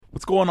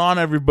What's going on,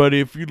 everybody?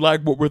 If you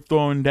like what we're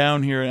throwing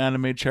down here at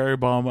Anime Cherry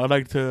Bomb, I'd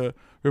like to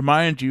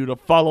remind you to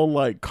follow,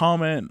 like,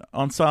 comment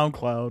on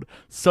SoundCloud,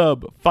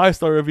 sub,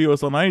 5-star review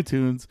us on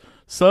iTunes,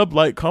 sub,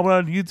 like, comment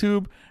on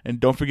YouTube, and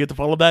don't forget to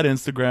follow that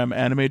Instagram,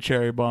 Anime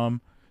Cherry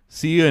Bomb.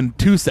 See you in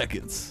 2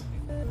 seconds.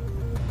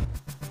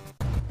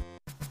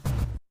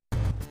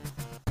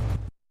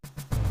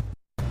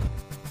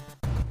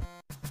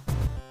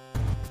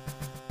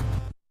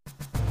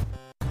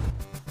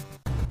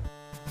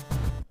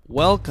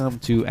 Welcome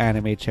to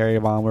Anime Cherry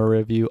Bomb, where we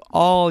review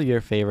all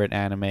your favorite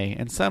anime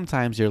and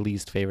sometimes your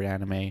least favorite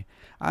anime.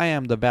 I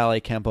am the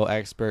ballet kempo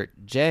expert,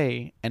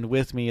 Jay, and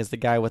with me is the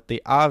guy with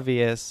the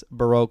obvious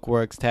Baroque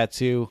Works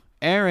tattoo,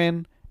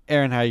 Aaron.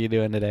 Aaron, how are you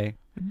doing today?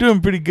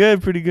 Doing pretty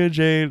good,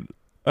 Jade.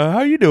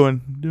 How you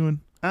doing?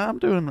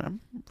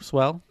 I'm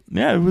swell.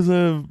 Yeah, it was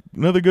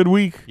another good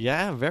week.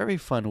 Yeah, very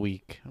fun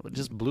week. It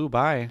just blew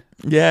by.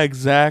 Yeah,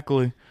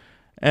 exactly.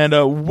 And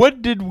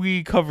what did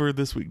we cover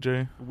this week,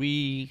 Jay?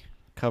 We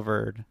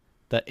covered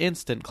the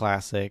instant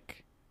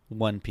classic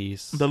One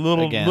Piece. The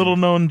little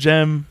known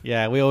gem.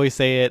 Yeah, we always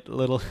say it,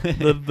 little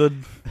the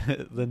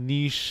the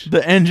niche. the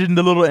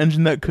little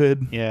engine that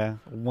could. Yeah,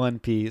 One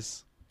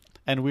Piece.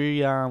 And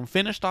we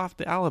finished off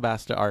the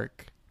Alabasta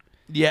arc.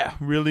 Yeah,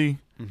 really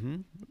Mm-hmm.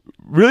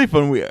 really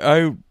fun.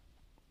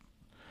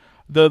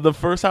 The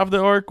first half of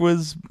the arc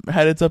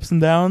had its ups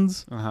and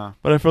downs, Uh-huh.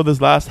 but I feel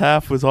this last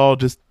half was all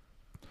just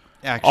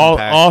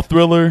Action-packed. all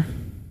thriller,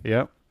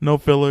 Yep, no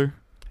filler,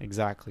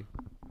 exactly.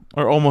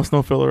 or almost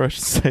no filler, I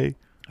should say.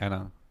 I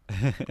know.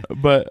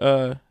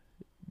 But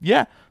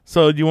yeah.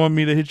 So do you want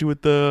me to hit you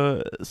with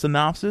the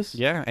synopsis?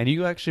 Yeah, and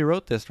you actually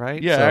wrote this,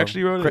 right? Yeah, So I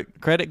actually wrote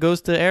it. Credit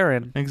goes to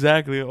Aaron.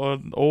 Exactly.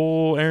 On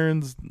old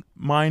Aaron's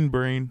mind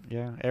brain.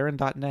 Yeah,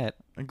 Aaron.net.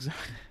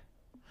 Exactly.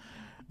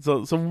 So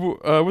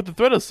with the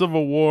threat of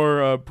civil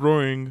war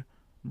brewing,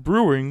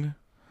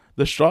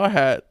 the Straw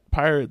Hat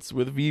Pirates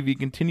with Vivi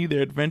continue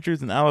their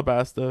adventures in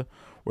Alabasta,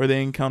 where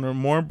they encounter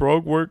more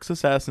Baroque Works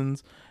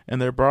assassins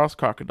and their boss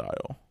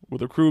Crocodile. Will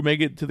the crew make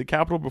it to the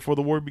capital before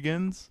the war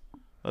begins?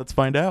 Let's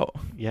find out.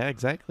 Yeah,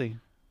 exactly.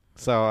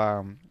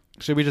 So,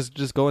 should we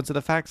just go into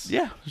the facts?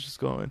 Yeah, let's just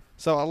go in.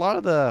 So a lot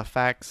of the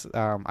facts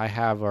I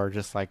have are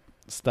just like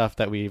stuff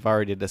that we've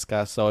already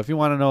discussed. So if you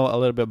want to know a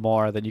little bit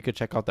more, then you could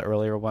check out the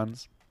earlier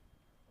ones.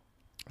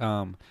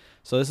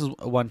 So this is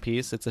One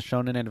Piece. It's a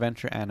shonen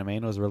adventure anime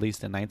and was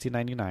released in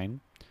 1999.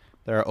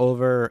 There are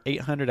over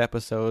 800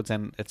 episodes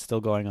and it's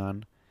still going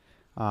on.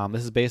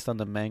 This is based on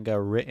the manga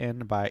written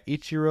by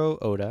Ichiro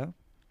Oda,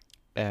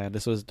 and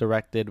this was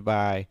directed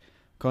by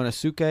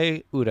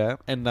Konosuke Uda.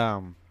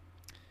 And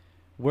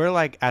we're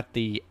like at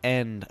the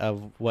end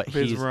of what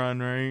His run,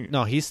 right?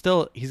 No, he's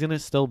gonna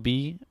still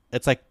be.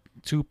 It's like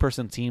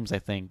 2-person teams, I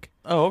think.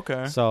 Oh,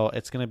 okay. So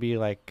it's gonna be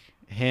like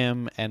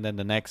him, and then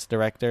the next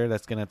director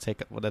that's gonna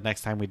take the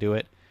next time we do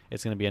it.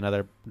 It's gonna be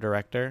another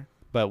director,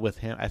 but with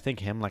him, I think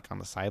him like on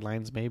the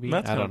sidelines, maybe.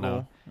 That's I don't kinda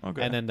know. cool.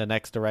 Okay. And then the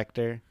next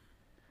director,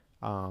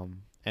 and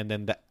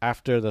then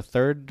after the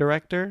third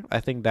director,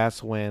 I think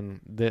that's when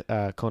the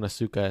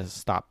Konosuke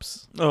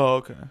stops. Oh,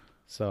 okay.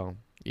 So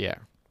yeah.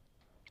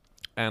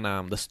 And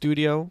the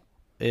studio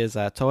is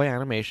Toei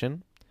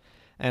Animation.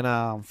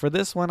 And for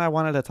this one, I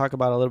wanted to talk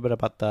about a little bit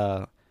about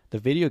the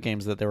video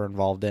games that they were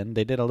involved in.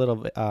 They did a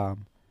little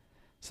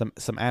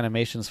some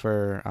animations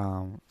for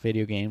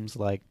video games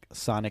like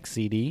Sonic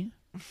CD.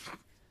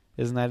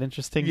 Isn't that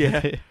interesting?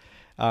 Yeah.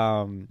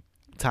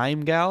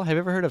 Time Gal. Have you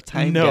ever heard of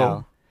Time No.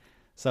 Gal?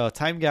 So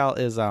Time Gal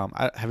is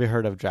have you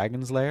heard of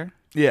Dragon's Lair?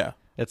 Yeah.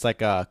 It's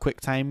like a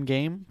quick time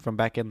game from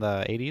back in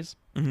the 80s.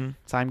 Mm-hmm.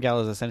 Time Gal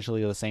is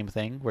essentially the same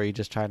thing, where you're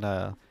just trying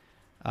to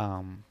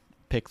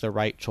pick the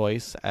right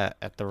choice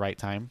at the right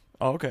time.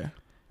 Oh, okay.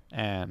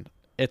 And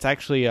it's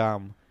actually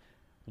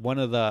one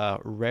of the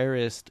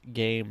rarest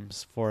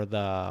games for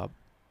the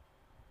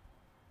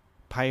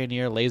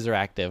Pioneer Laser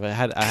Active. I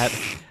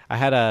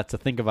had to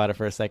think about it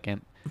for a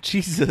second.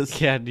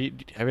 Jesus. Yeah, have you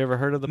ever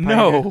heard of the Pioneer?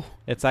 No.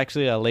 It's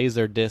actually a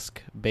laser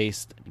disc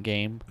based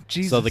game.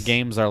 Jesus. So the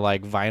games are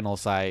like vinyl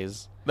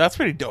size. That's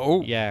pretty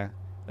dope. Yeah,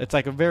 it's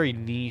like a very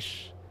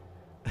niche,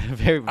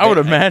 I would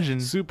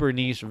imagine. super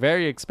niche,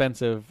 very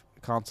expensive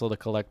console to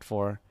collect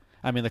for.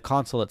 I mean, the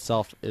console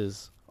itself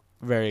is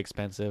very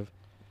expensive,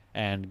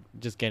 and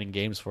just getting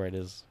games for it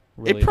is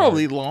really It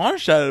probably hard.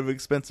 launched at an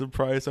expensive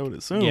price, I would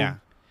assume. Yeah.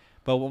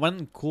 But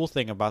one cool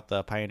thing about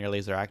the Pioneer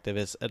Laser Active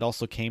is it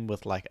also came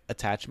with like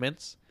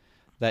attachments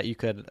that you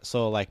could.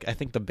 So like I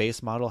think the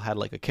base model had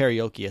like a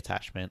karaoke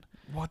attachment,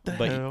 What the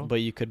hell? but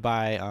you could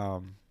buy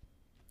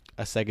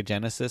a Sega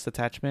Genesis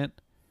attachment,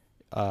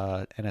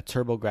 and a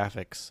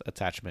TurboGrafx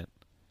attachment,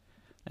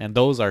 and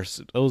those are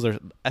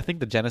I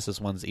think the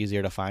Genesis one's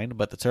easier to find,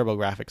 but the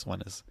TurboGrafx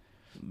one is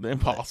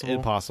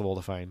impossible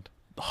to find.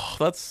 Oh,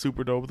 that's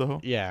super dope,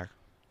 though. Yeah,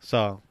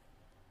 so,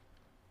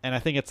 and I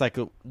think it's like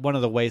one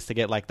of the ways to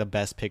get like the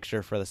best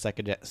picture for the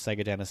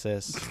Sega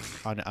Genesis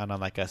on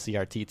like a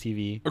CRT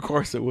TV. Of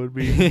course it would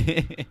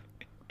be.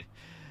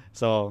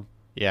 So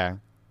yeah,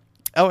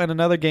 Oh, and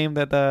another game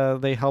that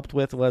they helped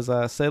with was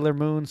Sailor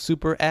Moon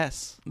Super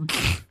S.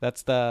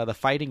 That's the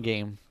fighting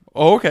game,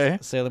 Oh, okay.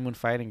 Sailor Moon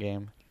fighting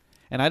game.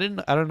 And I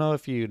don't know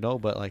if you know,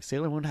 but like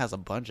Sailor Moon has a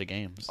bunch of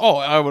games. Oh,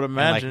 I would And,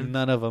 like imagine.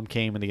 none of them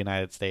came in the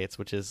United States,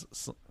 which is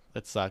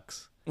it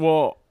sucks.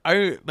 Well,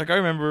 I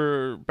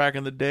remember back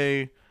in the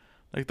day,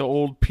 like the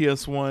old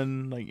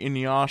PS1 like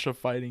Inuyasha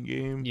fighting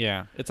game.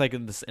 Yeah, it's like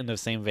in the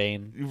same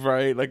vein.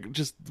 Right? Like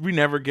just we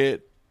never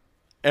get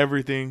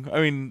everything.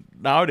 I mean,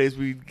 nowadays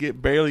we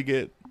barely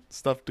get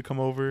stuff to come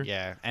over.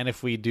 Yeah, and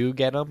if we do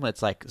get them,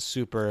 it's like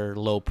super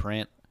low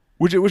print.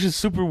 Which is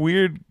super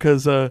weird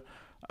because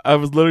I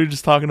was literally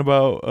just talking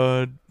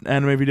about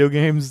anime video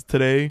games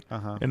today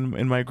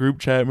in my group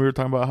chat. And we were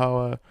talking about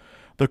how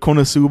the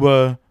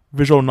Konosuba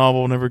visual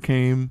novel never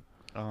came.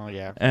 Oh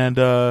yeah, And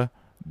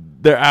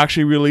they're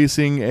actually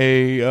releasing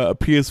a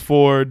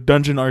PS4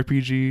 dungeon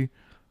RPG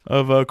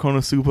of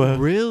Konosuba.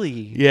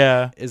 really?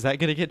 Yeah, Is that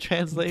gonna get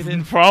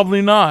translated?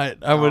 probably not.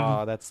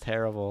 Oh, that's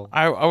terrible.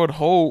 I would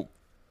hope.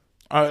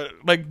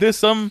 Like there's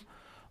some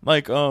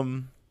like I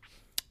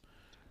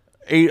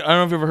don't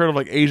know if you've ever heard of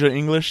like Asia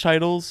English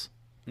titles.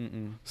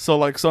 Mm-mm. So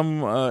like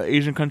some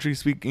Asian countries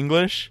speak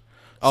English,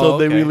 Oh, so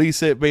they okay.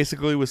 release it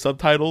basically with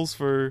subtitles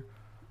for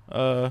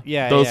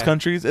those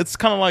countries. It's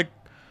kind of like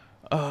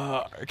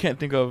I can't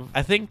think of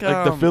I think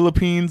like the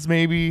Philippines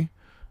maybe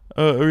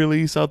a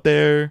release out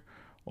there,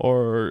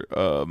 or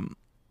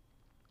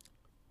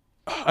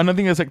another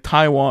thing is like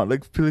Taiwan,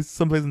 like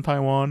someplace in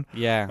Taiwan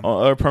Yeah,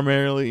 are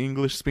primarily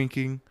English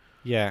speaking.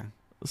 yeah.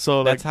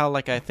 So That's like how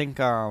like I think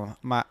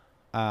my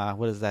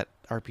what is that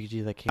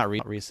RPG that came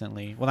out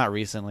recently? Well, not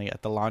recently.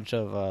 At the launch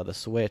of the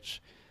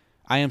Switch,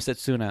 I Am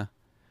Setsuna.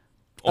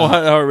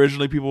 how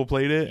originally people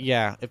played it.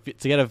 Yeah,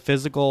 to get a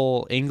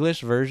physical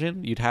English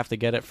version, you'd have to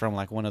get it from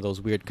like one of those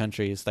weird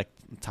countries, like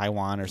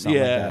Taiwan or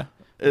something Yeah. like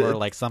that, where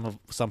like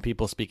some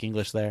people speak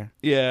English there.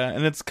 Yeah,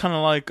 and it's kind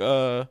of like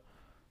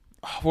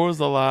what was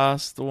the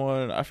last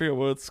one? I forget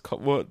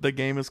what the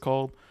game is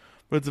called,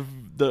 but it's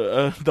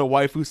the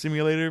waifu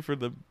simulator for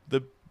the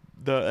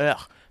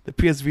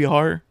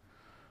PSVR.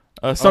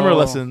 Summer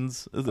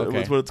Lessons is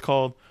okay. what it's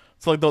called.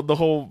 It's like the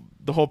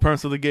whole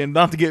premise of the game.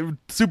 Not to get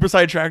super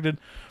sidetracked,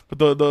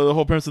 but the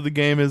whole premise of the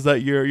game is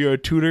that you're a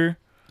tutor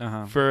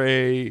for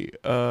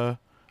an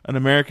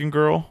American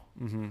girl.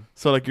 Mm-hmm.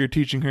 So like you're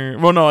teaching her.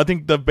 Well, no, I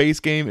think the base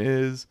game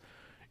is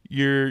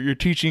you're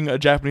teaching a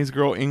Japanese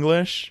girl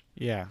English,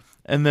 Yeah.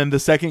 and then the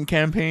second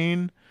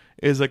campaign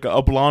is like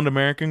a blonde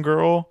American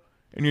girl,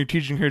 and you're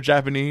teaching her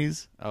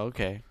Japanese. Oh,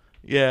 okay.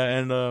 Yeah,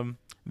 and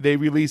they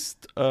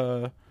released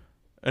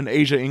an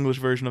Asia English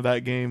version of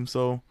that game,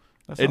 so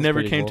it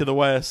never came to the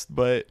West.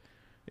 But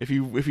if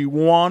you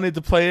wanted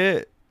to play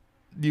it,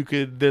 you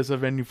could. There's a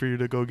venue for you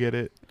to go get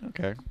it.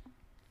 Okay.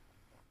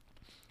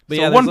 But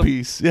so yeah, One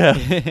Piece.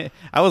 Yeah.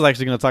 I was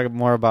actually going to talk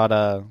more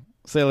about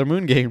Sailor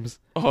Moon games.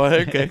 Oh,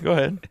 okay. Go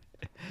ahead.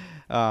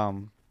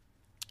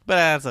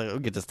 But we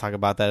could just talk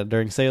about that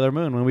during Sailor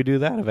Moon when we do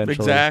that eventually.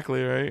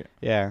 Exactly right.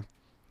 Yeah.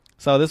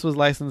 So this was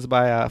licensed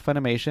by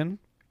Funimation,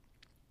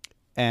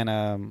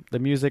 and the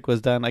music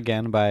was done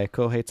again by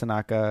Kohei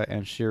Tanaka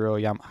and Shiro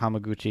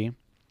Hamaguchi.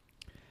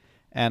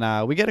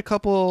 And we get a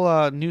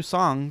couple new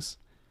songs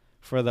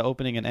for the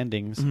opening and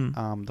endings.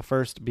 Mm-hmm. The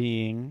first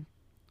being,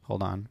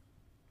 hold on.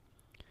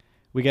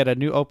 We get a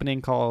new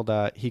opening called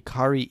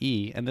Hikari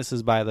E, and this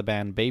is by the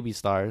band Baby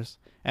Stars.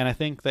 And I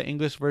think the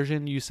English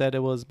version, you said it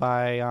was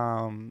by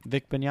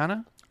Vic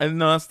Mignogna? I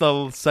know that's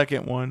the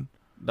second one.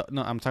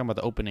 No, I'm talking about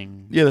the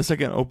opening. Yeah, the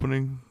second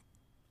opening.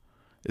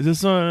 Is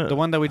this the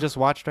one that we just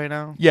watched right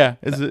now? Yeah,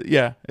 it's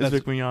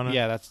Vic Mignogna.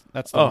 Yeah,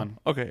 that's the one.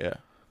 Okay, yeah.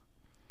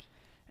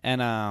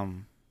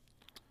 And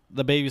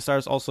the Baby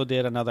Stars also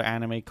did another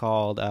anime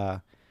called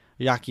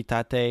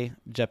Yakitate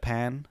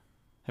Japan.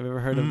 Have you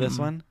ever heard of this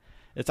one?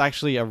 It's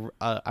actually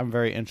I'm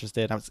very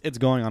interested. It's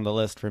going on the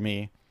list for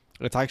me.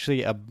 It's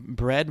actually a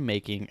bread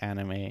making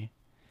anime,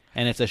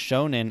 and it's a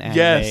shonen anime.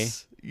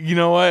 Yes, you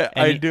know what?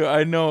 And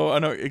I know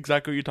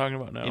exactly what you're talking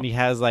about now. And he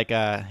has like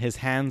his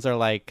hands are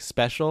like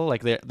special,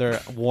 like they're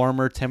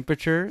warmer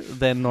temperature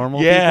than normal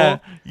people.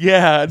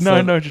 Yeah. No,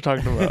 I know what you're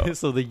talking about.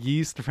 So the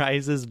yeast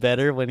rises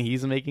better when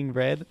he's making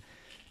bread,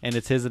 and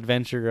it's his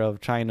adventure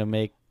of trying to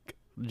make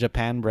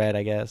Japan bread,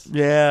 I guess.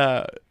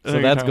 Yeah. So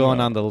that's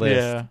going on the list.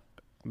 Yeah.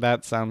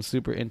 That sounds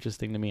super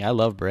interesting to me. I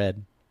love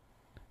bread.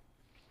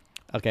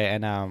 Okay,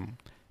 and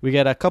we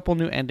get a couple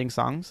new ending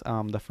songs.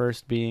 The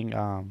first being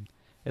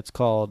it's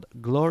called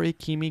Glory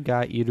Kimi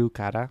ga Iru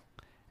Kara,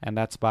 and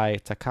that's by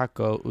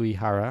Takako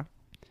Uehara.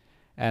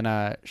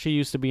 And she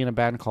used to be in a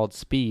band called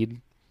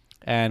Speed,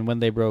 and when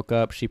they broke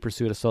up, she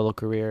pursued a solo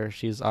career.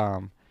 She's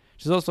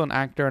also an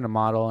actor and a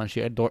model, and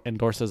she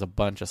endorses a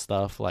bunch of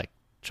stuff like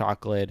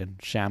chocolate and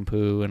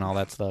shampoo and all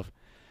that stuff.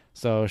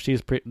 So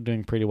she's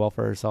doing pretty well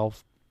for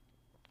herself.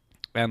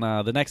 And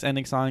the next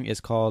ending song is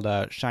called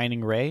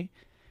Shining Ray,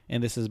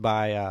 and this is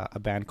by a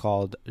band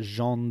called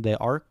Jeanne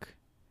d'Arc.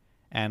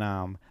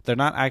 And they're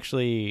not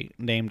actually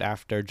named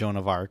after Joan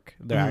of Arc.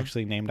 They're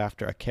actually named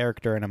after a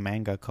character in a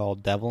manga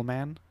called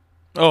Devilman.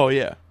 Oh,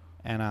 yeah.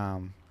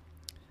 And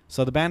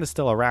So the band is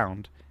still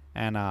around,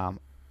 and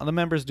the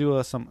members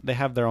do some. They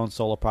have their own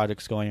solo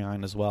projects going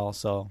on as well,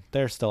 so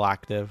they're still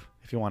active.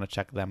 If you want to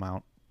check them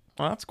out.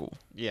 Oh, that's cool.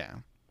 Yeah.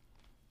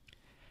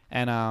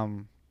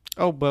 And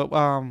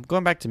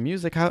going back to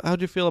music,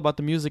 how'd you feel about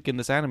the music in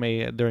this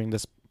anime during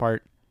this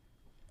part?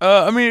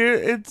 I mean,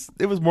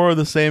 it was more of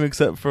the same,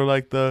 except for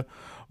like the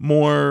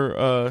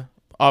more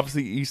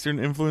obviously Eastern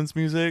influence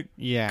music.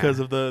 Yeah. Because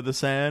of the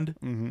sand.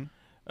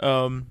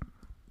 Mm-hmm.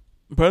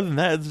 But other than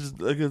that, it's just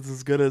like it's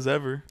as good as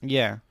ever.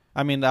 Yeah.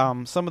 I mean,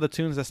 some of the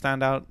tunes that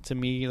stand out to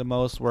me the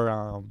most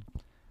were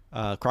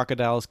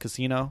Crocodile's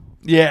Casino.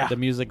 Yeah. The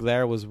music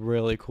there was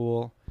really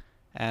cool,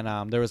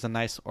 and there was a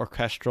nice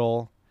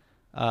orchestral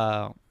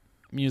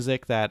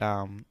music that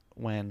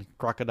when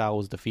Crocodile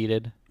was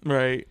defeated.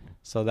 Right.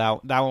 So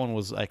that one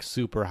was like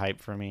super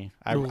hype for me.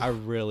 I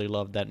really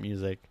loved that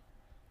music.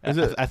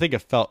 I think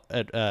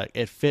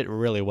it fit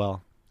really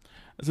well.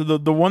 So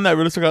the one that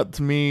really stuck out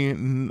to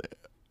me,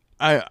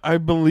 I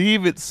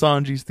believe it's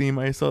Sanji's theme.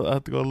 I still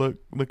have to go look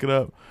it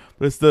up,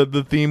 but it's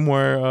the theme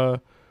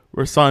where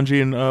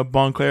Sanji and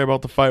Bon Claire are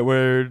about to fight,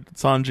 where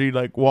Sanji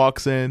like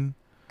walks in,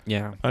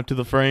 to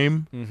the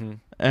frame, mm-hmm.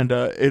 and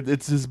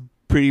it's just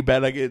pretty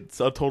bad. Like it's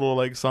a total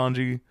like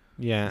Sanji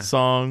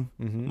song,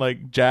 mm-hmm.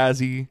 like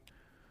jazzy,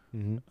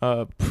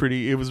 mm-hmm.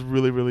 pretty. It was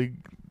really really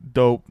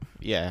dope.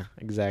 Yeah,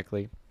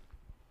 exactly.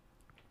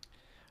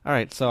 All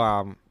right,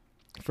 so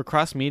for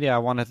cross media, I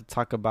wanted to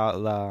talk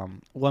about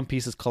One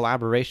Piece's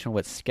collaboration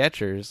with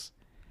Skechers,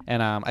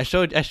 and I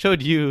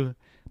showed you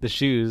the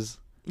shoes.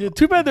 Yeah,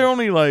 too bad they're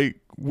only like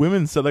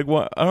women's. So like,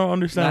 what? I don't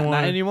understand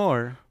why. Not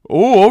anymore.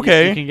 Oh,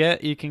 okay.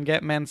 You can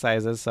get men's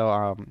sizes.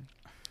 So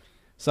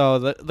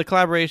the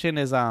collaboration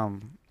is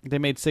they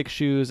made 6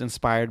 shoes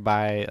inspired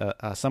by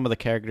some of the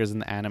characters in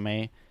the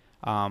anime.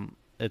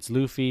 It's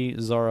Luffy,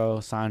 Zoro,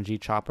 Sanji,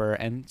 Chopper,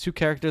 and 2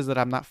 characters that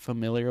I'm not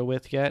familiar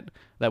with yet.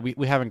 That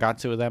we haven't got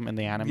to them in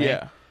the anime.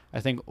 Yeah. I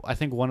think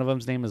one of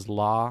them's name is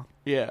Law.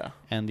 Yeah.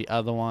 And the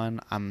other one,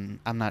 I'm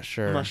not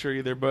sure. I'm not sure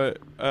either, but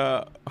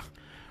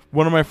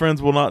one of my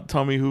friends will not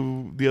tell me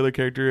who the other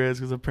character is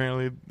because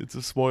apparently it's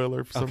a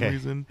spoiler for some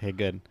reason. Okay,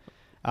 good.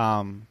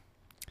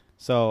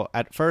 So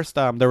at first,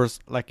 there was,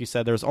 like you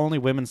said, there was only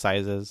women's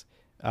sizes,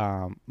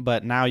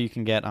 but now you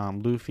can get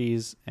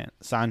Luffy's, and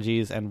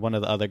Sanji's, and one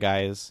of the other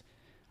guys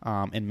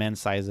in men's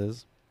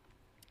sizes.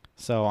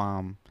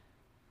 So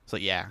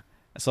yeah.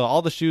 So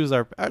all the shoes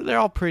they're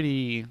all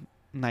pretty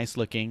nice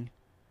looking.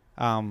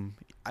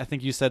 I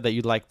think you said that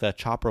you like the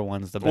Chopper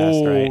ones the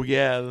best, right? Oh,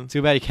 yeah.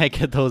 Too bad you can't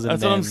get those in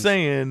That's what I'm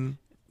saying.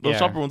 Those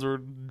Chopper ones were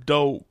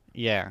dope.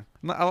 Yeah.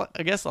 I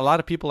guess a lot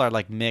of people are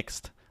like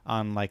mixed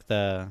on like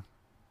the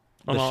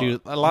shoes.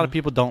 A lot of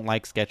people don't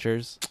like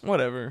Skechers.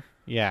 Whatever.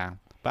 Yeah.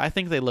 But I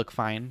think they look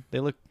fine. They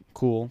look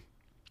cool.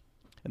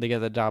 And they get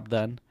the job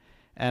done.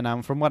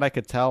 And from what I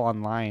could tell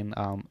online,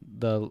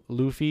 the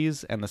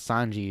Luffy's and the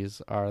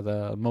Sanji's are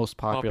the most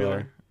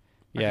popular.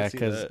 Yeah,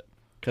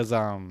 because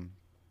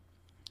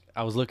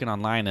I was looking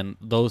online and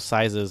those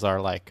sizes are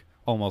like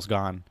almost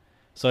gone.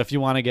 So if you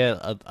want to get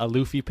a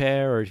Luffy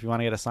pair or if you want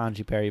to get a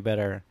Sanji pair, you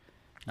better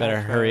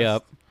hurry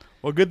up.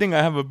 Well, good thing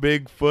I have a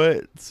big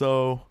foot,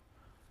 so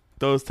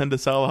those tend to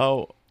sell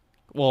out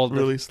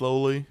really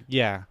slowly.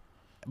 Yeah,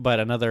 but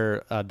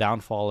another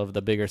downfall of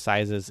the bigger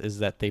sizes is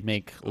that they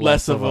make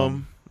less of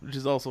them, which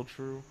is also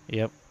true.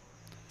 Yep.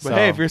 But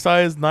hey, if you're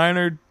size 9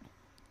 or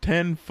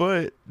 10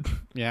 foot,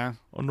 yeah,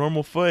 a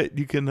normal foot,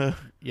 you can.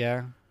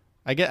 Yeah,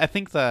 I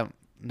think the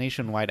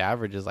nationwide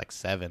average is like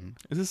 7.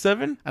 Is it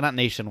 7? Not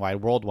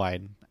nationwide,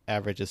 worldwide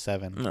average is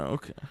 7. No,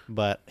 okay.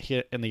 But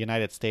here in the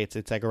United States,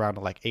 it's like around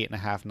like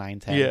 8.5, 9,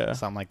 10,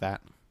 something like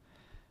that.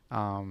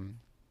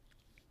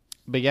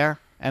 But yeah,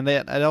 and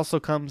it also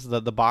comes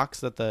the box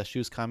that the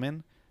shoes come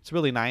in. It's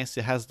really nice.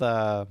 It has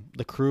the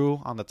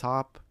crew on the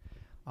top.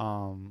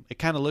 It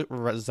kind of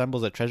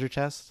resembles a treasure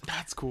chest.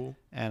 That's cool.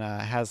 And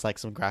it has like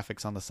some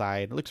graphics on the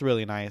side. It looks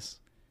really nice.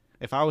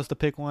 If I was to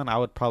pick one, I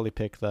would probably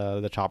pick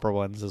the Chopper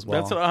ones as well.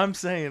 That's what I'm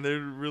saying. They're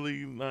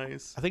really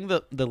nice. I think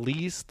the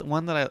least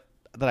one that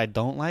I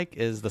don't like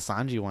is the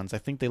Sanji ones. I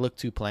think they look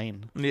too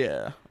plain.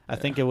 Yeah. I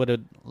think it would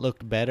have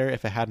looked better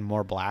if it had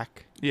more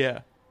black. Yeah.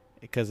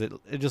 Because it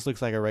just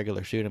looks like a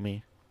regular shoe to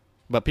me.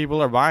 But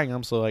people are buying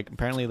them, so like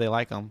apparently they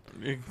like them.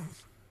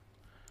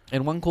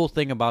 And one cool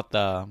thing about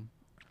the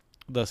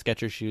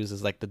Skechers shoes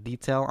is like the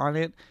detail on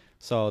it.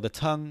 So the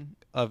tongue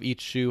of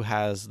each shoe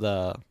has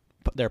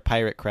their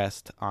pirate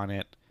crest on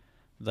it.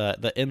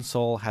 The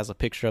insole has a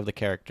picture of the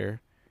character.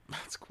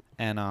 That's cool.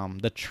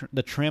 And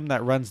the trim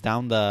that runs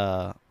down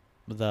the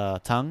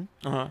tongue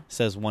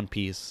says One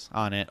Piece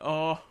on it.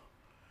 Oh.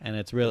 And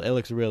it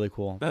looks really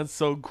cool. That's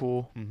so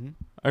cool. Mm-hmm.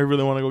 I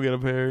really want to go get a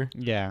pair.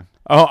 Yeah.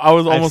 I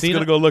was almost going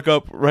to go look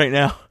up right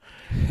now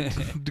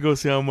to go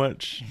see how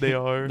much they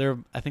are.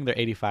 I think they're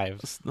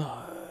 85.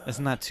 It's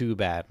not too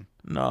bad.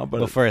 No,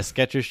 but for a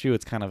Skechers shoe,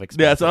 it's kind of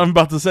expensive. Yeah, that's what I'm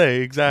about to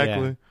say.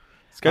 Exactly. Yeah.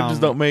 Skechers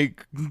don't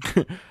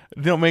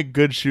make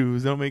good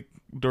shoes. They don't make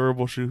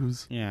durable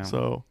shoes. Yeah.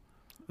 So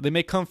they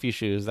make comfy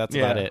shoes. That's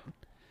about it.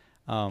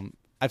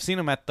 I've seen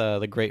them at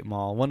the Great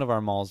Mall, one of our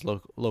malls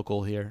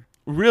local here.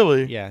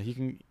 Really? Yeah, you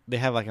can. They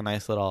have like a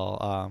nice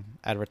little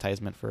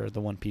advertisement for the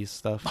One Piece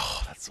stuff.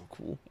 Oh, that's so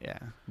cool. Yeah,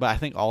 but I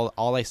think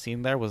all I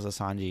seen there was the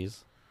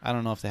Sanjis. I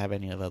don't know if they have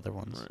any of the other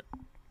ones.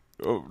 Right.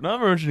 Oh, now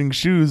we're mentioning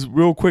shoes,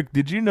 real quick.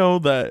 Did you know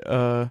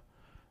that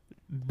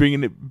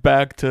bringing it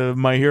back to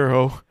My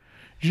Hero,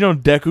 did you know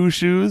Deku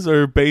shoes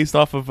are based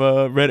off of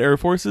Red Air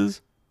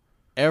Forces?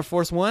 Air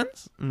Force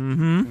Ones?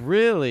 Mm-hmm.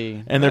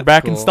 Really? And they're That's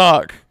back cool. in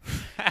stock.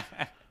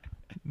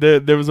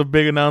 There was a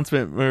big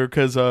announcement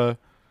because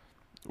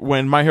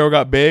when My Hero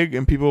got big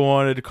and people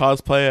wanted to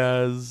cosplay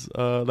as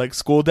like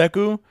school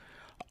Deku,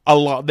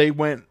 they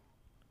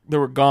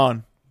were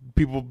gone.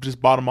 People just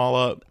bought them all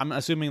up. I'm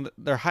assuming that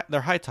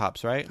they're high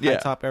tops, right? Yeah. High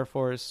top Air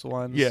Force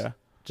Ones. Yeah,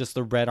 Just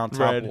the red on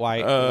top, red.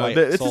 white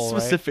It's sole, a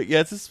specific. Yeah,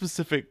 it's a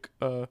specific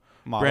right?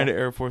 brand of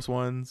Air Force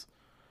Ones.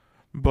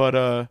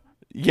 But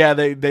yeah,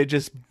 they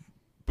just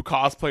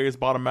cosplayers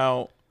bought them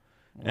out,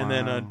 and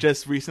Wow. then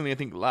just recently, I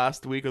think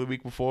last week or the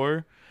week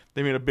before,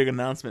 they made a big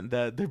announcement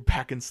that they're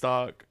back in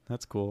stock.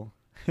 That's cool.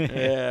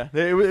 Yeah,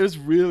 it was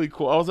really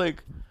cool. I was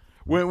like,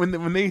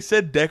 when they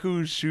said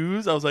Deku's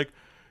shoes, I was like,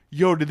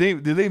 yo, did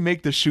they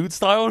make the shoot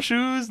style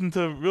shoes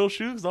into real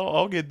shoes?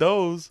 I'll get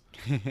those.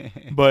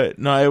 But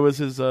no, it was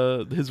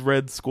his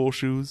red school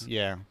shoes.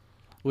 Yeah,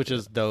 which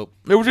is dope.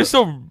 It was just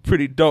so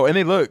pretty dope, and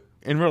they look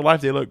in real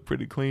life they look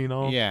pretty clean.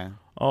 Yeah.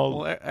 All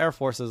Well, Air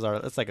Forces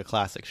it's like a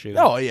classic shoe.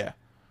 oh yeah.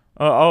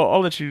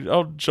 I'll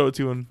show it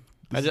to you. And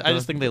I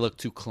just think they look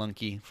too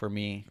clunky for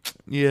me.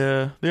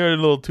 yeah, they're a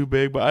little too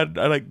big, but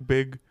I like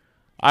big.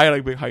 I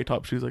like big high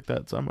top shoes like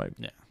that, so I might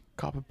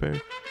cop a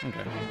pair.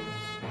 Okay.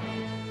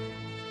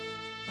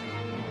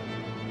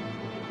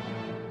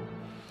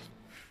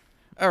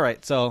 All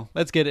right, so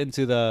let's get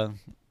into the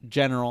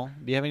general.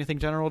 Do you have anything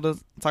general to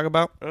talk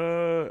about?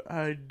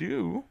 I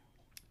do.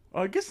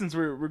 I guess since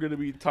we're gonna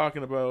be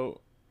talking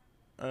about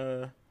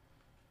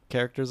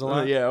Characters a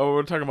lot?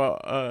 we're talking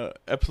about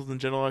episodes in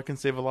general. I can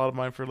save a lot of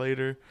mine for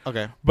later.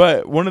 Okay.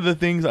 But one of the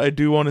things I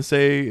do want to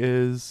say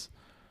is,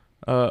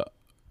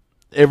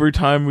 every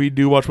time we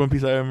do watch One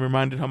Piece, I am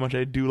reminded how much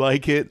I do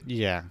like it,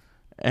 Yeah.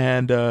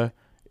 and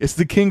it's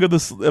the king of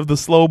the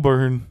slow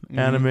burn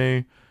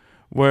anime,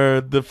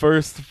 where the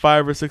first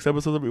 5 or 6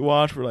 episodes that we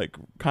watched were like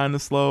kind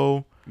of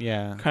slow,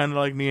 Yeah. kind of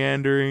like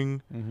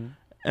meandering, Mm-hmm.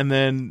 and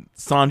then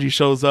Sanji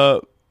shows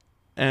up,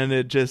 and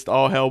it just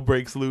all hell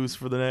breaks loose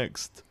for the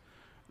next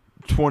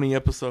 20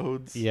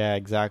 episodes. Yeah,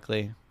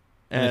 exactly.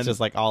 And And it's just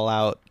like all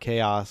out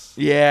chaos.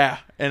 yeah,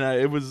 and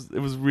it was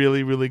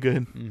really really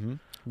good. Mm-hmm.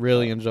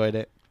 Really enjoyed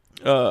it.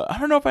 I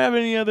don't know if I have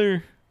any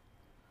other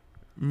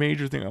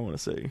major thing I want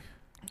to say.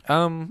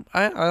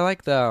 I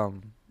like the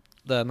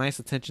nice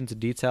attention to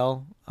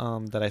detail.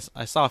 That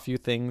I saw a few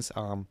things.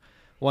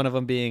 One of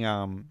them being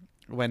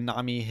when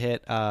Nami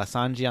hit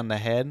Sanji on the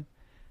head,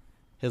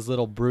 his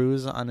little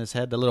bruise on his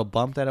head, the little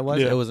bump that it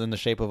was. Yeah. It was in the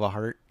shape of a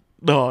heart.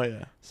 Oh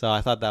yeah, So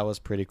I thought that was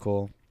pretty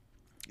cool.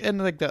 And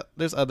like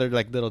there's other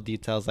like little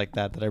details like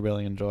that I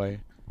really enjoy.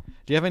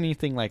 Do you have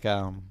anything like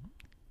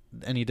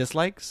any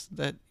dislikes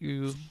that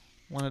you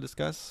want to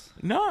discuss?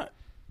 not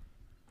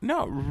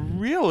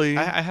really.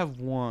 I have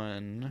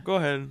one. Go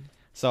ahead.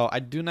 So I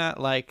do not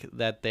like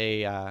that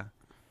they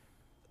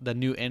the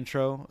new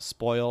intro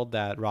spoiled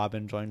that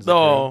Robin joins the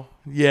crew. Oh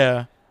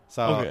yeah.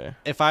 So Okay.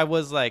 if I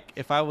was like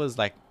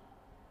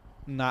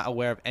not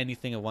aware of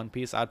anything of One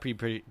Piece, I'd be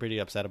pretty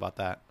upset about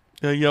that.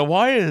 Yeah.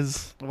 Why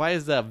is Why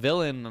is the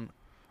villain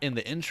in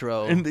the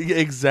intro?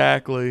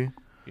 exactly?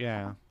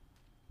 Yeah.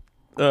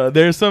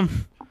 There's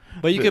some.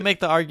 But you could make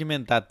the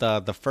argument that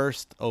the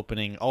first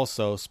opening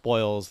also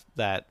spoils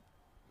that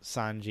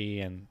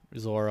Sanji and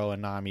Zoro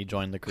and Nami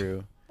joined the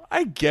crew.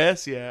 I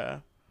guess yeah.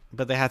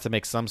 But they had to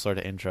make some sort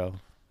of intro.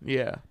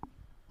 Yeah.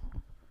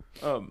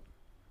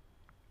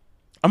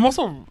 I'm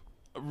also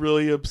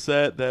really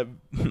upset that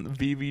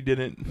Vivi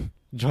didn't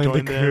Join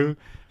the crew.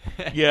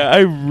 Yeah, I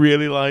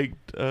really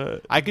liked.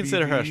 I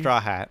consider her a Vivi. straw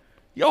hat.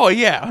 Oh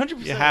yeah,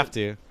 100%. You have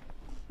to.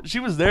 She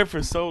was there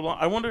for so long.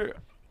 I wonder.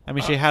 I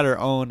mean, she had her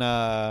own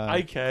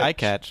eye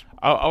catch.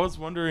 I was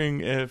wondering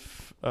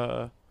if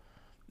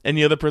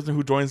any other person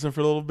who joins them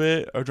for a little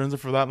bit or joins them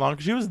for that long,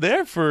 'cause she was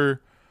there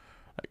for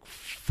like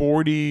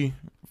 40,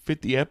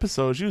 50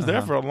 episodes. She was there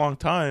Uh-huh. for a long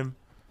time,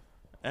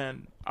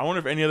 and I wonder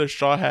if any other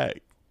Straw Hat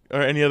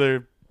or any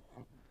other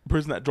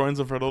person that joins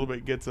them for a little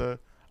bit gets a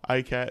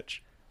eye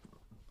catch.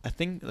 I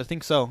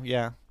think so.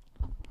 Yeah.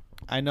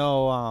 I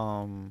know.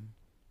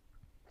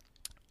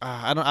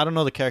 I don't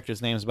know the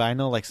characters' names, but I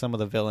know like some of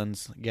the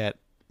villains get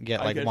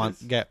Eye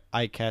catches? get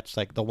eye catch,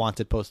 like the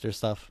wanted poster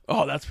stuff.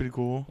 Oh, that's pretty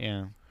cool.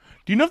 Yeah.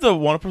 Do you know if the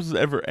One Piece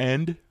ever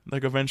end?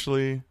 Like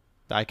eventually?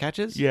 The eye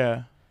catches?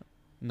 Yeah.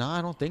 No,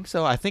 I don't think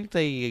so. I think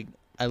they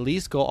at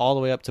least go all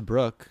the way up to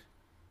Brooke,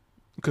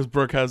 Because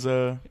Brooke has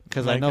a.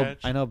 because an eye catch?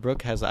 I know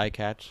Brooke has an eye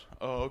catch.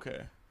 Oh,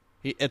 okay.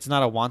 It's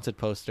not a wanted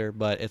poster,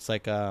 but it's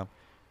like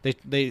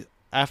they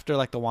after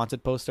like the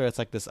wanted poster, it's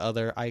like this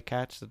other eye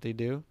catch that they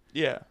do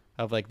Yeah.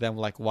 of like them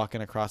like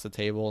walking across the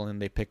table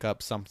and they pick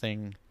up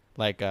something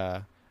like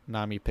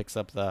Nami picks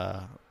up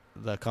the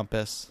the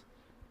compass.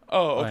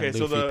 Oh, When okay.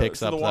 So Luffy picks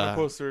the up wanted the-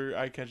 poster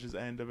eye catches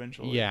end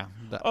eventually. Yeah,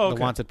 the Oh,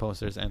 okay. wanted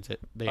posters ends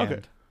it. They Okay.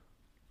 end.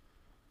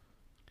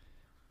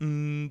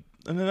 And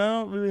then I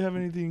don't really have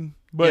anything.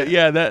 But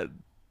yeah,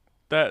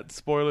 that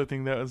spoiler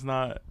thing that was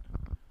not.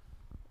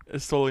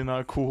 It's totally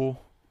not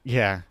cool.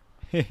 Yeah.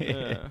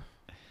 Yeah.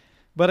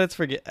 But it's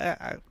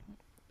I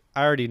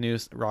already knew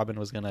Robin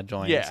was gonna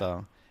join, Yeah.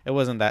 so it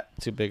wasn't that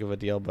too big of a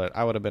deal. But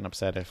I would have been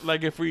upset if.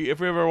 Like if we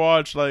ever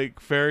watch like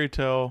Fairy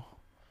Tale,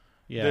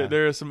 Yeah.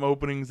 there are some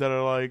openings that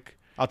are like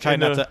I'll try in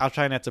not the- to. I'll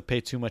try not to pay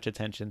too much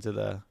attention to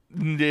the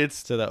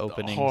it's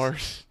openings. hard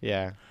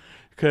Yeah.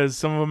 because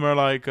some of them are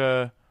like,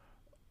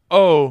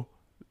 oh,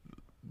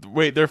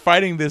 wait, they're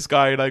fighting this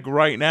guy like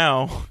right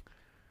now,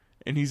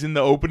 and he's in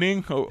the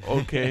opening. Oh,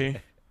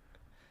 okay.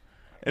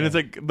 And it's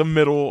like the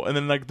middle, and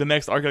then like the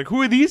next arc, like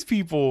who are these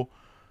people?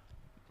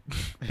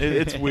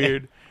 It's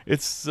weird.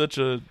 It's such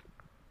a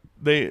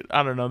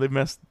I don't know. They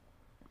messed.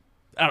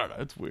 I don't know.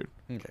 It's weird.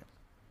 Okay.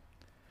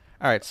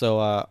 All right. So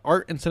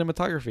art and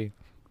cinematography.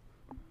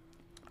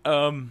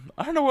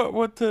 I don't know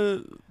what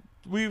to.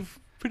 We've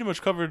pretty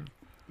much covered.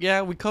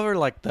 Yeah, we covered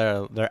like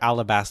their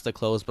Alabasta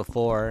clothes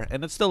before,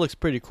 and it still looks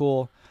pretty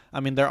cool. I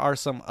mean, there are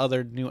some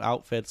other new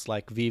outfits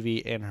like Vivi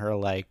in her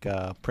like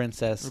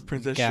princess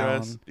Princess gown.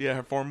 dress. Yeah,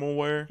 her formal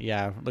wear.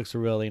 Yeah, looks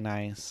really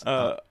nice.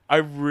 I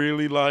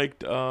really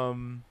liked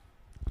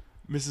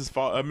Miss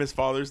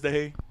Father's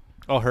Day.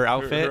 Oh, her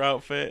outfit. Her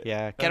outfit.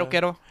 Yeah,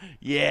 quero.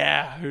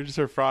 Yeah,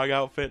 her frog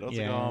outfit. I was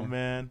like, Yeah. oh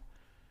man,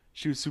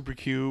 she was super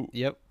cute.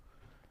 Yep.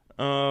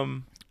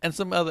 Um, And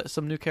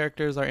some new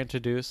characters are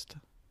introduced.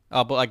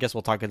 Oh, but I guess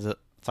we'll talk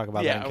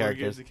about yeah, the we'll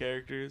characters. give the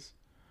characters.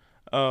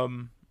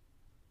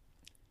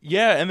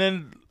 Yeah, and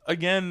then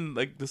again,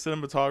 like the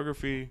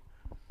cinematography,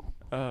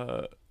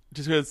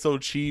 just because it's so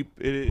cheap,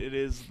 it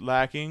is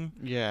lacking.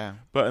 Yeah.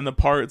 But in the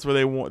parts where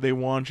they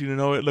want you to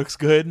know it looks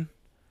good,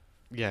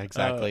 Yeah,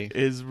 exactly.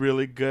 is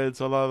really good.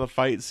 So a lot of the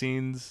fight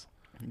scenes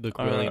Look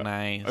really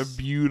nice. are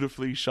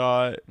beautifully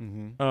shot.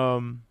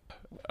 Mm-hmm.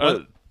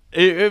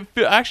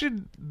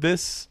 Actually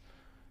this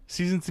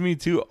season to me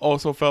too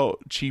also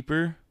felt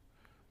cheaper.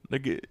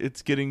 Like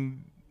it's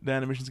getting the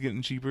animation's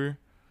getting cheaper.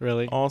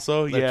 Really?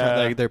 Also,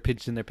 They're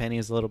pinching their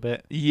pennies a little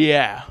bit.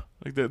 yeah,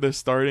 like they're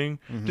starting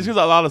Mhm. just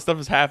because a lot of stuff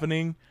is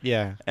happening,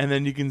 Yeah. and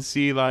then you can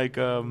see like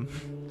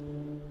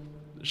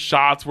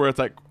shots where it's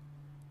like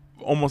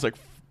almost like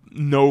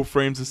no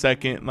frames a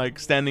second, like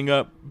standing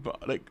up,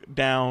 like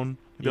down.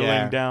 They're Yeah.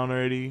 laying down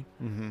already.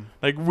 Mm-hmm.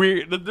 Like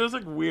weird. There's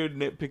like weird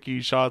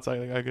nitpicky shots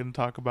I can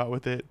talk about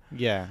with it,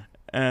 Yeah.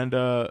 and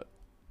I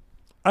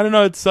don't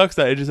know. It sucks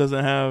that it just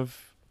doesn't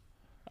have.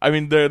 I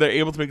mean, they're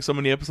able to make so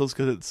many episodes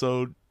because it's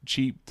so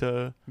cheap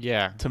to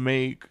Yeah.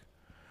 make.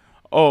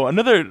 Oh,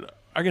 another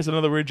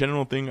weird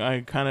general thing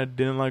I kind of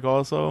didn't like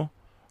also.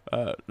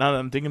 Now that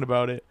I'm thinking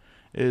about it,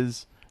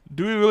 is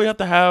do we really have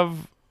to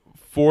have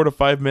 4 to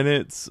 5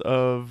 minutes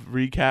of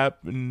recap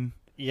and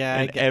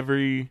Yeah.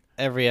 every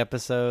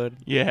episode.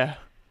 yeah.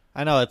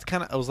 I know it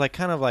was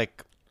kind of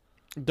like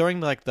during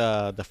like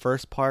the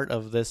first part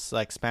of this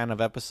like span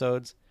of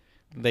episodes,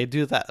 they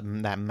do that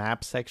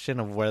map section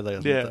of where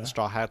the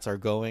Straw Hats are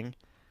going,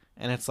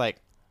 and it's like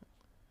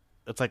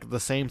the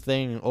same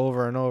thing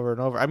over and over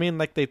and over. I mean,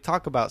 like they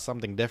talk about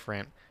something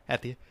different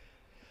at the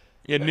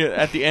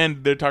At the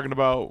end, they're talking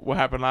about what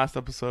happened last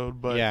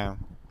episode, but yeah,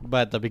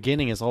 but the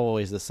beginning is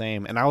always the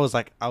same. And I was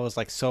like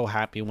so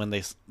happy when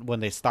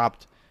they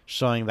stopped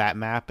showing that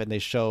map and they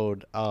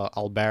showed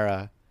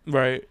Albera.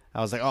 right. I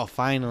was like, oh,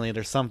 finally,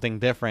 there's something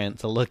different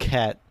to look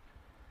at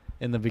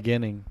in the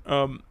beginning.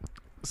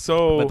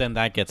 So, But then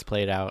that gets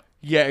played out.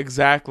 yeah,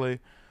 exactly.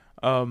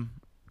 I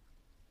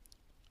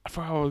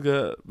forgot what I was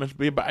gonna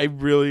mention, but I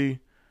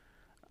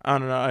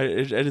don't know.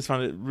 I just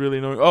found it really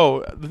annoying.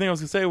 Oh, the thing I was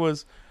gonna say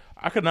was,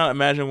 I could not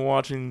imagine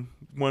watching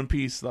One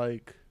Piece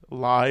like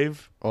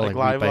live, Or like like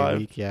live, week by live,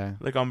 week, yeah.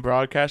 like on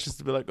broadcast, just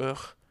to be like, ugh.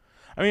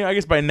 I mean, I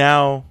guess by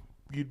now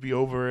you'd be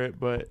over it,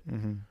 but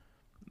Mm-hmm.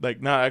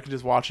 like now I can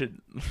just watch it,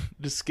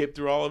 just skip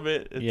through all of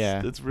it.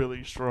 It's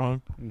really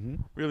strong, Mm-hmm.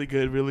 really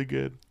good, really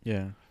good.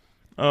 Yeah.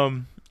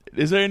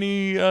 Is there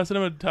any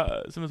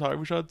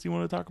cinematography shots you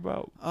want to talk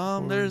about?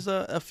 There's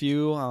a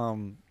few. I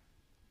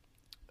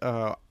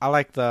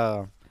like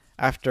there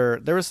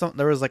was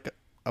like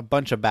a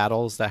bunch of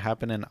battles that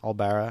happened in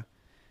Albera,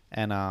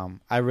 and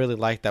I really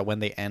liked that when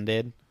they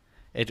ended,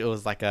 it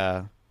was like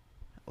a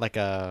Ali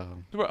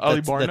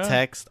Barna? the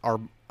text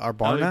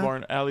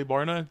Arbarna. Ali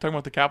Barna? Talking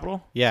about the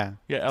capital? Yeah,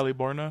 Yeah, Ali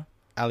Barna.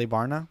 Ali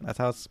Barna. That's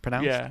how it's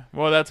pronounced. Yeah.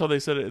 Well, that's how they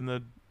said it in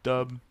the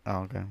dub. Oh,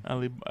 okay.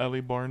 Ali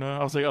Barna.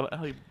 I was like,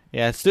 Ali.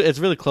 Yeah, it's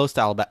really close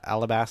to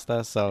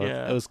Alabasta, so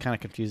Yeah. it was kind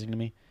of confusing to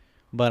me.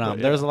 But But,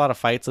 there was yeah. a lot of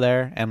fights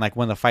there, and like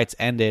when the fights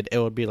ended, it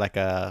would be like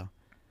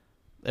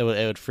it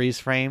would freeze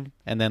frame,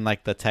 and then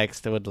like the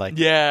text it would like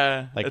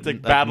Yeah. like- it's like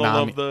like battle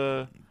Nami- of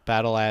the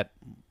battle at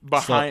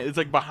behind. It's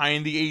like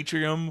behind the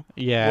atrium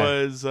yeah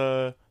was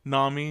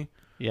Nami.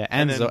 yeah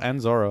and and then-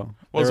 and Zoro.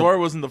 Well, They were- Zoro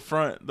was in the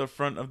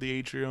front of the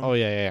atrium. Oh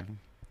yeah.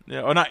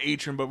 Yeah, or not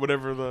atrium, but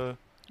whatever the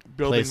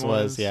building Place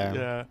was,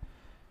 yeah.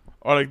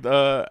 or like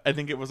I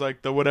think it was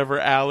like the whatever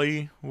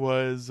alley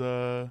was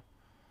Bon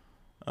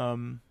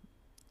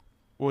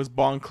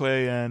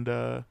Clay and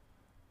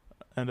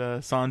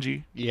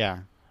Sanji. Yeah.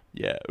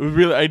 Yeah, it was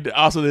really. I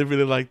also did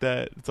really like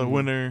that. It's a Mhm.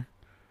 winner.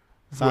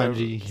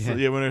 Sanji. So,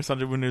 yeah, winner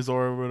Sanji, winner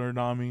Zoro, winner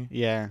Nami.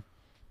 Yeah.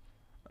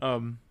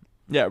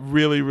 Yeah,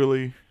 really,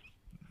 really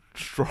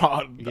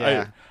strong.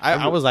 Yeah.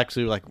 I was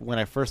actually like, when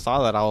I first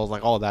saw that, I was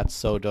like, oh, that's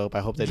so dope.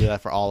 I hope they do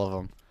that for all of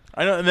them.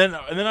 I know, and then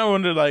I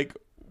wondered like,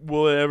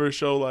 will it ever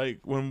show like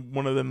when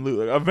one of them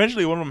lose? Like,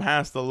 eventually, one of them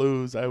has to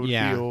lose. I would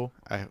feel.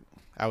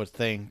 I would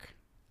think.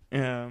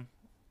 Yeah,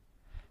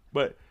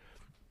 but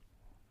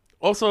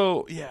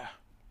also, yeah,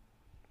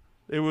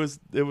 it was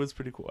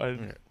pretty cool. I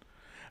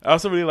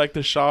also really like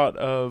the shot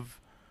of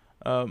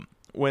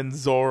when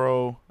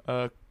Zoro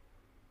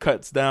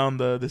cuts down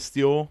the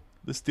steel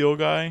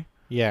guy.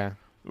 Yeah.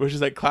 Which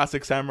is like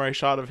classic samurai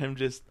shot of him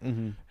just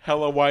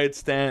hella wide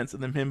stance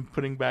and then him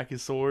putting back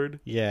his sword.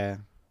 Yeah.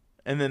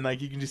 And then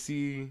like you can just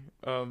see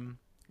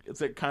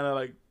it's like kind of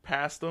like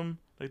past him,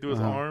 like through his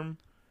arm,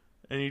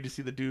 and you just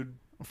see the dude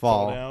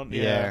fall down.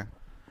 Yeah.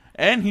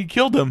 And he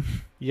killed him.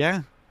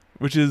 Yeah.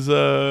 Which is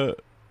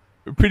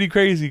pretty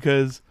crazy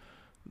because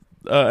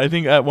I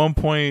think at one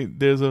point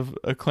there's a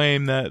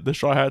claim that the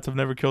Straw Hats have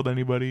never killed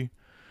anybody.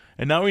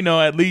 And now we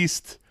know at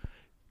least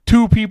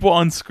 2 people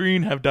on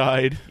screen have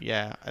died.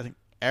 Yeah. I think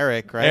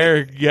Eric, right?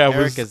 Eric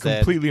was is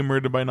completely dead.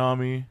 murdered by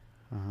Nami.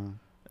 Uh-huh.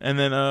 And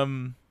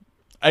then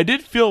I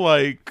did feel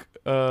like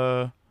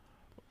the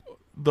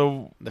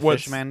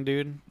fishman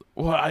dude.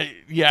 Well,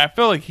 I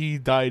felt like he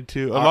died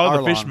too. A lot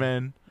of the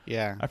fishmen.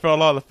 Yeah. I felt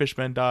a lot of the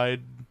fishmen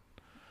died.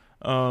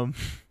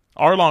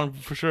 Arlong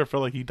for sure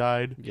felt like he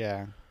died.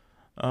 Yeah.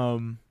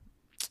 Oh,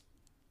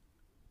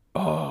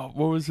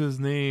 what was his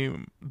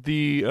name?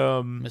 The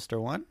Mr.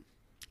 One?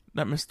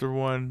 Not Mr.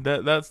 One.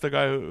 That's the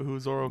guy who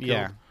Zoro killed.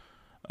 Yeah.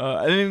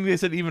 I think they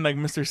said even like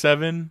Mr.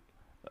 Seven,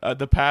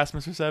 the past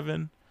Mr.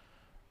 Seven,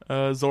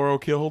 Zoro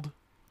killed.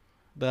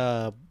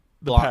 The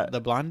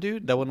blonde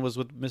dude. That one was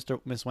with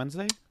Miss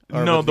Wednesday.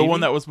 No, the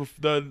one that was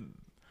the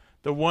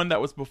one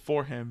that was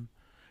before him,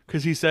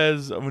 because he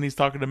says when he's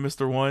talking to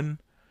Mr. One,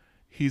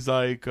 he's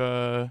like,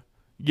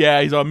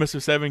 yeah, he's all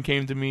Mr. Seven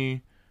came to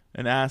me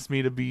and asked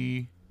me to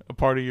be a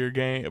part of your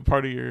gang, a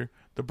part of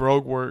the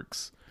Brogue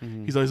Works.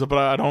 Mm-hmm. He's always like, but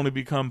I'd only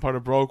become part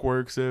of Brogue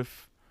Works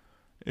if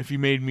you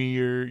made me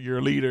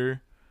your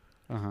leader.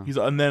 Uh-huh.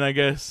 And then I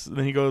guess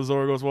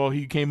Zoro goes, well,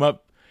 he came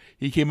up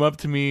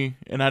to me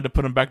and I had to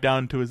put him back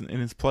down in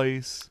his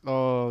place.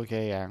 Oh,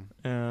 okay,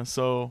 yeah.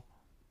 So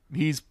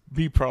he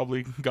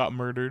probably got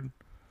murdered.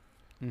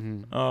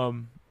 Mm-hmm.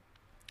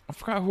 I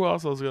forgot who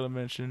else I was gonna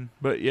mention,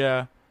 but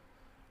yeah.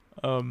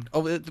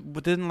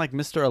 But didn't like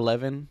Mr.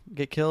 11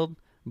 get killed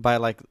by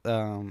like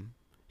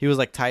he was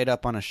like tied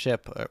up on a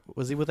ship?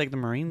 Was he with like the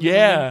Marines?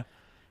 Yeah.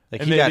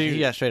 Like he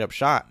got straight up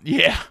shot.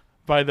 Yeah.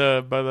 By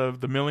the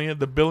billions or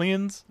the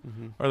millions.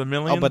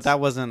 Oh, but that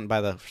wasn't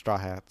by the Straw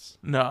Hats.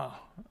 No.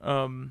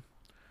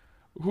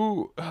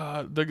 Who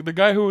the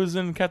guy who was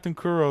in Captain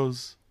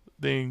Kuro's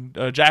thing,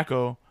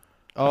 Jacko.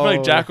 I feel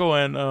like Jacko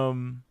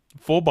and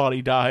Full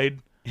Body died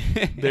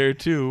there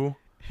too.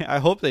 I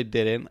hope they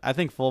didn't. I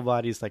think Full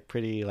Body's like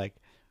pretty like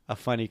a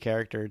funny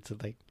character to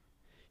like.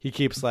 He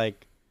keeps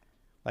like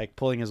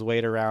pulling his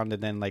weight around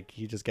and then like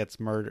he just gets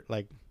murdered,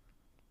 like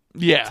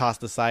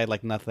tossed aside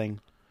like nothing.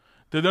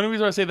 The only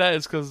reason I say that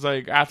is because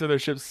like after their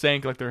ship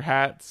sank, like their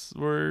hats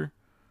were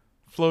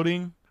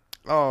floating.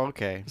 Oh,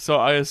 okay. So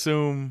I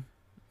assume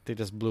they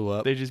just blew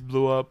up. They just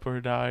blew up or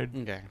died.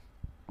 Okay.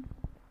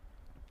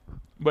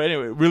 But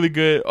anyway, really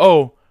good.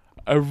 Oh,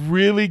 a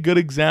really good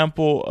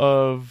example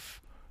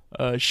of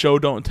show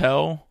don't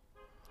tell.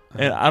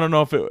 And I don't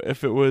know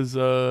if it was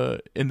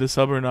in the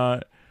sub or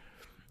not,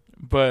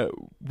 but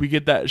we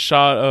get that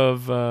shot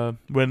of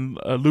when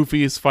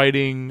Luffy is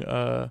fighting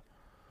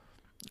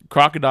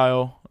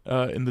Crocodile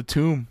in the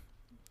tomb,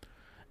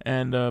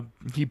 and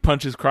he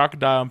punches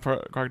Crocodile, and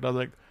Crocodile's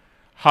like,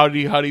 "How do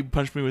you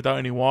punch me without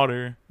any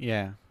water?"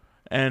 Yeah,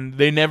 and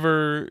they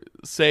never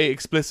say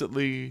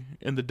explicitly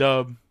in the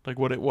dub like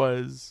what it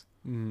was,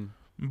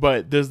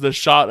 but there's the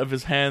shot of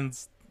his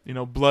hands,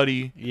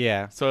 bloody.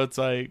 Yeah. So it's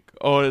like,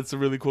 oh, it's a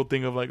really cool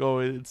thing of like, oh,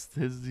 he's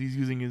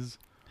using his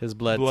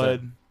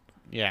blood.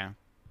 Yeah.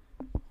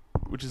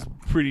 Which is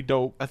pretty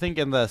dope. I think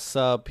in the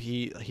sub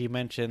he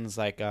mentions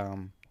like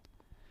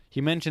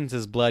he mentions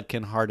his blood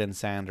can harden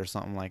sand or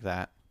something like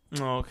that.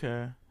 Oh,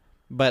 okay.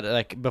 But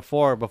like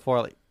before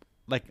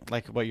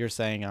like what you're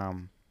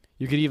saying,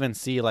 you could even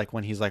see like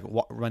when he's like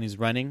when he's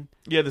running.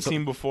 Yeah, the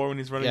scene before when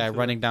he's running. Yeah,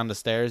 running down the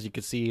stairs, you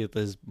could see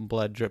his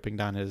blood dripping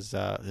down his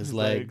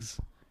legs.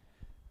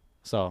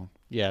 So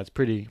yeah, it's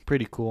pretty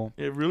cool.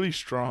 Yeah, really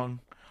strong.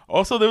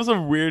 Also, there was a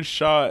weird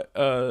shot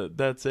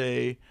that's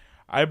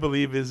I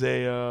believe is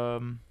a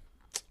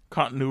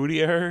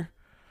continuity error,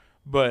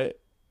 but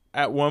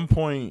at one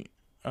point,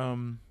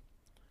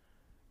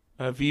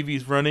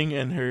 Vivi's running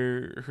and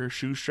her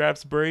shoe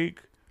straps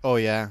break. Oh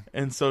yeah,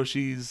 and so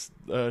she's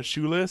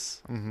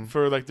shoeless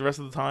for like the rest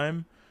of the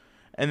time,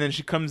 and then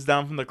she comes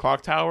down from the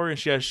clock tower and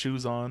she has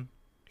shoes on.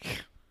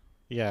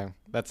 Yeah,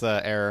 that's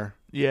a error.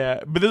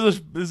 Yeah, but there's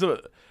a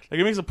like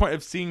it makes a point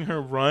of seeing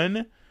her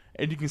run,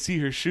 and you can see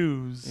her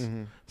shoes.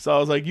 Mm-hmm. So I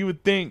was like, you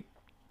would think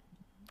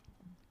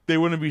they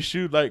wouldn't be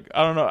shoes. Like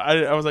I don't know.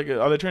 I was like,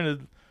 are they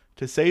trying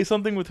to say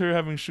something with her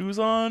having shoes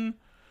on?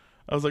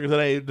 I was like,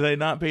 did I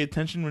not pay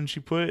attention when she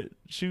put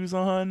shoes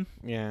on?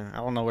 Yeah, I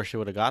don't know where she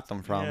would have got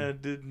them from. Yeah,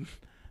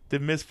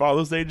 did Miss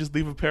Father's Day just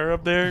leave a pair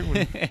up there?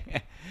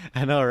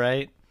 I know,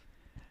 right?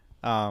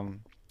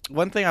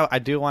 One thing I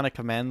do want to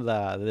commend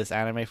this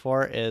anime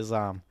for is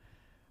I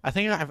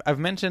think I've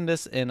mentioned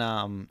this in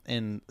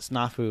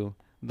Snafu,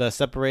 the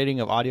separating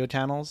of audio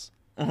channels.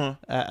 Uh-huh.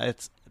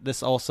 It's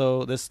this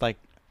like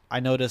I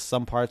noticed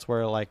some parts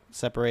were like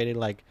separated,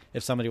 like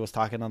if somebody was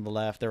talking on the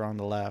left, they're on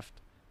the left.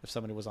 If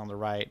somebody was on the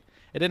right,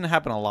 it didn't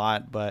happen a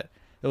lot, but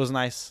it was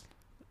nice.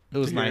 It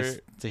was nice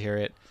to hear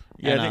it.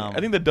 Yeah, And, I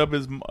think the dub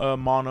is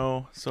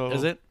mono. So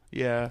is it?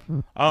 Yeah,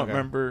 I don't Okay.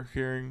 remember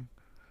hearing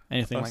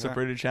Anything like that?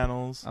 separated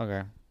channels.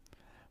 Okay,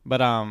 but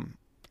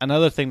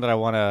another thing that I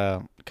want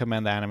to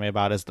commend the anime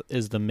about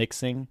is the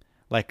mixing.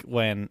 Like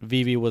when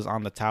Vivi was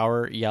on the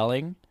tower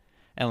yelling,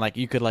 and like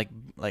you could like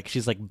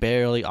she's like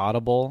barely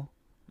audible.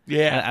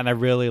 Yeah, And I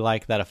really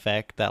like that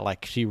effect that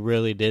like she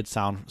really did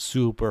sound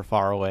super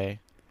far away.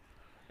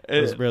 It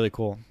was really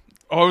cool.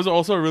 Oh, it was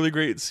also a really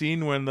great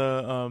scene when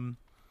the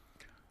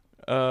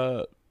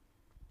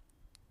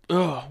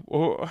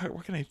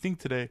what can I think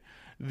today?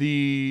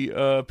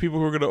 The people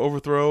who are going to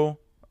overthrow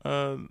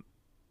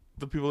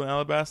the people in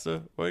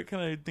Alabasta. What can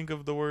I think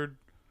of the word?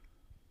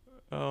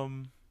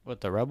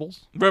 With the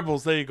rebels?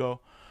 Rebels. There you go.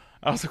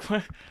 I was like,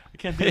 what? I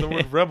can't think of the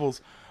word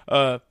rebels.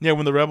 Yeah,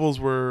 when the rebels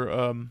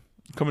were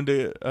coming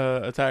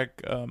to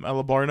attack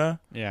Alabarna,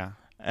 Yeah.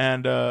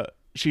 and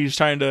she's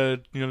trying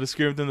to to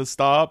scream them to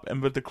stop,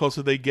 but the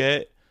closer they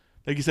get,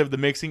 like you said, with the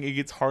mixing, it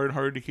gets harder and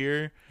harder to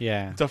hear.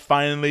 Yeah. So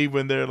finally,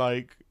 when they're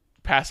like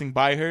passing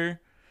by her,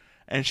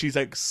 and she's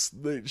like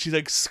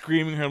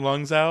screaming her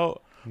lungs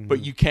out, Mhm.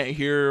 but you can't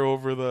hear her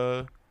over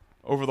the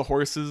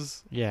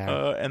horses.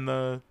 Yeah.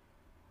 And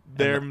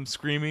them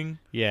screaming.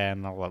 Yeah,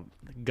 and all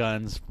the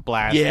guns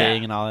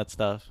blasting and all that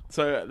stuff.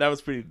 So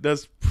that's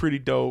pretty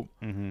dope.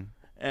 Mm-hmm.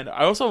 And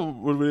I also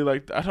would really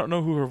like. I don't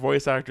know who her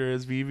voice actor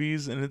is,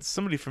 Vivi's, and it's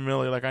somebody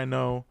familiar. Like I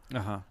know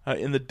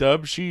in the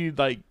dub, she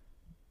like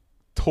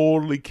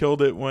totally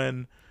killed it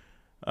when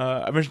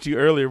I mentioned to you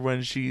earlier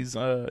when she's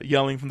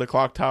yelling from the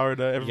clock tower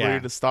to everybody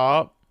to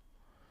stop,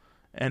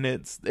 and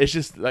it's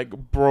just like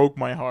broke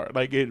my heart.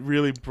 Like it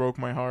really broke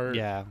my heart.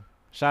 Yeah.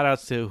 Shout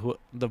outs to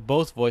the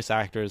both voice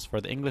actors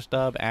for the English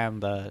dub and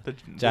the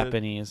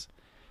Japanese.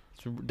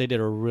 They did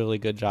a really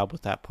good job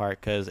with that part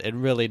because it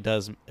really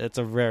does. It's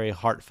a very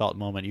heartfelt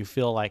moment. You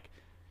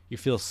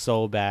feel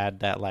so bad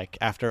that like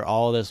after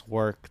all this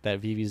work that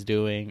Vivi's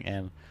doing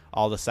and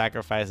all the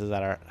sacrifices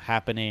that are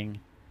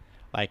happening,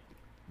 like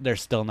they're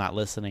still not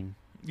listening.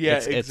 Yeah,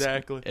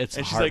 exactly. It's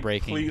and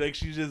heartbreaking. She's like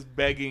she's just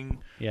begging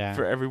Yeah.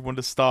 for everyone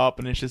to stop,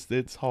 and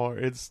it's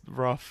hard. It's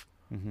rough.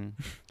 Mm-hmm.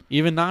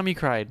 Even Nami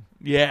cried.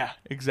 Yeah,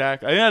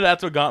 exactly. I think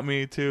that's what got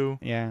me too.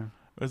 Yeah.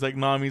 It was like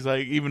Nami's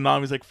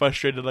like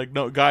frustrated. Like,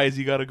 no, guys,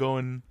 you got to go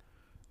and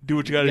do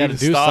what you got to do to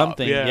do stop.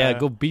 something. Yeah,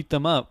 go beat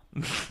them up.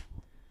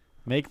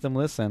 Make them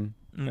listen.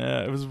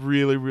 Yeah, it was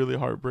really, really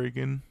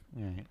heartbreaking.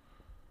 Right.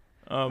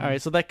 All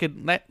right, so that's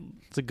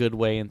a good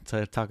way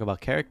to talk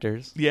about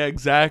characters. Yeah,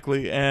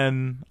 exactly.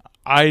 And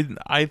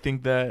I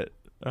think that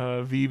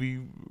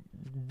Vivi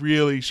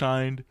really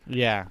shined.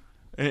 Yeah.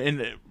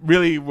 And it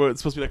really was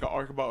supposed to be like an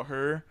arc about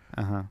her.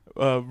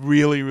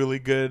 Really, really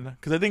good.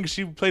 Because I think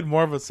she played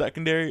more of a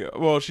secondary.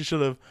 Well, she should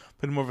have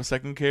played more of a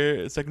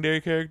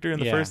secondary character in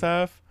the first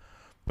half.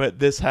 But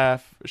this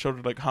half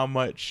showed like how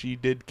much she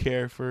did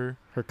care for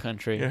her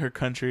country. Yeah, her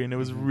country, and it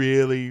was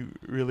really,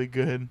 really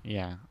good.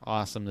 Yeah,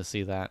 awesome to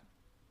see that.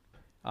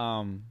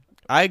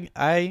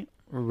 I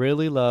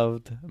really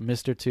loved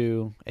Mr.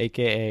 2,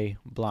 aka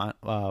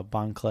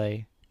Bon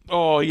Clay.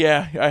 Oh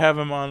yeah, I have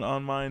him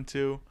on mine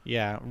too.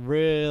 Yeah,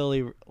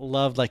 really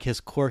loved like his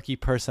quirky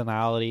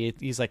personality.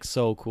 He's like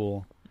so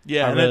cool.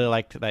 Yeah, I really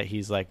liked that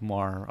he's like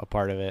more a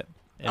part of it.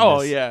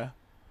 Oh yeah,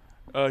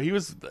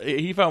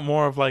 he felt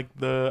more of like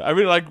I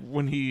really like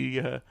when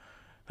he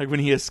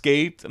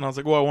escaped, and I was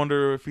like, well, I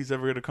wonder if he's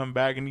ever gonna come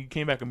back, and he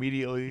came back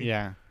immediately.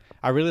 Yeah,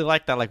 I really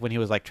liked that like when he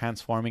was like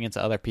transforming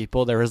into other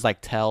people, there was like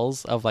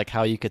tells of like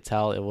how you could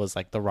tell it was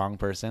like the wrong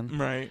person.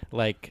 Right.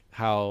 Like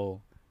how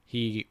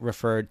he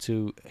referred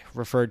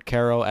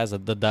Caro as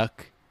the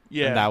duck.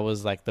 Yeah. And that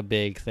was like the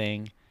big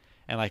thing.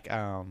 And like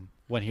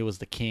when he was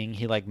the king,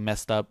 he like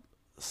messed up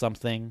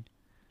something.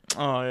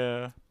 Oh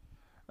yeah.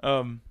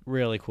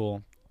 Really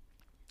cool.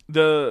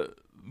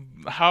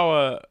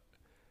 How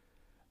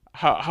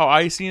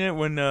I seen it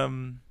when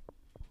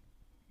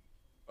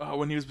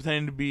he was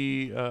pretending to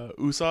be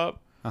Usopp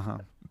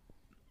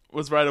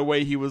was right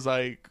away. He was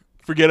like,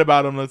 forget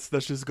about him. Let's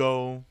just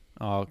go.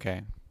 Oh,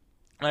 okay.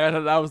 I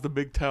thought that was the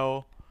big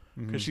tell.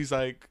 Because she's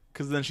like,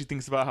 because then she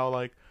thinks about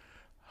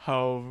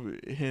how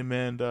him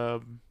and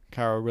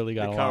Caro really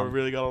got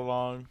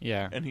along.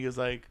 Yeah, and he was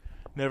like,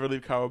 never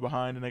leave Karo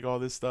behind and like all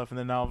this stuff, and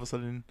then now all of a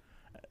sudden,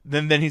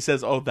 then he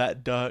says, "Oh,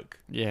 that duck,"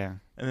 Yeah.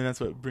 and then that's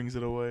what brings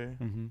it away.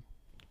 Mm-hmm.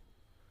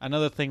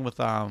 Another thing with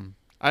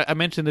I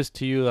mentioned this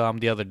to you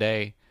the other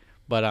day,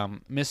 but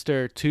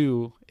Mr.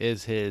 2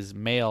 is his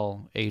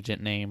male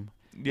agent name,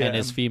 Yeah, and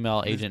his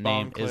female agent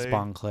name is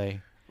Bon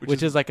Clay,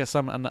 which is like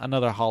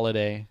another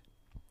holiday.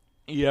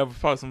 Yeah,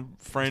 probably some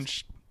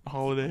French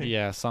holiday.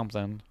 Yeah,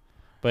 something.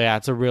 But yeah,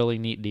 it's a really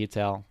neat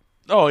detail.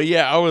 Oh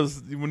yeah,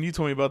 when you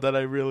told me about that,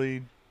 I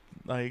really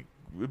like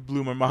it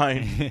blew my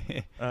mind.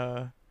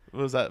 What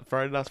was that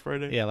Last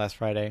Friday? Yeah, last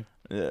Friday.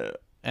 Yeah.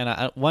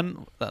 And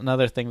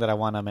another thing that I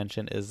want to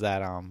mention is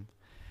that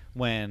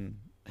when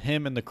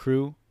him and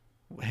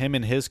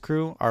his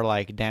crew are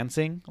like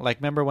dancing, like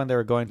remember when they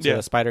were going to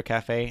the Spider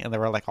Cafe and they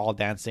were like all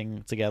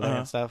dancing together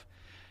and stuff.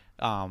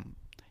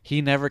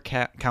 He never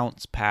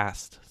counts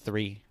past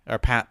 3 or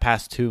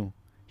past 2.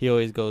 He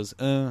always goes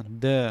duh,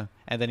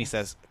 and then he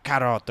says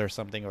carrot or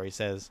something, or he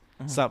says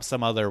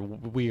some other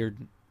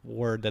weird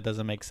word that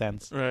doesn't make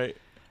sense. Right.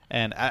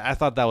 And I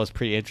thought that was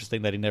pretty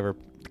interesting that he never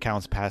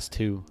counts past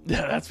 2.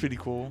 Yeah, that's pretty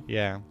cool.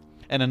 Yeah.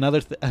 And another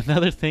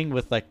thing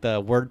with like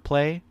the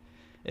wordplay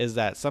is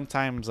that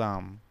sometimes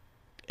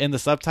in the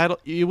subtitle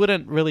you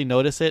wouldn't really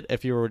notice it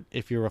if you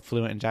were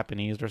fluent in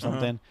Japanese or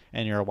something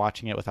and you're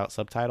watching it without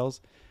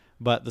subtitles,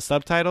 but the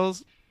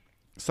subtitles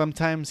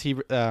sometimes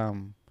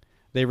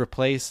they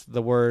replace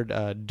the word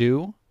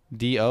do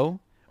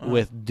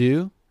with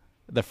do,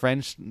 the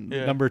French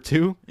number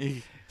 2.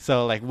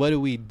 So like, what do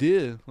we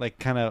do? Like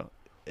kind of.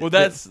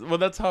 That's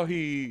how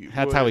he.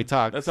 That's how he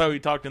talked. That's how he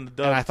talked in the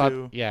dub. And I thought,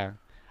 too.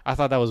 I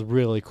thought that was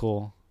really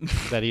cool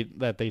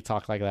that they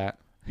talk like that.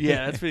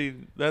 Yeah,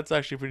 that's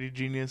actually a pretty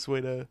genius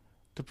way to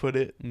put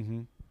it.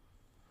 Mm-hmm.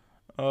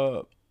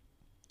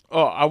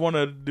 I want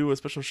to do a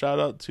special shout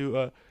out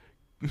to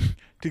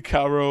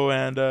Karo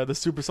and the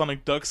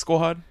Supersonic Duck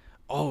Squad.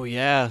 Oh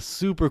yeah,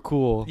 super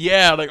cool.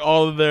 Yeah, like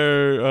all of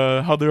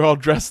their how they're all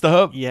dressed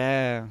up.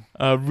 Yeah.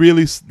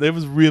 Really, that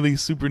was really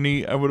super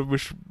neat. I would have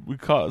wished we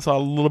saw a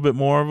little bit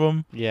more of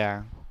them.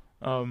 Yeah.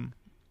 I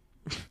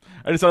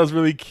just thought it was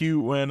really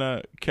cute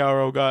when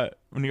Karo got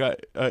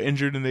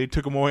injured and they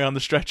took him away on the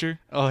stretcher.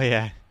 Oh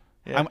yeah.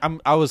 Yeah.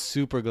 I was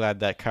super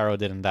glad that Karo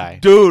didn't die.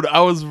 Dude,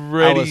 I was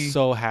ready. I was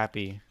so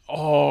happy.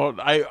 Oh,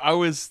 I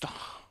was.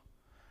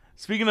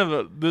 Speaking of,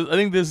 I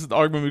think this is the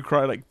argument we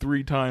cried like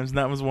 3 times, and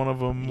that was one of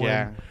them.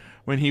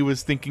 When he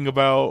was thinking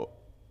about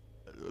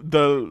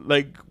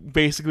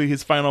basically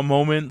his final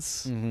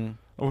moments, or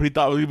what he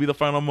thought was gonna be the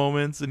final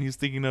moments, and he's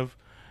thinking of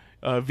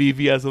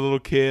Vivi as a little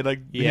kid, like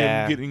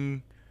Vivi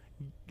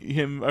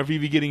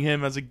getting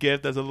him as a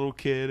gift as a little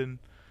kid, and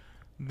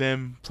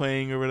them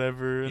playing or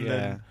whatever, and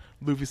then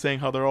Luffy saying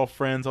how they're all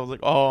friends. I was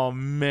like, oh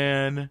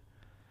man.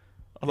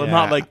 Although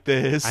not like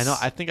this. I know.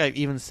 I think I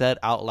even said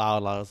out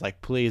loud, I was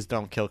like, please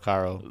don't kill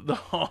Karo.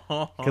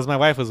 Because my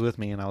wife was with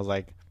me, and I was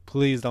like,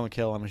 please don't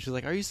kill him. And she's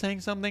like, are you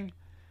saying something?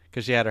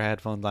 Because she had her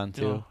headphones on,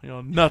 too.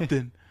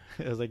 Nothing.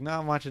 I was like, no,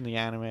 I'm watching the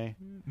anime.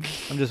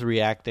 I'm just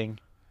reacting.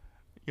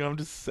 I'm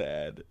just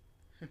sad.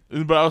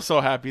 But I was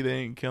so happy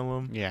they didn't kill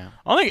him. Yeah.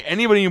 I don't think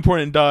anybody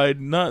important died.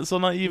 Not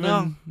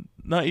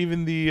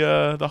even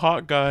the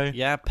hawk guy.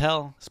 Yeah,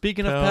 Pell.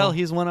 Speaking of Pell,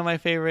 he's one of my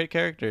favorite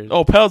characters.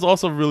 Oh, Pell's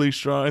also really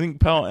strong. I think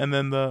Pell and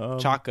then the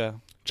Chaka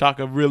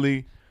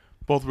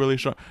both really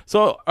strong.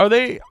 So are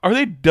they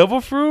devil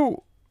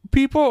fruit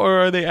people, or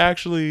are they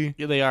actually?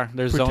 Yeah, they are.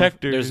 They're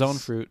protectors. They're zone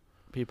fruit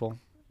people.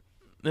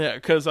 Yeah,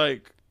 because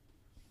Pell,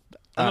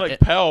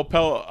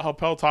 how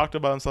Pell talked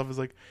about himself is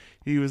like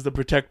he was the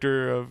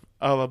protector of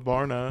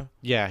Alabarna.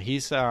 Yeah,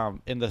 he's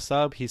in the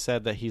sub. He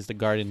said that he's the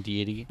guardian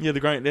deity. Yeah, the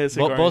guardian.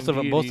 Both of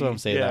them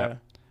say that.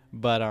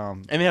 But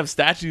and they have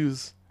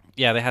statues.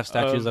 Yeah, they have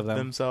statues of them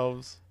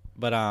themselves.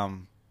 But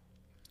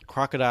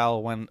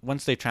Crocodile,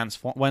 once he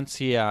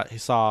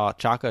saw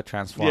Chaka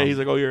transform. Yeah, he's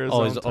like, oh, you're a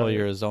zone type.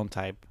 You're a zone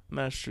type.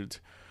 That's true.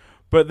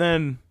 But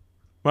then,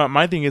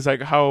 my thing is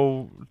like,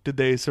 how did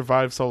they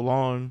survive so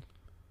long?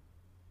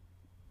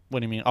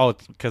 What do you mean? Oh,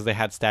 because they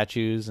had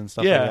statues and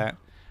stuff like that.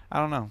 I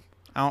don't know.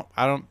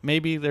 I don't.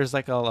 Maybe there's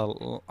like a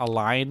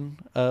line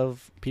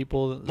of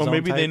people. Well,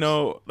 maybe types. They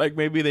know. Like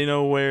maybe they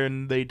know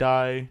when they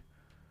die,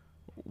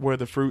 where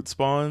the fruit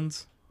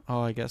spawns.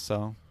 Oh, I guess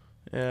so.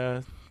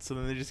 Yeah. So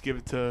then they just give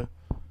it to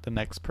the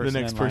next person.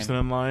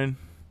 In line.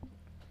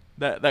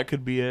 That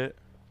could be it.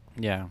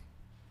 Yeah.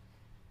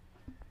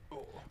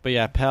 But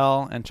yeah,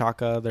 Pell and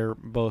Chaka, they're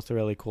both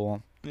really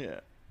cool. Yeah.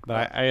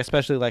 But I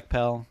especially like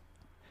Pell.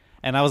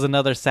 And that was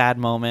another sad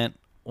moment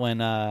when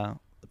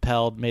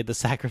Pell made the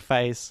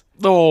sacrifice.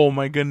 Oh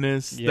my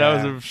goodness. Yeah.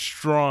 That was a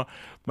strong.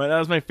 That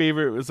was my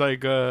favorite. It was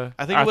like I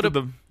think after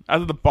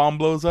the bomb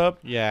blows up.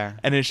 Yeah.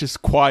 And it's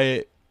just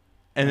quiet.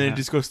 And then it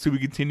just goes to be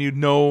continued.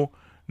 No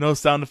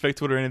sound effect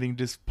to it or anything.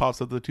 Just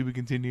pops up the to be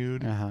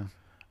continued. And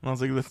I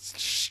was like,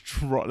 that's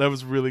strong. That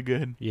was really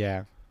good.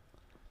 Yeah.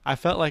 I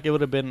felt like it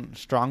would have been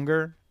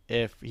stronger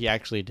if he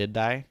actually did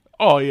die.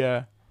 Oh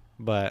yeah.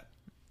 But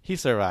he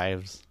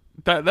survives.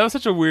 That was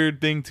such a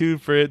weird thing too,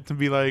 for it to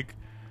be like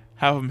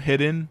have him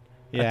hidden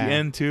at the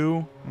end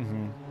too.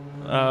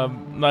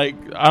 Like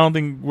I don't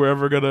think we're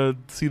ever gonna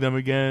see them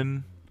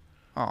again.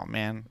 Oh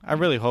man, I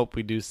really hope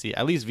we do see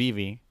at least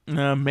Vivi.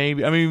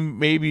 Maybe. I mean,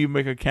 maybe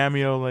make a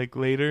cameo like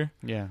later.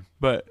 Yeah.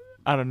 But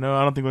I don't know.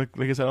 I don't think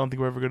like I said, I don't think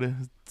we're ever gonna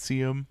see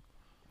him.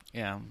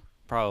 Yeah,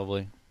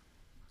 probably.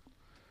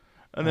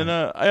 And then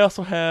I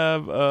also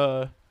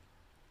have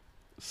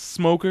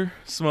Smoker.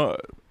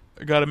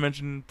 I gotta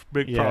mention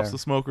big props to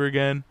Smoker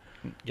again.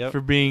 Yep. For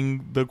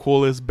being the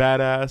coolest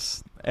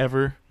badass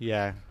ever.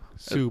 Yeah.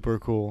 Super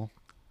cool.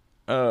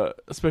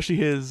 Especially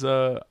his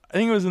I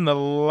think it was in the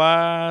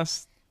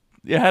last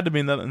it had to be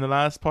in the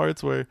last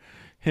parts where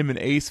him and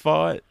Ace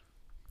fought.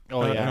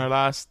 Oh yeah. In our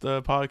last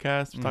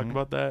podcast we talked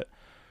about that.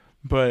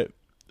 But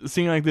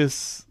seeing like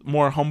this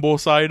more humble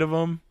side of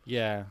him.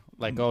 Yeah.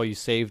 Like, oh, you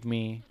saved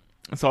me.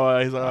 So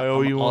he's like, I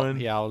owe you one.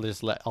 Yeah, I'll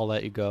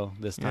let you go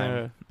this time.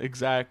 Yeah,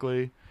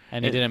 exactly.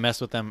 And he didn't mess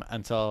with them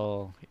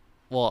until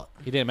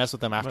he didn't mess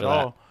with them after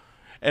that.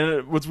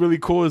 And what's really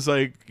cool is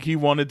like he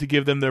wanted to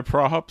give them their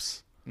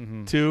props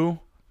too,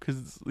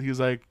 because he was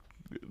like,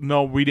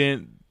 "No, we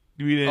didn't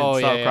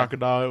stop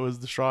Crocodile. It was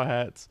the Straw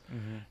Hats."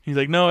 He's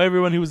like, "No,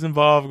 everyone who was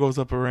involved goes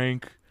up a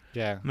rank."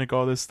 Yeah, and like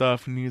all this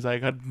stuff, and he's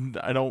like,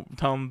 "I don't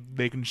tell them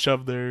they can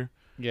shove their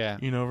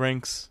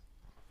ranks."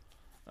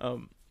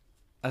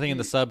 I think in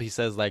the sub he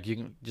says like you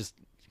can just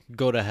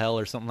go to hell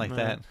or something like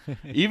that.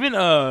 Even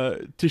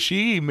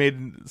Tashigi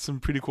made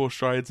some pretty cool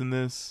strides in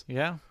this.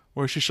 Yeah.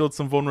 Where she showed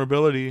some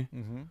vulnerability.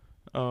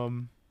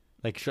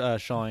 Like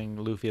showing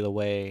Luffy the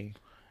way.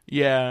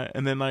 Yeah,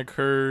 and then like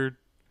her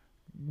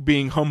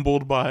being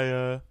humbled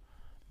by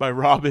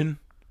Robin.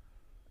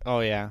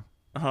 Oh yeah.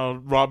 How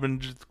Robin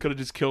could have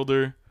just killed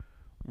her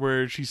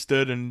where she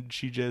stood and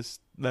she just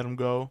let him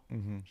go.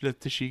 She let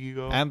Tashigi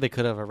go. And they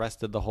could have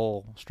arrested the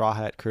whole Straw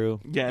Hat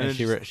crew. Yeah,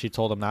 and she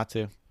told them not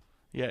to.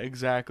 Yeah,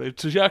 exactly.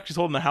 So she actually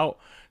told them to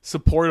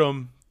support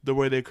them the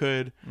way they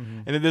could.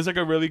 And then there's like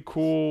a really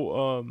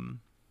cool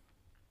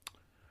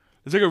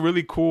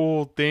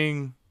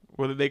thing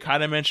where they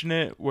kind of mention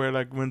it where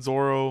like when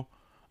Zoro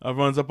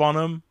runs up on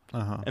him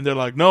and they're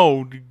like,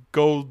 no,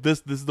 go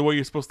this is the way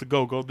you're supposed to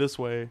go this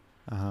way.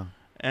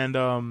 And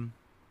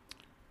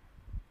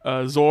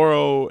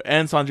Zoro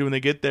and Sanji, when they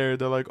get there,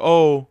 they're like,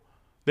 oh,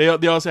 they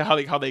all say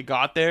how they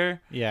got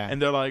there. Yeah.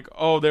 And they're like,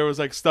 oh, there was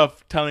like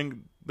stuff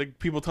like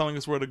people telling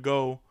us where to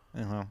go.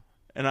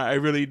 And I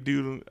really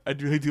do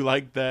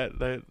like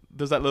that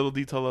there's that little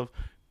detail of,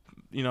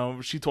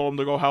 she told them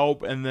to go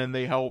help, and then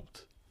they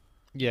helped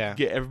get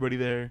everybody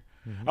there.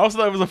 I also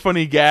thought it was a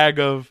funny gag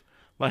of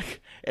like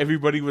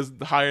everybody was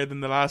higher than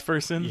the last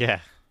person.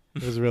 Yeah,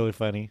 it was really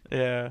funny.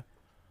 Yeah,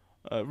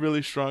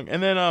 really strong.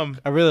 And then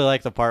I really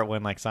like the part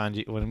when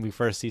when we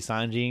first see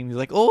Sanji, and he's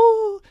like,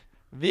 "Oh,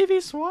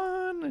 Vivi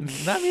Swan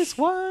and Nami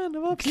Swan,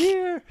 I'm up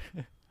here."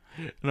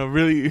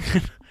 Really,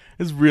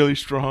 it's really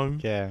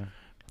strong. Yeah.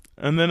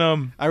 And then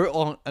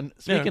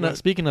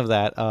speaking of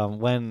that,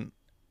 when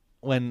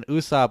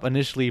Usopp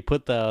initially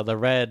put the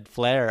red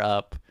flare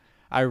up,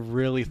 I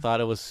really thought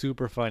it was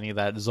super funny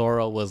that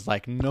Zoro was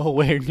like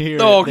nowhere near.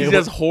 Oh, because he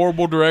has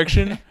horrible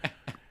direction.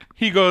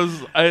 He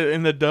goes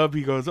in the dub.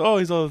 He goes, "Oh,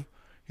 he's all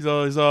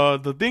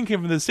the thing came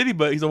from the city,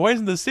 but why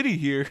isn't the city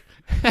here?"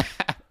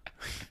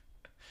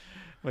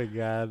 My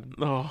God,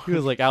 oh, he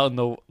was like out in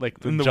the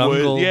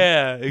jungle. Woods.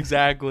 Yeah,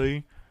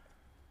 exactly.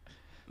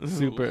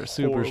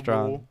 super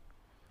strong.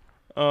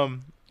 I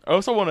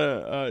also want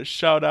to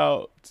shout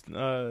out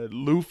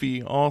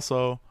Luffy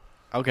also.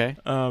 Okay.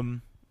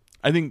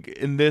 I think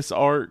in this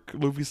arc,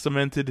 Luffy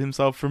cemented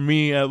himself, for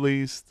me at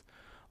least,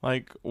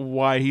 like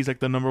why he's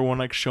like the number one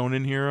like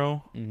shonen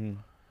hero.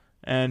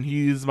 And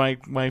he's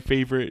my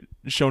favorite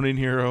shonen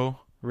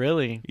hero.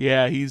 Really?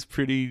 Yeah, he's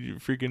pretty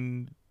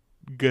freaking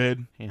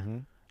good.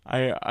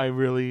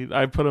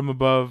 I put him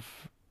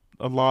above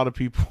a lot of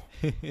people.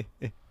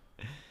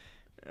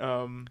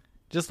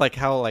 Just like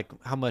how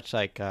much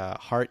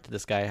heart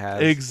this guy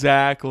has.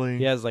 Exactly.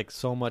 He has like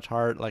so much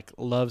heart, like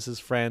loves his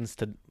friends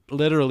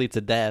literally to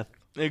death.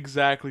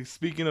 Exactly.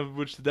 Speaking of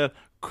which, to death,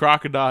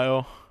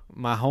 Crocodile.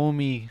 My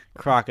homie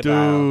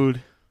Crocodile.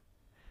 Dude.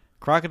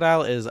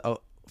 Crocodile is a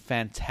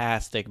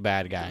fantastic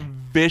bad guy.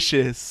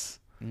 Vicious.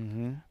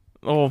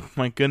 Oh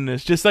my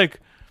goodness. Just like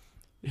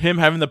him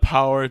having the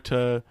power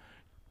to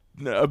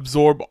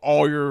absorb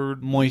all your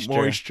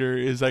moisture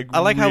is like I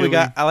like how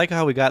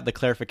we got the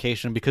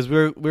clarification, because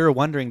we were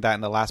wondering that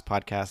in the last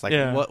podcast,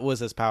 like what was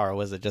his power?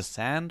 Was it just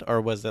sand,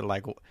 or was it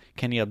like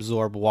can he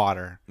absorb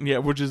water? Yeah,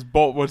 which is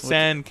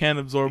sand can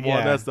absorb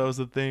water. That was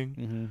the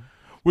thing.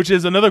 Which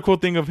is another cool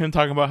thing of him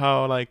talking about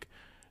how like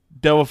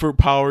devil fruit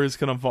powers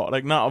can evolve,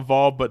 like not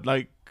evolve, but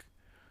like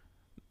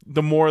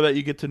the more that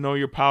you get to know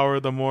your power,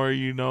 the more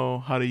you know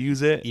how to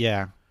use it.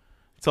 Yeah.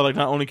 So like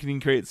not only can he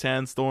create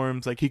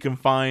sandstorms, like he can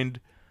find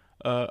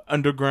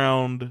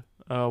underground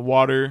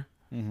water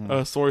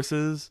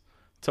sources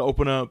to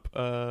open up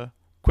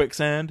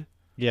quicksand.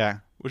 Yeah.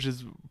 Which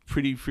is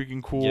pretty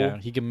freaking cool. Yeah,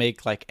 he can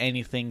make like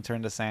anything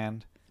turn to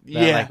sand.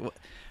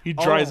 He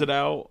dries it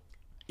out.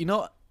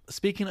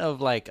 Speaking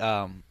of like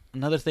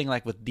another thing,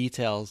 like with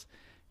details,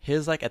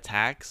 his like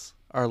attacks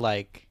are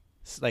like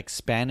like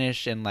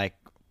Spanish and like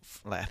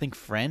I think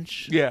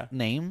French Yeah.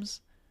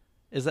 names.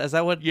 Is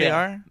that what they Yeah.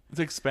 are? It's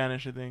like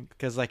Spanish, I think.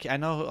 Because like I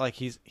know like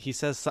he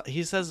says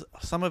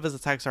some of his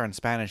attacks are in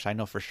Spanish. I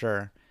know for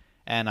sure,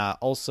 and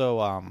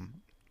also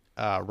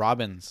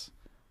Robin's.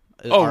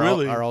 Oh,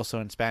 really? Are also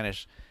in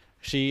Spanish.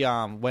 She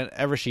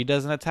whenever she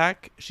does an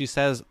attack, she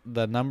says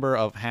the number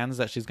of hands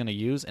that she's gonna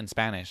use in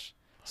Spanish.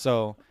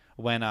 So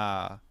when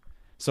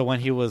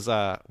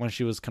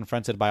she was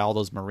confronted by all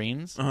those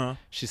Marines,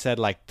 she said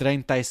like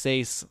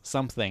 36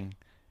 something,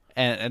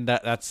 and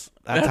that's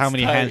how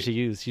many tight. hands she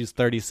used. She used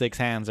 36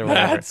 hands or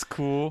whatever. That's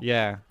cool.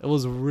 Yeah, it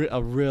was a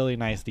really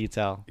nice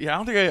detail. Yeah,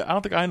 I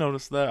don't think I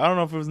noticed that. I don't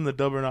know if it was in the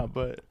dub or not,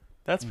 but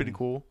that's pretty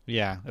cool.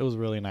 Yeah, it was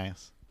really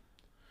nice.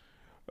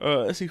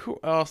 Let's see, who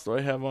else do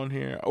I have on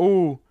here?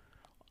 Oh,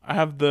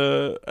 I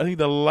think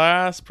the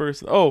last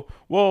person. Oh,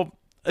 well,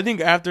 I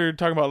think after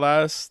talking about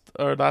last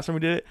time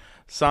we did it,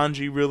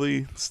 Sanji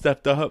really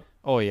stepped up.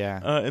 Oh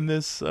yeah. In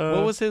this.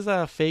 What was his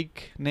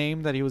fake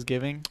name that he was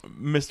giving?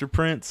 Mr.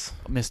 Prince.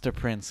 Mr.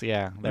 Prince.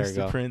 Yeah, there you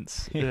go. Mr.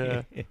 Prince.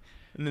 Yeah.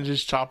 And then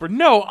just Chopper.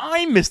 No,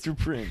 I'm Mr.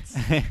 Prince.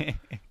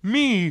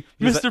 Me,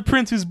 Mr.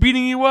 Prince, who's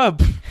beating you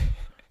up.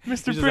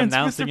 Mr. Prince,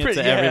 announcing Mr. Prince.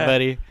 it to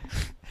everybody.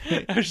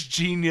 That was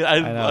genius.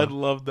 I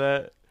love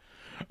that.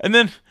 And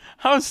then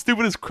how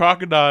stupid is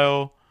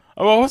Crocodile?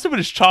 Oh, well, how stupid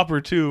is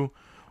Chopper too?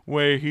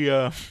 Where he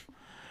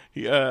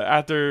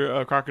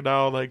after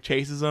Crocodile like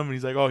chases him and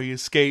he's like, oh, he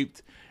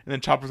escaped, and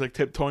then Chopper's like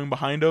tiptoeing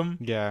behind him.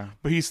 Yeah.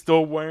 But he's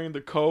still wearing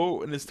the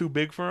coat and it's too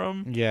big for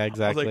him. Yeah,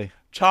 exactly. I was like,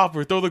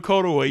 Chopper, throw the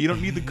coat away. You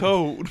don't need the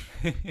coat.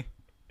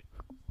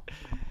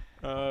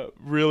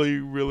 Really,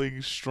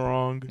 really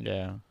strong.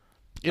 Yeah.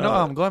 You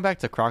know, going back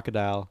to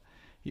Crocodile,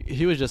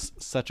 he was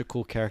just such a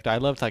cool character. I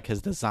loved like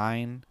his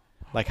design,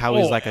 like how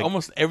he's like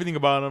almost everything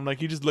about him. Like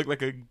he just looked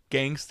like a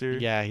gangster.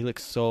 Yeah, he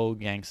looks so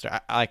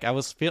gangster. I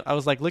was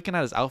like looking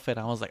at his outfit.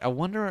 And I was like, I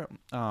wonder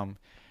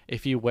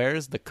if he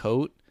wears the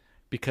coat,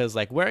 because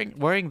like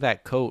wearing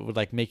that coat would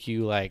like make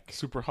you like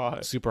super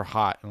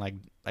hot, and like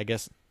I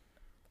guess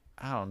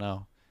I don't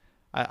know.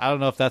 I don't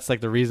know if that's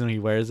like the reason he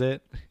wears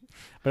it,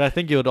 but I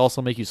think it would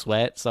also make you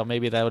sweat. So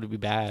maybe that would be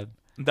bad.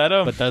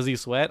 But does he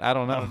sweat? I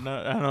don't know. I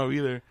don't know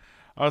either.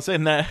 I was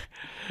saying that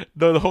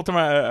the whole time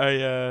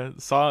I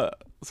saw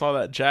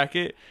that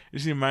jacket, it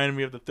just reminded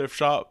me of the thrift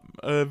shop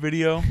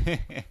video.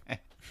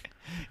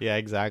 Yeah,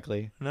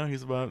 exactly. No,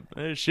 he's about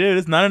shit.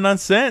 It's 99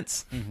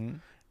 cents,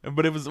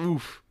 but it was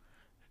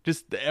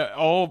just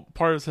all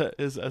part of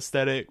his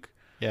aesthetic.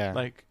 Yeah,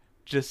 like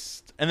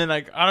just, and then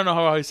like I don't know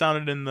how he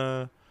sounded in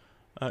the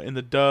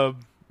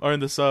dub or in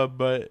the sub,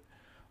 but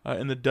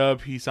in the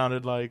dub he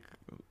sounded like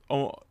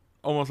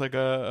almost like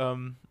a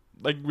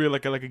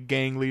like a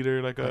gang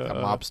leader, like a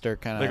mobster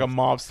kind of, like a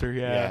mobster.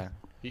 Yeah.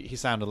 He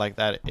sounded like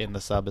that in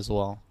the sub as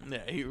well. Yeah,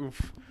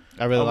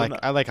 I really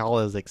I like all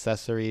his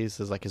accessories,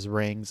 his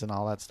rings and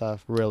all that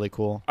stuff. Really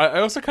cool. I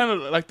also kind of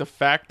like the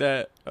fact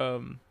that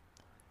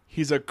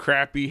he's a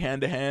crappy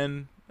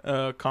hand-to-hand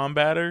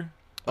combatter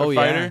or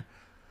fighter,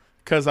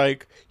 because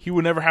like he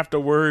would never have to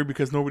worry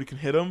because nobody can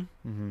hit him.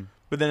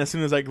 But then as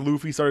soon as like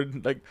Luffy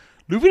started, like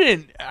Luffy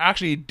didn't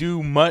actually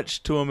do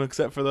much to him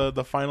except for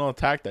the final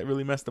attack that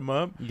really messed him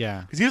up.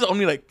 Yeah, because he was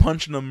only like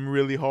punching him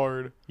really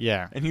hard.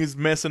 Yeah, and he was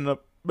messing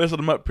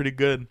him up pretty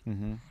good.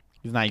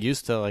 He's not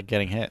used to like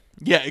getting hit.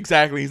 Yeah,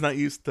 exactly. He's not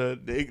used to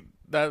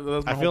that.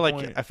 Was my whole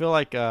point. I feel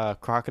like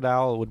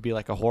Crocodile would be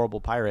like a horrible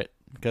pirate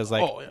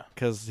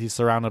because he's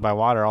surrounded by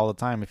water all the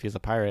time if he's a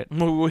pirate.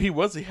 Well,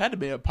 he had to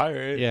be a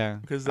pirate. Yeah,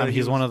 because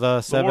he's one of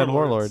the 7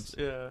 warlords.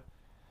 Yeah.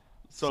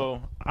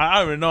 So I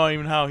don't even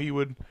know how he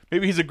would.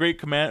 Maybe he's a great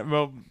command.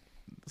 Well,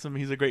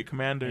 he's a great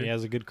commander. He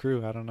has a good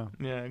crew. I don't know.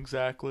 Yeah,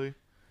 exactly.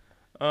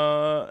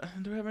 Do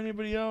we have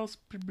anybody else?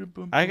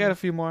 I got a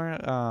few more.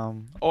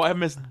 I have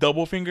Miss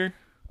Doublefinger.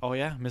 Oh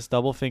yeah, Miss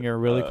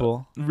Doublefinger, really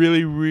cool.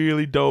 Really,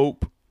 really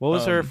dope. What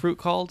was her fruit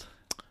called?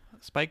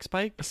 Spike.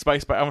 I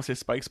want to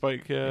say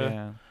Spike.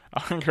 Yeah. I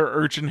think her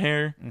urchin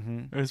hair.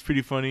 It was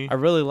pretty funny. I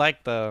really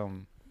liked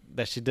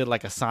that she did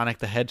like a Sonic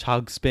the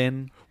Hedgehog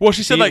spin. Well,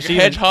 she said like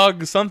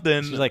Hedgehog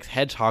something. She's like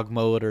Hedgehog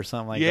mode or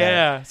something like that.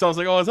 Yeah. So I was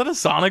like, is that a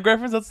Sonic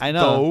reference? That's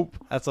dope.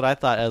 That's what I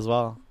thought as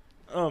well.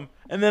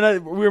 And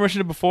then we were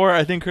mentioning it before.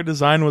 I think her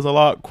design was a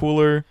lot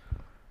cooler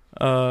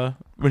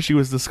when she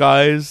was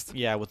disguised.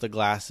 Yeah, with the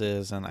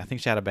glasses, and I think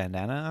she had a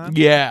bandana on.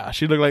 Yeah,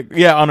 she looked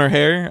like on her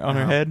hair, on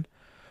her head.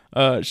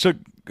 She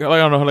looked, I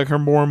don't know, like her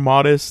more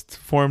modest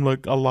form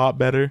looked a lot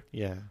better.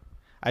 Yeah.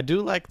 I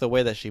do like the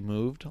way that she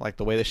moved, like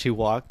the way that she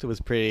walked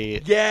was pretty,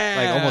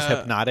 like almost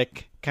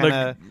hypnotic, kind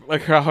of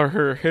like how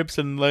her hips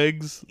and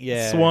legs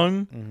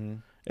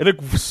swung. It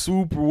looked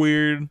super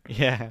weird.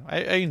 Yeah,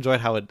 I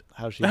enjoyed how it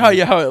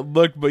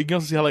looked, but you can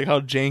also see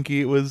how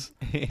janky it was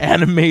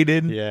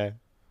animated. Yeah.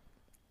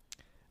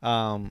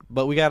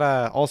 But we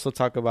gotta also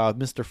talk about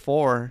Mr.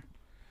 4.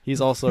 He's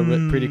also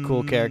a pretty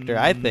cool character,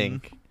 I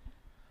think.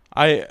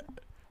 I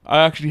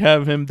actually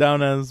have him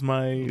down as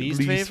my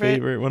least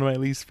favorite. One of my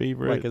least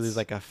favorites. Because he's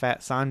like a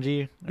fat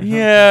Sanji?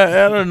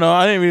 Yeah, I don't know.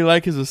 I didn't really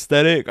like his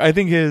aesthetic. I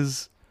think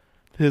his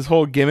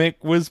whole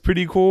gimmick was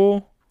pretty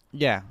cool.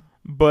 Yeah.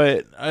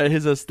 but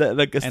his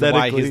aesthetically, And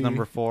why he's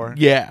number 4.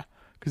 Yeah,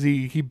 because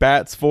he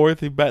bats fourth.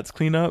 He bats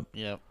cleanup.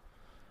 Yep.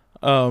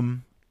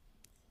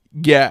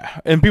 Yeah,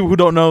 and people who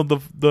don't know,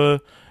 the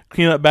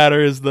cleanup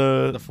batter is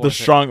the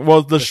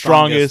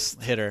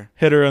strongest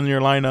hitter in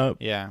your lineup.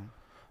 Yeah.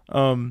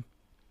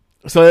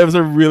 So it was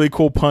a really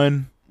cool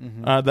pun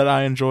Mm-hmm. that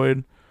I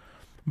enjoyed,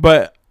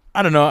 but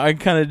I don't know. I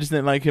kind of just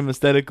didn't like him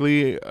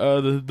aesthetically.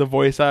 The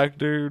voice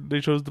actor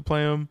they chose to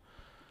play him,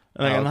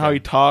 and how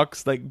he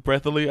talks like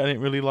breathily. I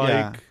didn't really like.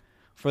 Yeah.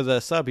 For the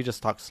sub, he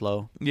just talks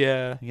slow.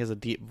 Yeah, He has a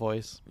deep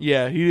voice.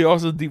 yeah. He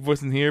also has a deep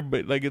voice in here,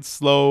 but like it's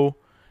slow.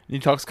 And he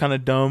talks kind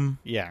of dumb.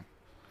 Yeah.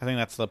 I think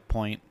that's the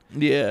point.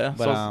 Yeah,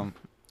 But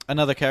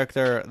another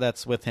character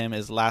that's with him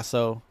is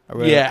Lasso. I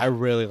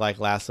really like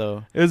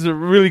Lasso. it was a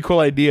really cool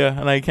idea,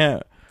 and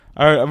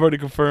I've already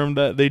confirmed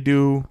that they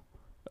do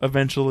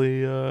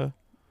eventually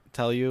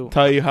Tell you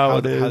how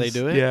it is. how they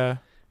do it? Yeah.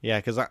 Yeah,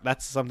 because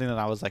that's something that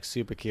I was like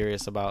super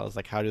curious about. Is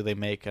like, how do they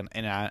make an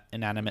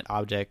inanimate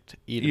object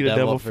eat a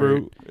devil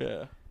fruit?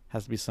 Yeah.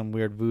 Has to be some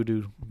weird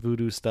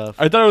voodoo stuff.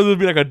 I thought it would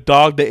be like a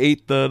dog that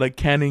ate the like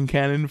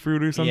cannon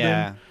fruit or something.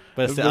 Yeah,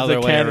 but it's the It was other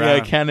way around. Yeah,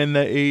 a cannon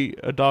that ate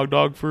a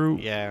dog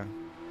fruit. Yeah.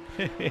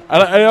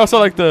 I also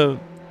like the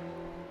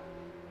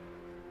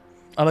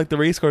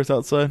race cars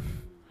outside.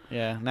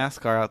 Yeah,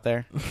 NASCAR out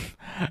there.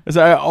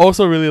 So I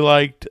also really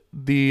liked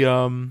the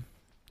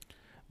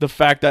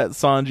fact that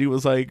Sanji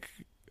was like,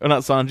 or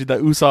not Sanji,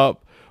 that Usopp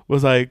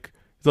was like,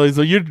 he's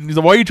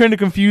like, why are you trying to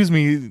confuse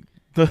me?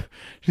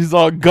 She's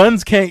all,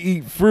 guns can't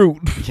eat fruit.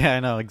 Yeah, I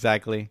know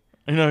exactly.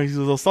 I know, he's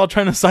like, stop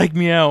trying to psych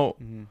me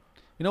out. Mm-hmm.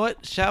 You know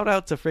what? Shout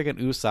out to friggin'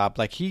 Usopp.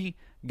 Like, he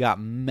got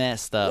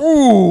messed up.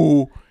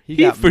 Ooh, he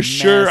got for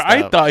sure. messed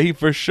I up. thought he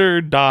for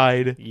sure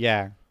died.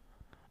 Yeah.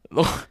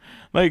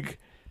 Like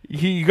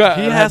he got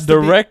He a has to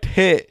direct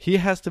hit. He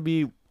has to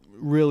be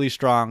really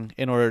strong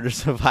in order to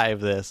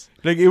survive this.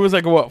 Like it was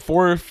like what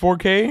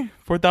 4K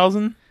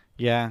 4,000?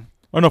 Yeah.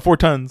 Oh no, 4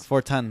 tons.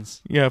 4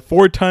 tons. Yeah,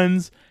 4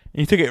 tons, and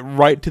he took it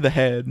right to the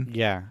head.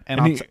 Yeah.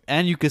 And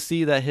And you could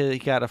see that he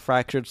got a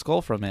fractured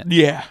skull from it.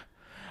 Yeah,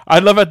 I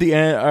love at the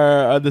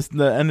end,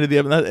 the end of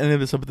the not the end of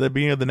this, but the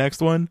beginning of the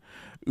next one,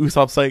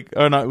 Usopp's like,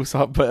 or not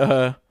Usopp,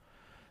 but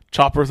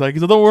Chopper's like,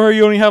 he's like, don't worry,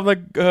 you only have like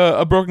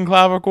a broken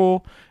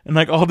clavicle and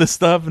like all this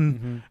stuff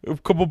and a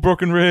couple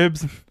broken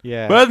ribs.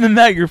 Yeah. But other than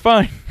that, you're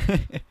fine.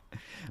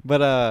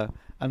 But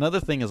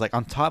another thing is, like,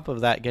 on top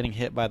of that, getting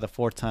hit by the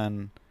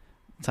 4-ton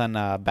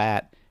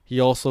bat, he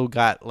also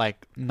got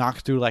like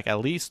knocked through like at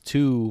least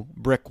 2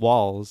 brick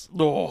walls.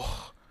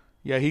 Oh,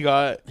 yeah, he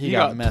got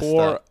messed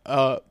tore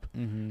up.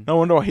 Mm-hmm. No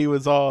wonder why he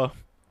was all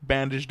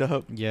bandaged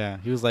up. Yeah,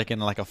 he was like in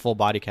like a full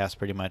body cast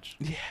pretty much.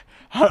 Yeah,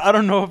 I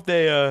don't know if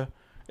they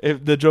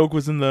if the joke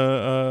was in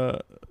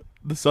the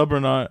sub or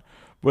not.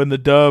 When the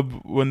dub,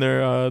 when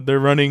they're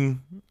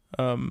running,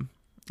 I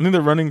think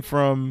they're running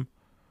from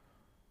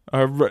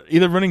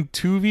either running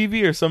to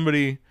Vivi or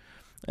somebody,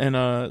 and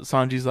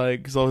Sanji's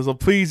like, so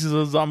please, he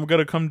says, I'm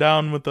gonna come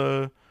down with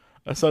a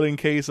sudden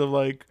case of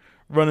like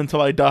run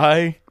until I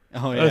die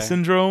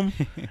syndrome,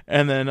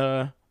 and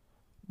then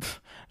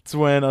it's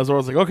when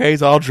Zoro's like, okay,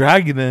 so I'll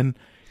drag you then.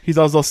 He's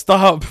also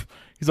stop.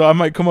 He's like, I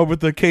might come up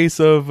with a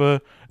case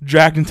of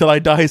dragged until I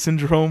die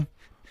syndrome.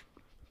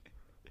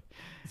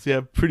 So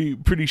yeah,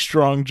 pretty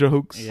strong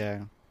jokes.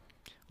 Yeah.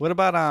 What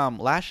about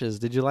Lashes?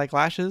 Did you like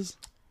Lashes?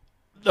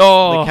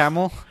 Oh, The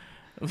camel?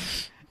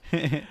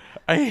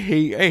 I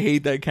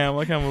hate that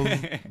camel. That camel's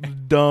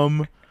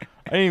dumb.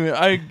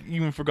 I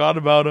even forgot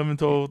about him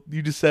until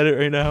you just said it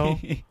right now.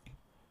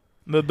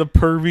 The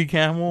pervy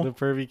camel. The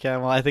pervy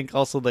camel. I think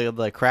also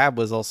the crab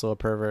was also a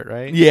pervert,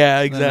 right? Yeah,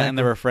 exactly. And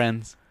they were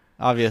friends,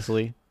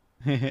 obviously.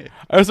 I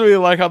also really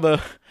like how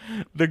the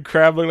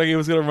crab looked like it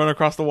was gonna run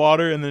across the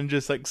water and then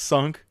just like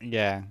sunk.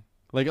 Yeah.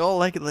 Like, oh,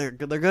 like they're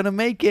gonna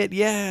make it,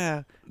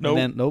 yeah. Nope. And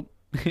then, nope.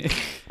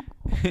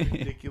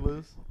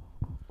 Ridiculous.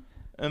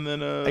 And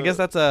then I guess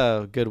that's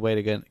a good way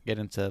to get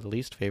into the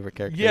least favorite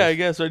characters. Yeah, I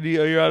guess. Are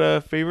you out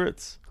of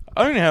favorites?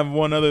 I only have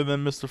one other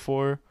than Mr.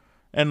 Four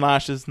and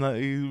Lashes. Not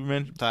you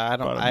mentioned.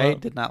 I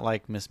did not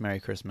like Miss Merry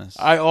Christmas.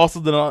 I also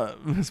did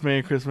not Miss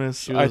Merry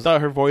Christmas. I was-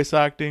 thought her voice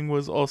acting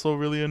was also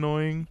really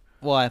annoying.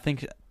 Well, I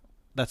think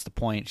that's the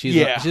point. She's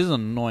an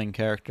annoying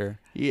character.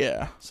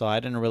 Yeah. So I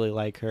didn't really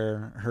like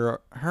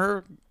her.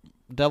 Her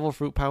devil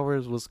fruit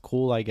powers was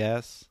cool, I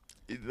guess.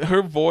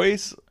 Her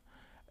voice,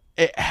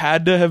 it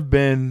had to have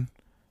been,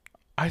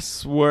 I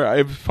swear,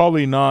 I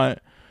probably not,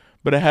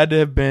 but it had to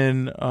have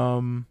been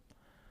the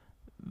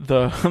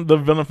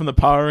villain from the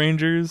Power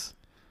Rangers.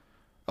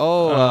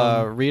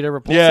 Oh, Rita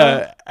Repulsa?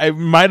 Yeah, it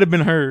might have been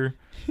her.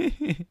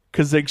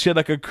 Because like, she had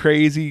like a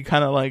crazy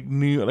kind of like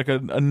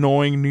an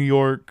annoying New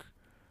York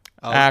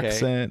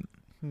accent.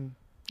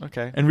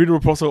 Okay. And Rita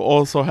Repulsa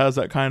also has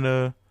that kind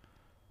of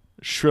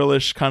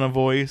shrillish kind of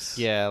voice.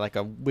 Yeah, like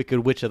a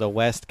Wicked Witch of the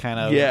West kind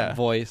of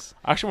voice.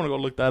 I actually want to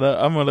go look that up.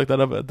 I'm going to look that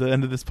up at the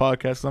end of this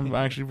podcast. I'm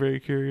actually very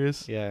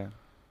curious. Yeah.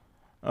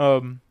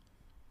 Yeah,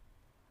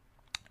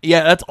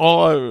 that's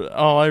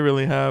all I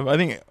really have. I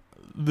think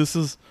this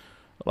is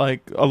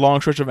like a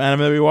long stretch of anime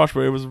that we watched,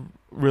 but it was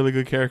really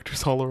good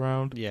characters all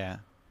around. Yeah.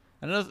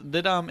 I know.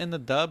 Did in the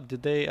dub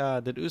did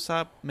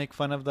Usopp make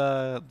fun of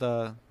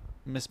the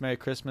Miss Merry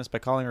Christmas by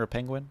calling her a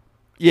penguin?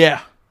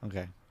 Yeah,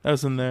 Okay. that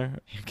was in there.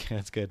 Okay,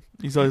 that's good.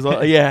 He's always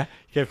like, yeah,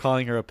 He kept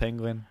calling her a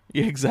penguin.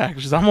 yeah,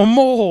 exactly. She's, I'm a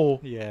mole.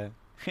 Yeah.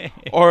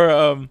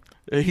 Or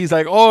he's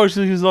like, oh,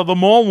 she's the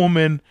mole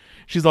woman.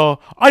 She's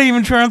all, I didn't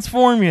even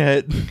transform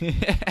yet.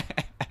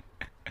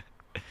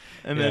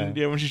 And then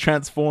when she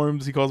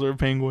transforms, he calls her a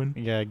penguin.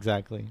 Yeah,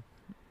 exactly.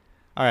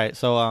 All right,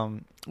 so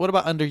what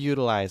about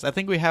underutilized? I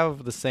think we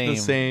have the same.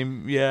 The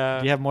same, yeah.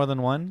 Do you have more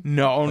than one?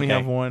 No, I only Okay.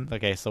 have one.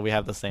 Okay, so we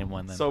have the same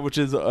one then. So which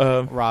is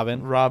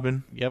Robin.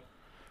 Robin. Yep.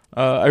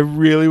 I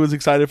really was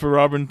excited for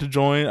Robin to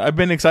join. I've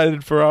been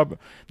excited for Robin.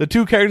 The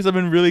two characters I've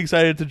been really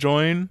excited to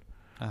join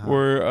Uh-huh.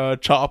 were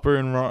Chopper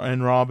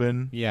and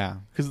Robin. Yeah.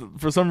 Because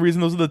for some reason,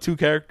 those are the two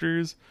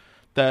characters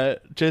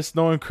that just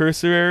knowing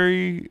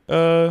cursory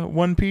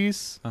One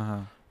Piece Uh-huh.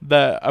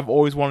 that I've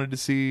always wanted to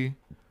see,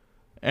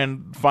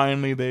 and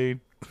finally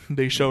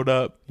they showed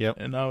up. Yep.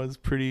 And I was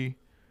pretty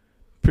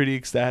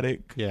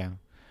ecstatic. Yeah.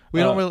 We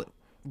don't really,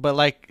 but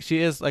like she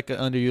is like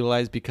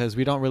underutilized because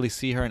we don't really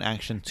see her in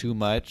action too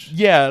much.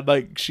 Yeah,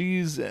 like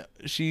she's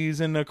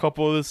in a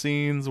couple of the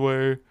scenes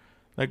where,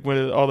 like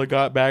when all the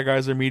bad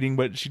guys are meeting,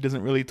 but she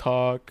doesn't really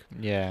talk.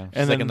 Yeah. She's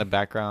And like then- in the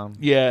background.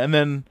 Yeah, and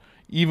then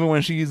even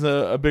when she's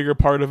a bigger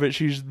part of it,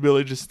 she's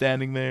really just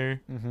standing there.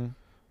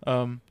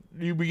 Mm-hmm.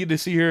 We get to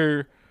see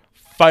her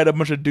fight a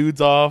bunch of dudes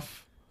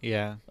off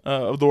Yeah.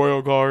 of the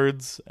Royal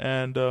Guards,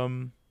 and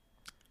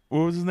what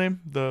was his name?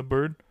 The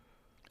bird,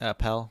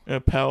 Pell.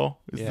 Pell.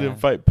 Is Yeah. to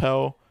fight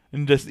Pell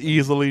and just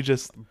easily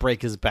just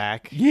Break his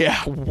back.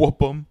 whoop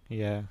him.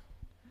 Yeah.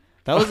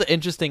 That was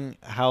interesting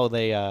how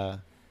they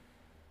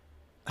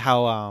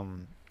how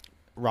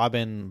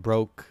Robin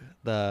broke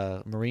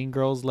the Marine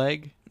girl's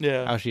leg.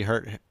 Yeah,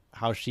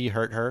 How she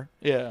hurt her.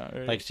 yeah.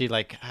 Right. Like she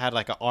had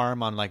like an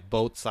arm on like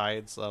both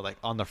sides, like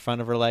on the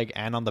front of her leg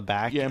and on the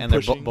back, Yeah, and and they're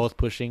pushing. both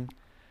pushing.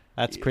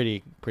 That's Yeah.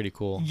 pretty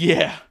cool.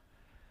 Yeah.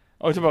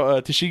 Oh, it's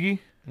about Tashigi.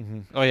 Mm-hmm.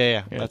 Oh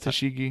yeah. Yeah, That's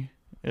Tashigi.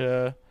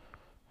 Yeah.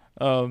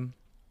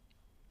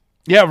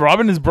 Yeah,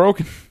 Robin is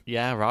broken.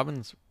 yeah.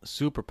 Robin's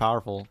super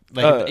powerful.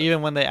 Like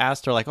even when they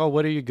asked her, like, "Oh,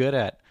 what are you good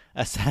at?"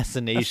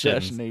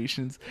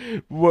 Assassinations.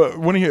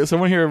 Want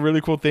to hear a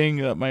really cool thing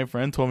that my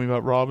friend told me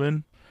about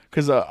Robin?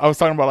 Because I was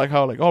talking about like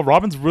how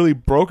Robin's really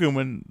broken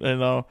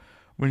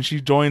when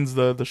she joins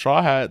the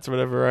Straw Hats or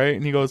whatever, right?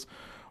 And he goes,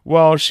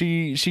 well,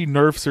 she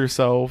nerfs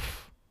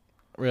herself.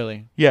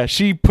 Really? Yeah,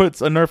 she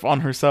puts a nerf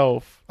on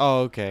herself.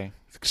 Oh, okay.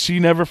 She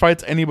never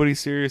fights anybody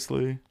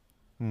seriously,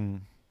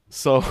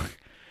 so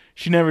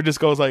she never just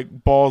goes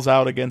like balls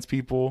out against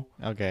people.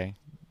 Okay.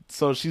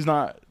 So she's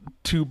not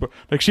too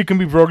she can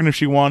be broken if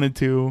she wanted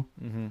to.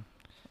 Mm-hmm.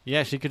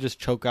 Yeah, she could just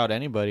choke out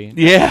anybody.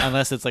 Yeah.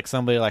 Unless it's like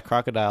somebody like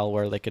Crocodile,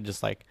 where they could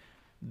just like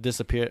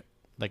disappear.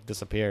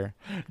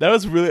 That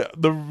was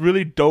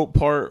really dope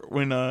part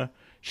when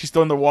she's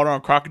throwing the water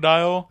on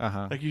Crocodile.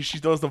 Uh-huh. Like she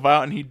throws the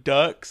vial and he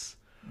ducks,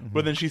 Mm-hmm.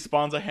 but then she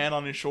spawns a hand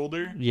on his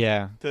shoulder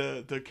Yeah.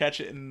 to catch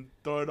it and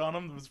throw it on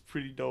him. It was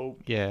pretty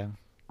dope. Yeah.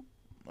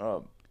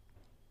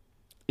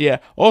 Yeah.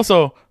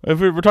 Also, if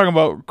we're talking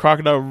about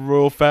Crocodile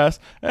real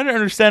fast, I didn't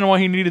understand why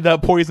he needed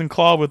that poison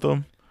claw with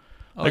him.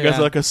 Oh, Like yeah. as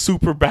like a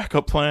super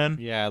backup plan.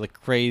 Yeah, the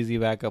crazy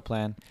backup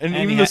plan. And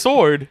he even the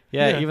sword.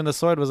 Yeah, even the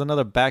sword was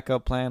another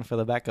backup plan for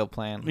the backup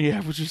plan.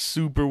 Yeah, which is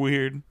super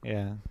weird.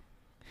 Yeah.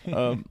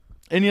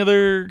 Any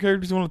other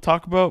characters you want to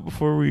talk about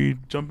before we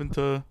jump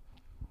into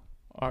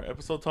our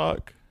episode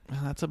talk?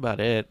 Well, that's about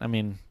it. I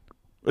mean,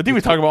 I think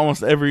we talk about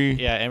almost every.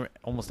 yeah,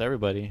 almost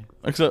everybody.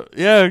 Except,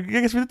 yeah, I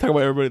guess we did talk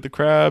about everybody. The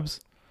crabs,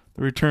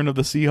 the return of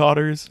the sea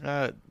otters.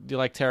 Do you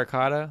like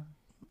Terracotta?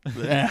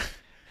 Yeah,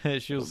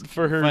 She was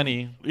for her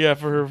funny. Yeah,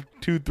 for her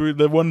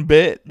the one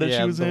bit that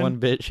she was the in. one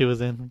bit she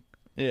was in.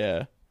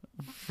 Yeah,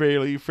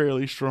 fairly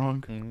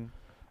strong. Mm-hmm.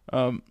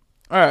 All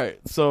right,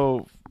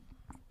 so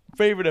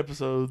favorite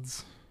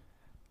episodes.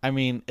 I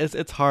mean,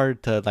 it's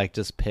hard to like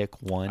just pick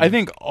one. I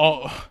think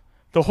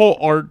the whole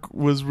arc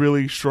was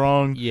really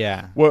strong.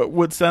 Yeah.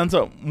 What stands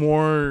out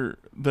more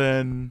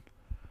than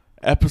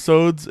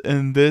episodes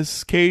in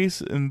this case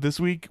in this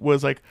week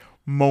was like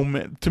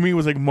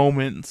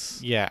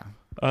moments Yeah.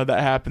 that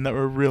happened that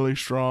were really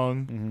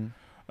strong.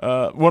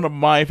 Mm-hmm. One of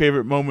my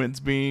favorite moments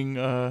being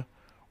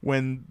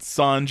when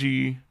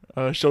Sanji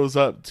shows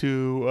up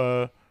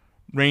to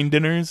rain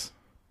dinners,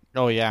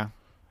 Oh yeah.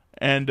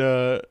 and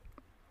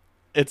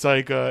it's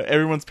like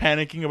everyone's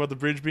panicking about the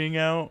bridge being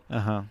out,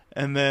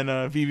 and then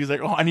Vivi's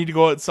like, "Oh, I need to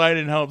go outside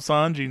and help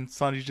Sanji," and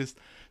Sanji's just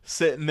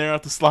sitting there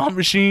at the slot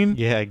machine.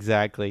 Yeah,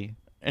 exactly.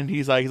 And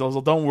he's also,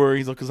 "Don't worry,"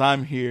 he's like, "'Cause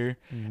I'm here."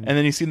 Mm-hmm. And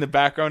then you see in the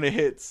background it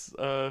hits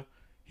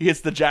he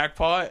hits the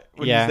jackpot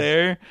when Yeah. he's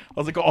there. I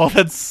was like, "Oh,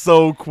 that's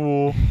so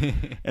cool."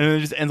 And then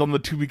it just ends on the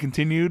to be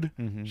continued.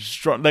 Mm-hmm.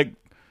 Strong, like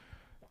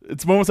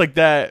it's moments like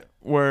that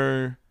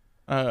where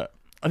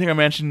I think I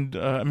mentioned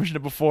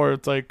it before.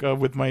 It's like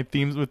with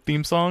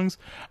theme songs.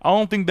 I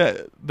don't think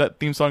that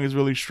theme song is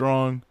really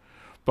strong,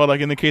 but like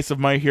in the case of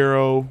My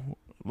Hero,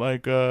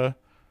 like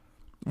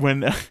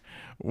when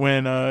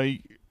when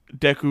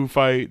Deku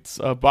fights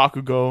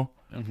Bakugo,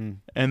 Mm-hmm.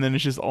 and then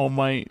it's just All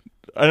Might.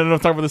 I don't know. I'm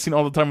talking about the scene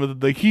all the time with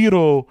the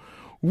hero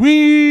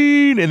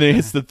win, and then it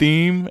hits the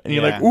theme, and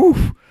you're like, Yeah.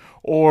 oof.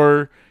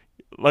 Or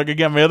like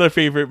again, my other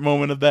favorite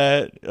moment of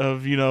that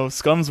of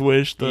Scum's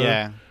wish.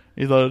 Yeah.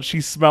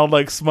 She smelled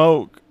like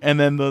smoke, and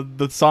then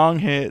the song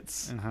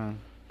hits.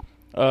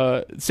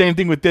 Uh-huh. Same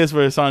thing with this,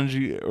 where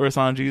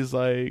Sanji is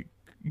like,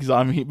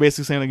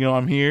 basically saying like,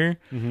 I'm here,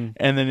 Mm-hmm.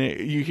 and then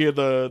you hear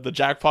the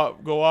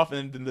jackpot go off,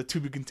 and then the to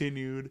be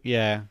continued,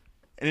 Yeah.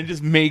 and it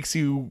just makes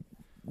you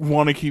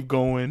want to keep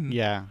going.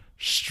 Yeah.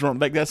 Strong,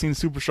 like that seems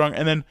super strong.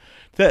 And then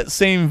that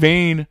same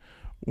vein,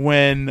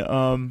 when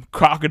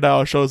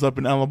Crocodile shows up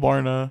in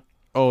Elebarna,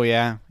 Oh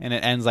yeah, and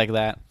it ends like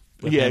that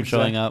with Yeah, him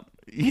showing up.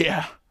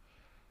 yeah,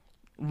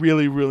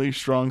 really really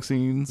strong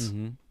scenes.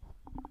 Mm-hmm.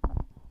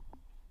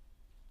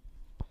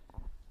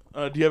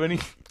 Do you have any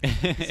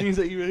scenes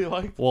that you really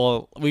liked?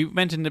 Well, we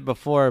mentioned it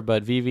before,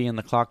 but Vivi in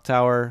the clock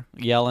tower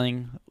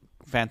yelling,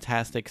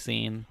 fantastic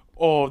scene.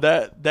 Oh,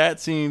 that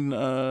scene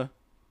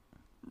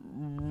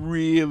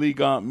really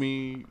got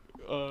me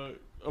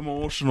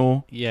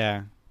emotional.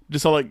 Yeah,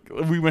 Just how, like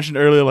we mentioned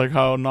earlier, like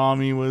how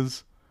Nami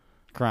was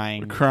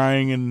crying.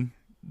 crying and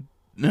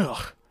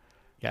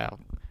Yeah,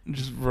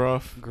 just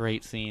rough.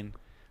 great scene.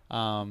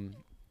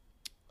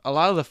 A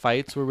lot of the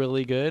fights were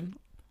really good.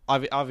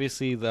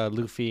 Obviously, the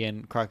Luffy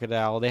and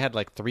Crocodile, they had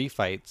like 3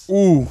 fights,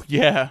 Ooh,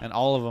 yeah. and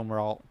all of them were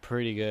all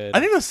pretty good. I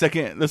think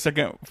the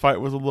second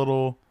fight was a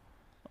little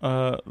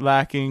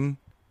lacking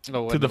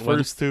Oh, to the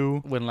first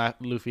two. when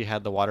Luffy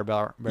had the water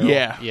barrel.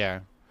 Yeah. Yeah.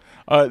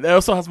 That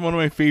also has one of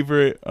my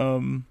favorite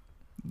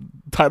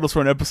titles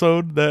for an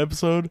episode. That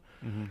episode,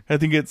 Mm-hmm. I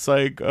think it's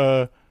like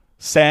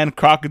Sand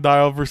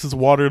Crocodile versus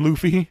Water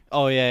Luffy.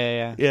 Oh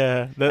yeah.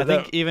 Yeah, I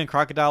think even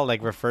Crocodile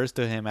like refers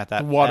to him at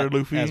that Water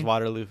Luffy. as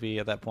Water Luffy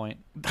at that point.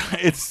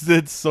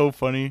 it's so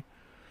funny,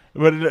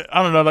 but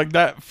I don't know. Like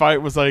that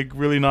fight was like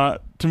really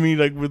not to me.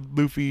 Like with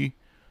Luffy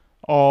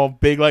all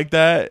big like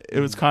that, it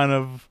was kind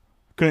of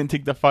couldn't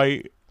take the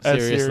fight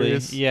as Seriously,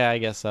 serious. yeah, I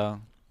guess so.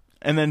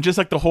 And then just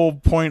like the whole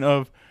point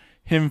of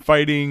him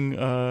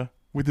fighting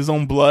with his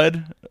own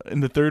blood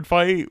in the third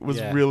fight was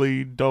Yeah.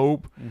 really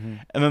dope. Mm-hmm.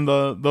 And then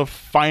the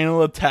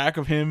final attack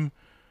of him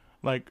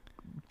like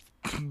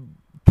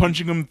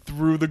punching him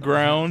through the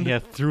ground. Yeah,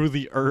 through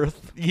the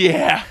earth,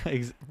 Yeah.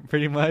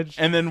 pretty much.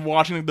 And then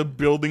watching like the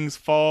buildings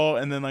fall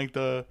and then like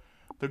the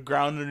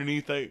ground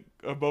underneath like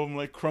above him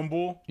like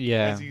crumble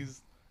Yeah. as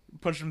he's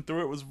punched him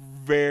through it was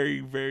very,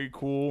 very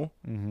cool.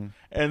 Mm-hmm.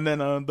 And then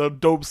the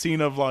dope scene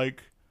of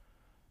like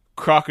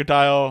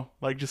Crocodile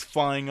like just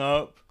flying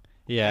up.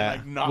 Yeah,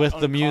 and, like, not with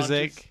the unconscious.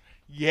 music,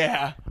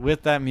 Yeah.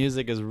 with that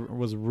music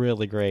was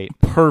really great.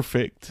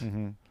 Perfect.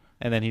 Mm-hmm.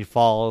 And then he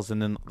falls, and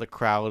then the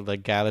crowd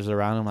like gathers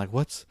around him, like,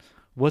 "What's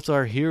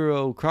our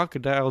hero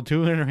Crocodile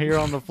doing here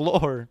on the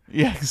floor?"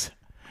 Yes.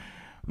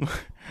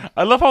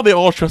 I love how they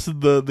all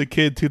trusted the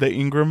kid too that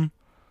Ingram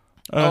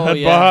had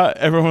yeah. bought.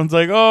 Everyone's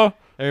like, oh,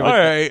 Everybody- all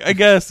right. I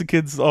guess the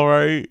kid's all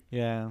right.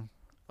 Yeah.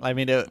 I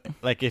mean,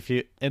 like if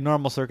you in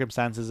normal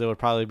circumstances, it would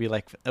probably be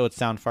like it would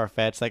sound far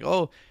fetched, like,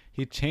 "Oh,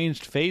 he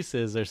changed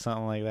faces" or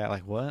something like that.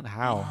 Like, what?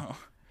 How?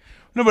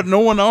 No, but no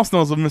one else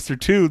knows of Mr.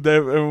 Two. That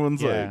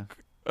everyone's Yeah. like,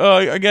 oh,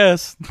 I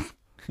guess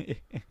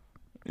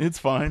it's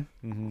fine.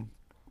 Mm-hmm.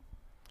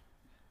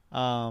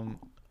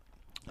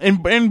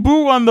 And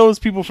boo on those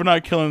people for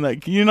not killing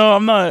that.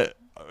 I'm not.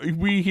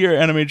 We here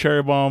at Anime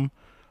Cherry Bomb,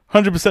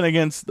 100%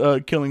 against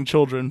killing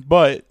children,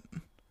 but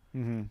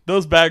Mm-hmm.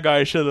 those bad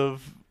guys should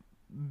have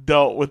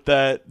dealt with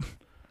that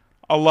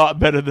a lot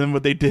better than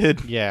what they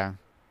did. Yeah.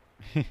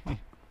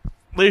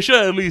 They should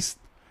at least.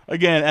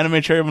 Again,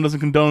 Anime Cherry Bomb doesn't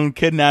condone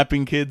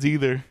kidnapping kids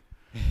either,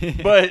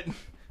 but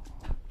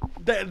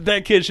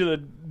that kid should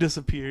have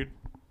disappeared.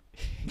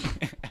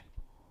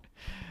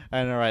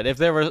 I know, right? If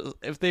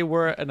they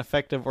were an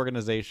effective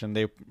organization,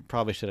 they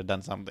probably should have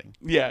done something.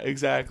 Yeah,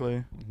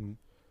 exactly.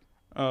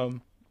 Mm-hmm.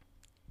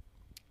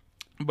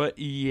 But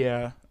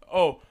yeah.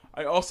 Oh,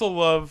 I also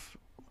love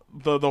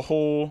the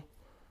whole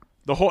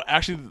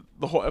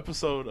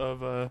episode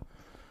of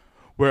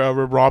where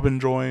Robin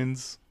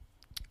joins.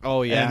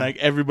 Oh yeah. And like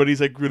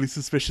everybody's like really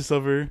suspicious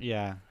of her.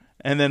 Yeah.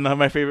 And then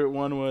my favorite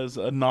one was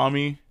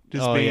Nami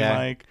just being yeah.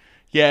 like,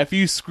 "Yeah, if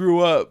you screw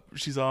up,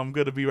 she's I'm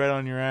gonna be right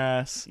on your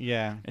ass."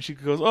 Yeah. And she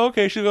goes, "Oh,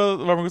 okay." She goes,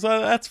 Robin goes, "Oh,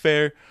 that's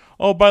fair.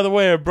 Oh, by the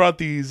way, I brought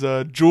these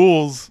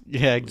jewels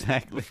Yeah.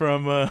 Exactly.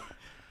 from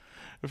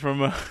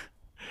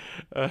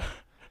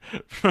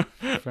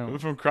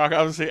Crocodile.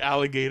 I would say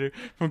alligator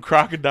from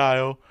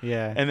Crocodile."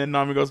 Yeah. And then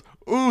Nami goes,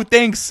 "Ooh,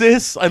 thanks,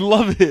 sis. I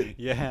love it."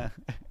 Yeah.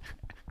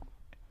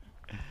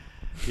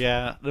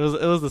 Yeah. It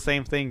was the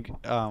same thing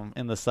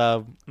in the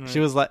sub. Right. She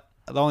was like,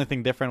 the only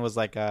thing different was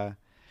like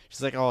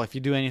she's like, "Oh, if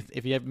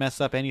you mess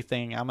up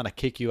anything, I'm gonna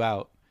kick you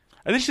out."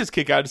 I think she just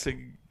kick out just like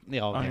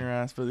Yeah. on Okay. your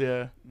ass, but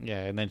yeah.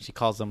 Yeah, and then she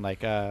calls him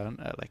like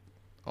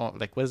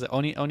what is it,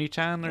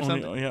 Oni-chan or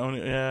something?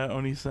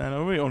 Oni-san.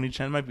 Oh, wait,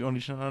 Oni-chan. Might be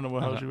Oni-chan. I don't know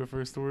how she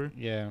refers to her.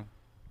 Yeah.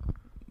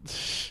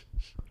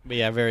 But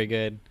yeah, very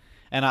good.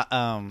 And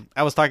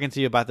I was talking to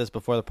you about this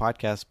before the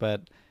podcast,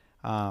 but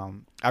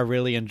I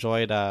really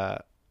enjoyed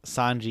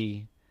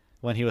Sanji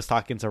when he was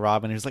talking to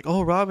Robin. He was like,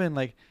 "Oh, Robin,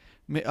 like,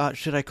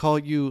 should I call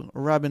you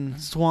Robin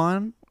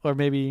Swan or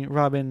maybe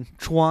Robin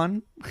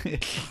Chuan?"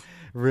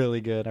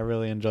 Really good. I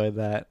really enjoyed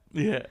that.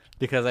 Yeah.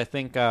 Because I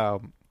think,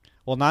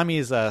 Nami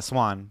is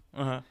Swan,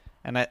 Uh-huh.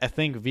 and I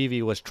think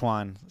Vivi was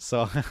Chuan,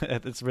 so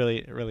it's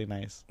really, really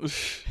nice.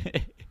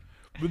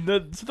 But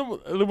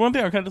the one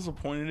thing I'm kind of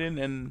disappointed in,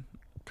 and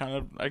kind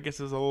of, I guess,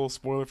 is a little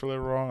spoiler for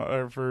later on,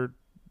 or for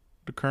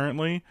the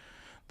currently,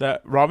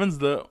 that Robin's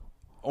the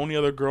only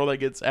other girl that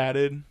gets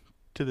added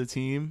to the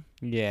team.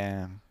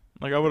 Yeah.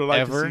 Like, I would have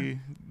liked to see.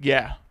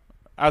 Yeah.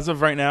 As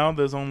of right now,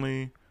 there's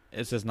only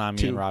It's just Nami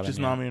two, and Robin. just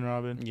Nami and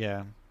Robin,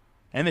 Yeah.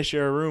 and they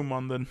share a room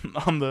on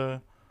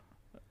the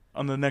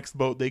next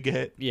boat they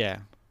get. Yeah.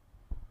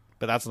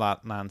 But that's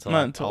not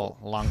until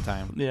a long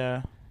time.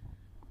 Yeah.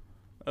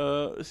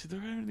 Is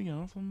there anything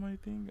else on my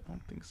thing? I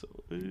don't think so.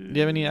 Do you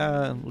have any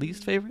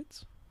least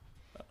favorites?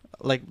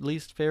 Like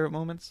least favorite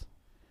moments?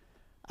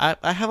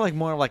 I have like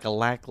more of like a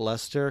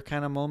lackluster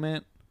kind of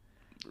moment.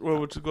 Well,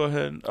 which go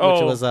ahead. Which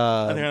was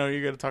I think I know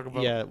you got to talk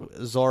about. Yeah,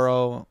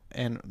 Zoro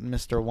and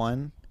Mr.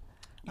 One.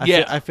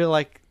 I feel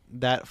like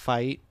that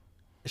fight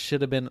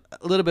should have been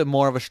a little bit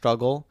more of a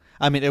struggle.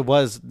 I mean, it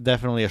was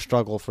definitely a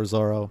struggle for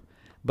Zoro,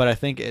 but I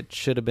think it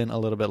should have been a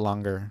little bit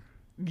longer.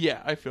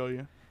 Yeah, I feel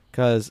you.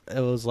 Because it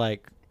was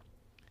like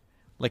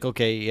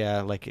okay,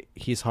 yeah, like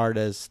he's hard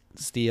as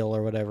steel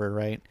or whatever,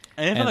 right?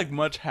 And I didn't feel like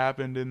much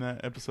happened in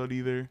that episode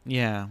either.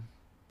 Yeah.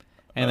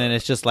 And then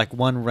it's just like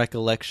one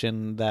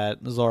recollection that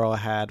Zoro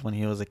had when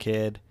he was a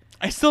kid.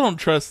 I still don't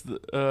trust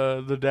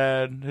the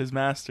dad, his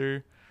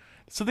master.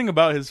 Something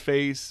about his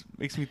face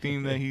makes me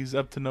think that he's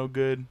up to no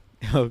good.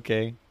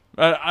 Okay.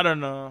 I don't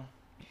know.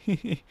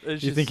 You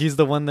think he's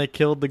the one that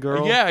killed the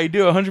girl? Yeah, I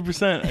do,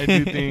 100%. I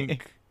do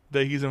think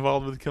that he's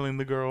involved with killing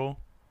the girl.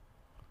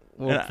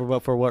 Well,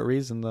 for what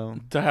reason though?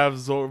 To have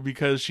Zoro,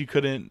 because she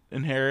couldn't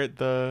inherit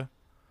the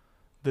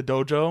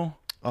dojo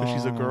because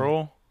she's a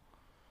girl.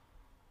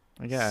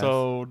 I guess.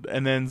 So,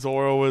 and then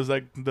Zoro was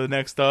like the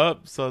next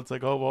up, so it's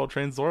like, oh well,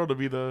 train Zoro to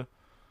be the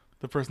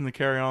person to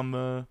carry on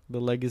the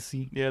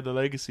legacy. Yeah, the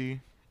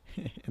legacy.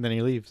 And then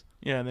he leaves.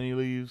 Yeah, and then he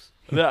leaves.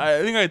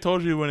 I think I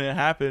told you when it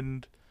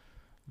happened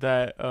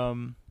that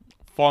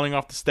falling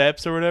off the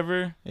steps or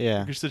whatever.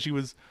 Yeah. She said she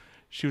was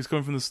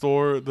coming from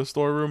the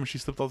storeroom and she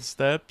slipped off the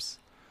steps.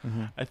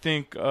 Mm-hmm. I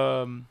think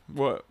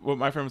what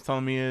my friend was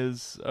telling me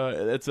is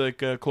it's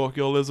like a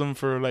colloquialism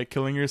for like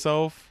killing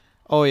yourself.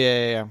 Oh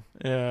yeah.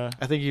 Yeah.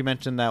 I think you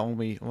mentioned that when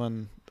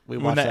we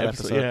watched that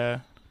episode. Yeah.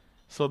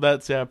 So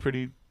that's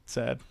pretty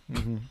sad.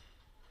 Mm-hmm.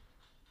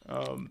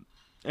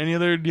 Do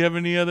you have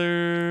any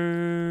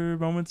other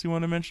moments you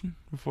want to mention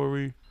before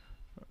we?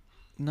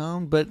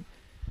 No, but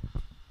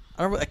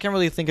I can't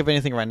really think of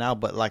anything right now.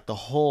 But like the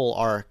whole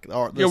arc, it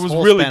was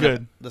really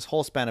good. This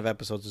whole span of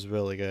episodes is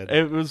really good.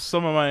 It was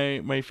some of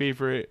my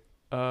favorite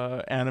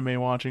anime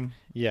watching.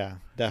 Yeah,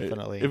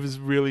 definitely. It was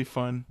really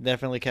fun.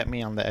 Definitely kept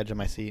me on the edge of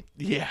my seat.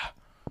 Yeah.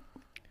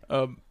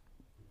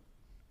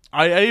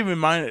 I even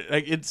mind it.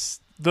 Like,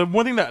 it's the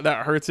one thing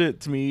that hurts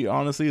it to me,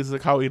 honestly, is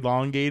like how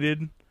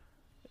elongated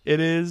it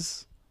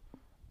is.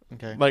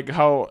 Okay. Like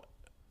how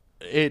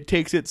it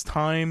takes its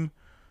time,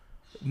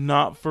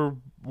 not for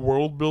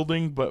world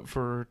building, but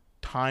for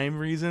time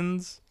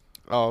reasons.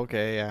 Oh,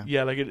 okay, yeah.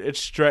 Yeah, like it's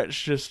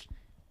stretched just.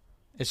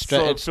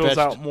 So it fills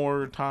out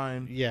more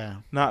time. Yeah.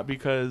 Not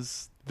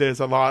because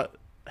there's a lot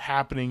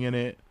happening in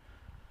it.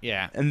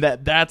 Yeah. And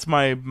that's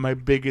my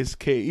biggest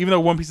case. Even though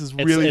One Piece is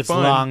really it's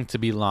fun. long to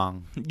be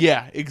long.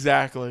 Yeah,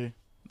 exactly.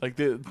 Like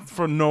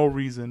for no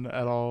reason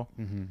at all.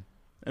 Mm-hmm.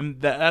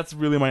 And that's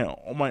really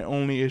my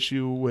only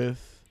issue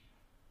with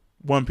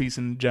One Piece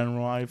in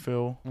general, I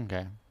feel.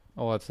 Okay.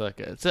 Oh, it's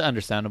an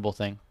understandable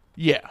thing.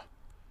 Yeah.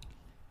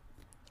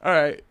 All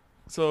right.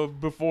 So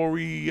before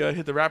we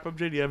hit the wrap up,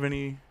 Jay, do you have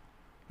any?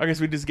 I guess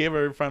we just gave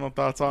our final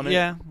thoughts on it.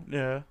 Yeah.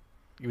 Yeah.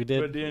 We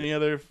did. But any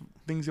other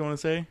things you want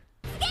to say?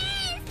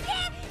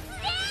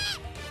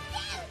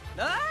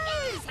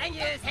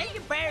 Thank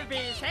you, baby.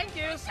 Thank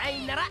you.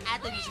 Sayonara.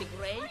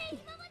 Great.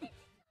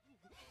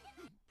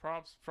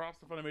 Props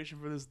to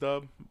Funimation for this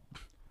dub.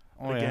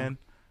 Oh, Again,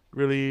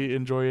 really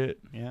enjoy it.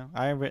 Yeah,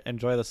 I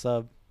enjoy the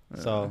sub,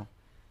 so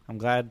I'm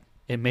glad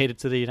it made it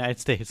to the United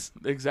States.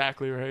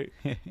 Exactly right.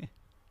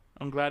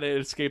 I'm glad it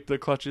escaped the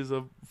clutches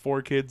of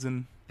 4Kids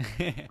and.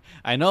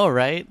 I know,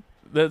 right?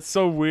 That's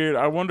so weird.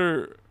 I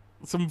wonder.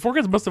 Some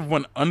 4Kids must have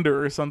went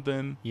under or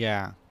something.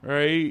 Yeah.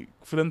 Right,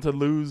 for them to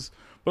lose.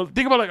 But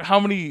think about like how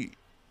many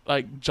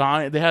like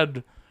giant they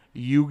had.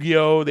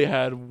 Yu-Gi-Oh, they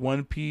had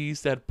One Piece,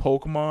 they had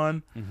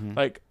Pokemon. Mm-hmm.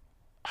 Like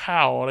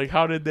how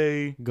did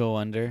they go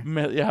under?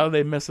 How did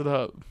they mess it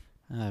up?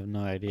 I have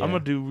no idea. I'm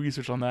gonna do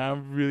research on that.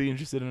 I'm really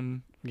interested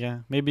in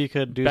maybe you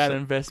could do bad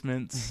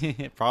investments.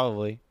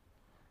 Probably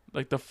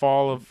like the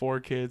fall of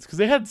 4Kids, because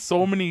they had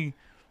so many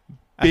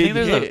I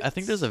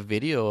think there's a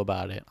video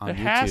about it on YouTube. It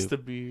has to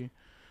be,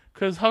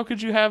 because how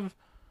could you have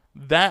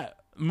that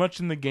much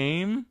in the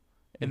game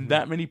in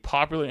that many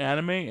popular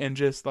anime and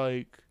just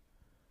like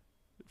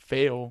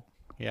fail.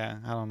 Yeah,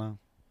 I don't know.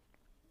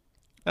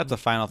 That's a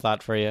final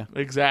thought for you.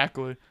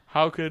 Exactly.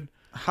 How could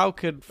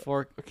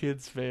For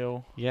kids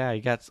fail? yeah,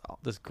 you got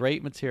this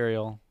great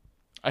material.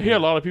 I hear a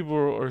lot of people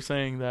are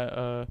saying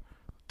that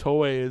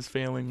Toei is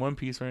failing One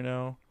Piece right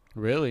now.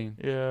 Really?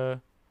 Yeah.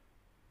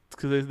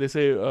 Because they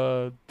say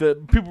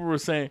the people were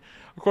saying,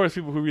 of course,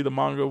 people who read the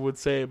manga would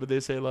say it, but they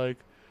say like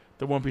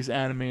the One Piece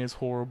anime is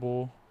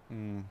horrible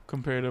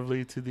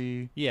comparatively to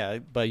the Yeah,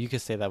 but you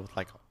could say that with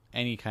like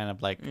any kind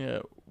of like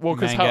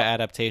because manga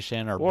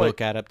adaptation or book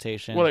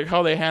adaptation. Well, like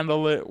how they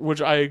handle it,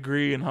 which I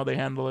agree, and how they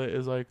handle it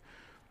is like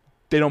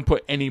they don't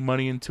put any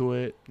money into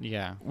it.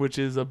 Yeah, which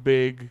is a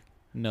big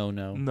no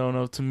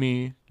to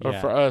me or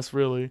Yeah. for us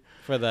really.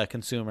 For the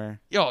consumer.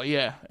 Oh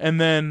yeah,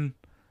 and then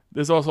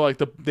there's also like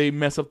they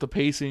mess up the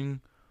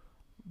pacing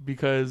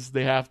because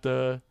they have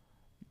to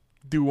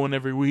do one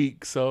every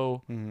week,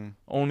 so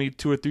only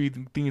 2 or 3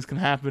 things can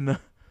happen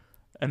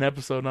an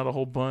episode, not a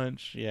whole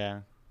bunch.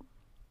 Yeah.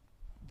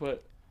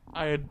 But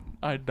I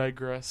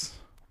digress.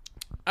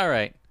 All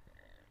right.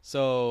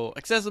 So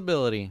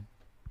accessibility.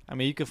 I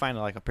mean, you can find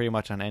it like pretty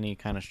much on any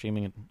kind of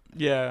streaming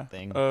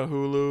thing.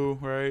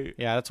 Hulu, right?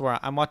 Yeah, that's where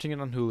I'm watching it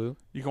on Hulu.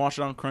 You can watch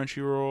it on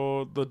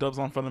Crunchyroll. The dub's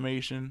on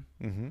Funimation.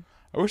 Mm-hmm.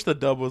 I wish the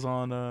dub was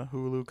on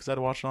Hulu because I'd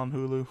watch it on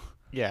Hulu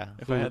Yeah,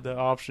 if Hulu. I had the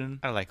option.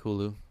 I like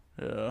Hulu.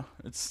 Yeah,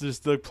 it's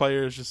just the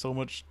player is just so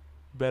much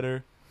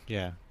better.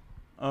 Yeah.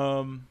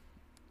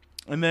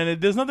 And then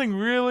there's nothing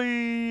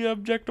really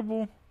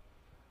objectable.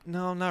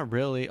 No, not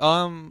really.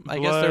 I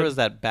guess there Blood. was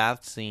that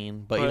bath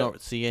scene, but you But-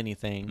 don't see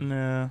anything.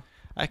 Nah,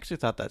 I actually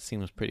thought that scene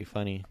was pretty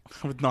funny.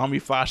 with Nami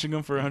flashing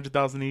them for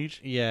 100,000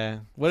 each. Yeah.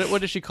 What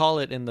did she call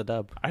it in the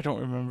dub? I don't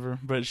remember,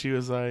 but she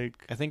was like,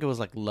 I think it was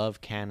like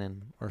Love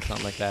Cannon or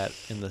something like that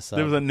in the sub.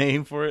 there was a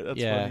name for it. That's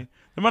Yeah. funny.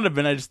 There might have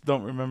been. I just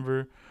don't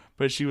remember.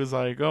 But she was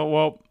like, oh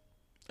well,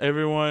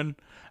 everyone.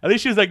 At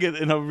least she was like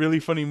in a really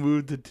funny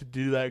mood to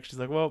do that. She's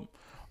like, well,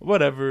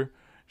 whatever.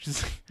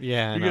 She's like,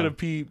 Yeah. you're gonna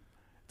peep.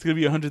 It's gonna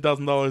be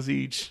 $100,000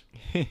 each,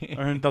 or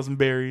 100,000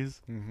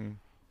 berries.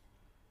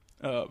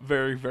 Mm-hmm.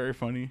 Very very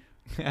funny.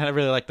 And I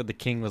really liked that the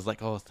king was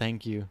like, "Oh,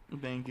 thank you."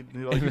 Thank you,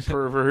 like a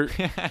pervert.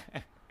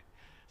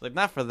 Like,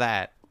 not for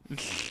that.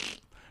 With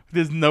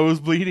his nose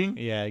bleeding.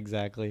 Yeah,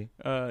 exactly.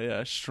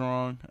 Yeah,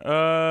 strong.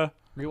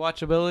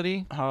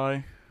 Rewatchability?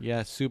 Hi.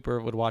 Yeah,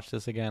 super would watch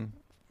this again.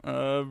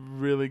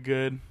 Really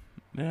good.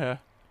 Yeah,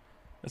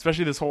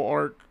 especially this whole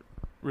arc.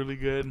 Really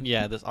good.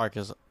 Yeah, this arc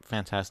is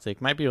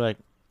fantastic. Might be like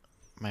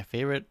my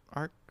favorite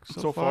arc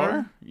So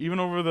far, even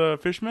over the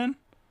Fishmen.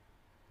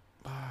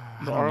 I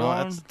The don't know.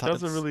 Arlong, that's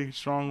a it's- really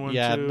strong one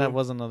yeah, too. that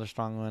was another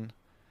strong one.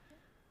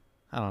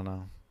 I don't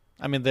know.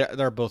 I mean,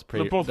 they're both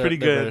pretty. They're both pretty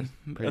good.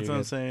 pretty That's what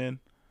I'm good. saying.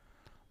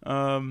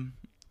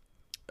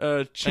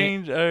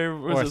 Change Or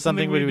was it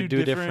something we would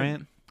do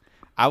different.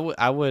 I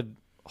would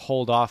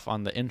hold off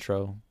on the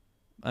intro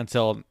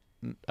until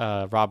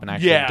Robin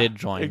actually did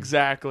join.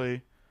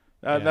 Exactly.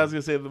 I Yeah. was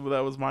gonna say that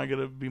was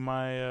gonna be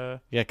my. Yeah,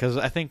 because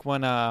I think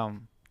when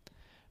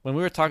we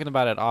were talking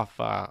about it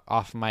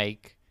off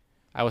mic,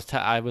 I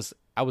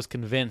was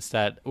convinced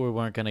that we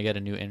weren't gonna get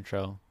a new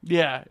intro.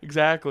 Yeah,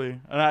 exactly.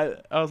 And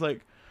I was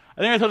like,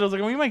 I think I told you I was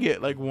like, we might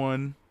get like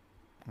one,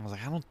 I was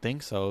like, I don't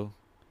think so,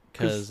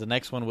 because the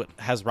next one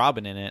has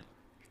Robin in it.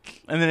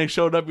 and then it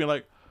showed up. You're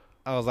like,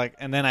 I was like,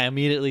 and then I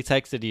immediately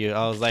texted you.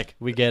 I was like,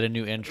 we get a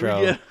new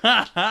intro.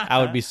 yeah. I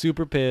would be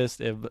super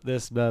pissed if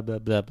this blah blah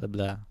blah blah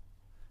blah.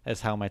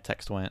 That's how my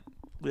text went.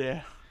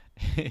 Yeah.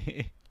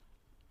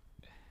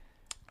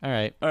 All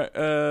right. All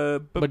right.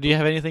 But do you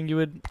have anything you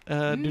would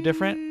do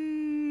different?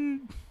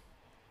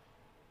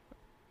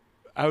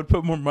 I would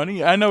put more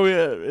money. I know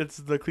it's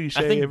the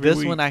cliche. I think every this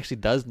week. one actually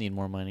does need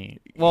more money.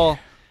 Well,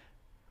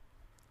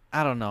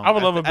 I don't know. I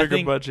would love a I bigger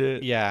think-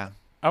 budget. Yeah.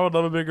 I would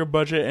love a bigger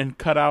budget and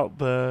cut out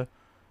the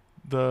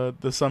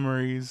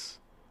summaries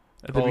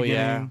at the Oh, beginning.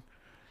 yeah.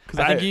 'Cause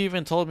I think you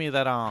even told me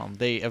that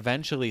they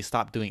eventually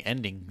stopped doing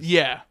endings,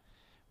 yeah.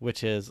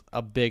 which is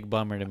a big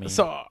bummer to me.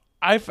 So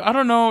I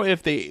don't know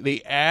if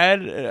they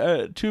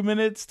add 2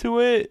 minutes to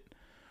it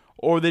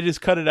or they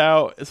just cut it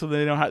out so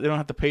they don't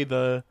have to pay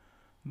the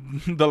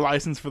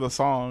license for the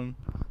song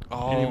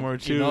anymore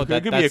too. You know, It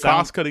could be a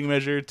cost cutting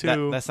measure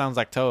too. That sounds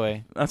like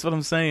Toei. That's what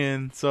I'm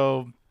saying.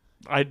 So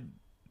I'd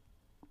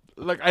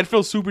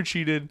feel super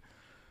cheated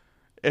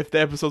if the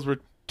episodes were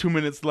 2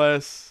 minutes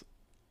less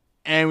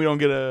and we don't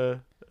get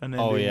an ending.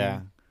 Oh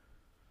yeah,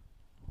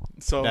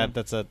 So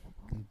that's a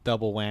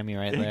double whammy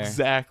right there.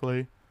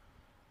 exactly.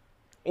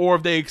 Or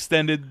if they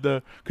extended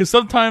because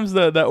sometimes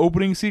the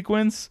opening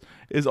sequence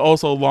is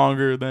also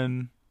longer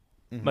than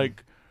Mhm.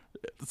 like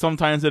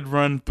sometimes it'd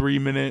run 3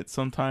 minutes,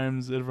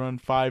 sometimes it'd run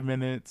 5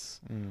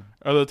 minutes,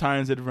 other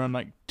times it'd run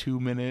like 2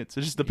 minutes.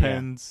 It just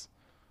depends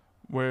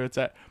where it's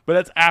at. But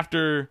that's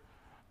after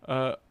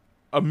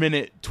a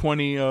minute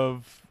 20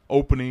 of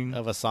opening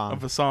of a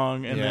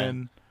song. and Yeah.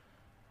 then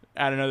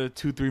add another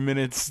 2-3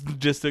 minutes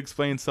just to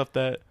explain stuff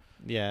that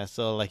Yeah,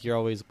 so like you're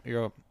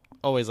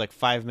always like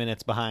 5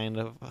 minutes behind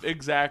of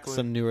exactly.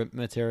 some new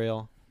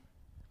material.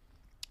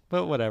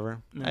 But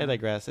whatever. I Yeah.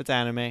 digress. It's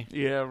anime.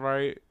 Yeah,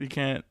 right. You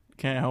can't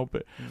help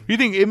it. Mm. You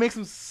think it makes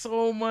them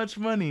so much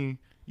money?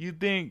 You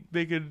think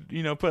they could,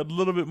 put a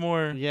little bit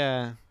more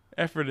Yeah.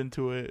 effort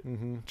into it?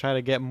 Try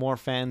to get more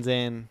fans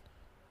in.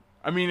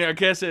 I mean, I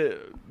guess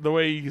the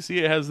way you see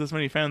it has this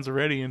many fans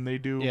already, and they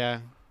do Yeah.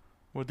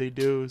 what they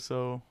do.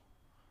 So,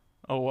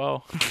 oh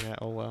well. Yeah.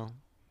 Oh well.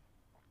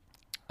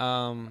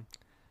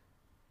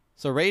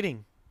 So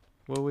rating.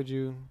 What would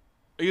you?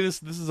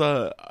 This is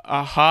a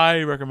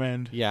high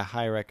recommend. Yeah,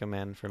 high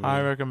recommend for me.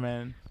 I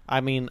recommend.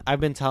 I mean, I've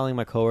been telling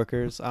my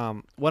coworkers.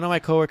 One of my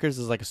coworkers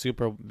is like a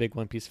super big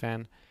One Piece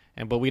fan,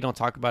 but we don't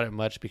talk about it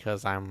much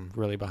because I'm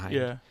really behind.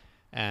 Yeah.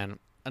 And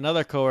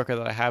another coworker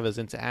that I have is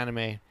into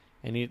anime,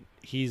 and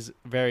he's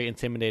very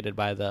intimidated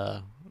by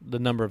the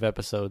number of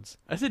episodes.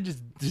 I said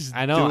just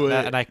I know, do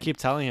it. and I keep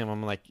telling him,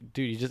 I'm like,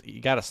 dude, you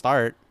got to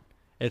start.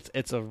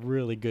 It's a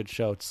really good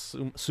show. It's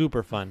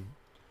super fun.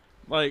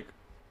 Like,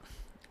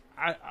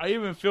 I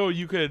even feel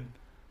you could.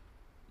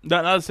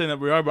 Not saying that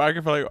we are, but I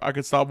could feel like I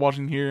could stop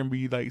watching here and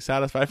be like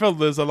satisfied. I feel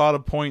there's a lot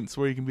of points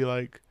where you can be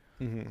like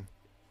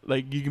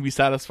you can be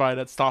satisfied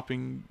at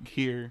stopping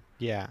here.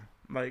 Yeah.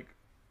 Like,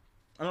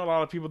 I know a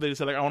lot of people, they just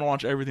say like, I want to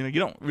watch everything. Like,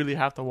 you don't really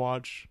have to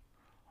watch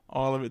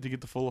all of it to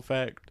get the full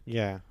effect.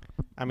 Yeah.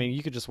 I mean,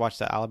 you could just watch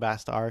the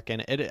Alabasta arc,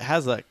 and it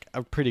has like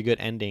a pretty good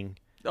ending.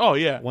 Oh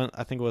yeah,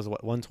 I think it was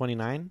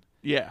 129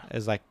 yeah.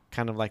 is like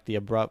kind of like the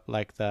abrupt,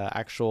 like the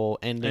actual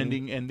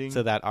ending Ending.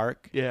 to that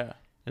arc, Yeah.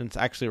 and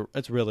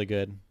it's really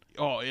good.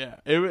 Oh yeah.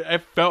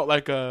 It felt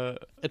like a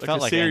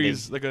Felt like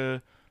series, like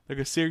a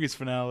series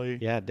finale.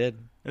 Yeah, it did.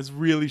 It's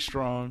really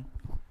strong.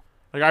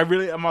 Like I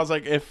was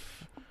like,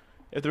 if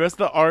the rest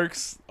of the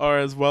arcs are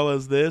as well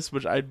as this,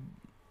 which I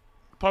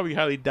probably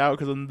highly doubt,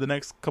 because the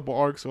next couple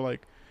arcs are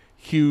like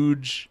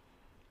huge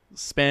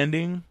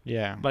spanning.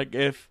 Yeah. Like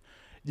if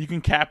you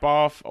can cap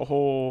off a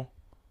whole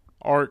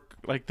arc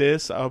like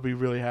this, I'll be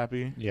really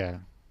happy. Yeah.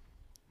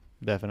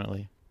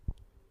 Definitely.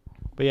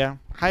 But yeah,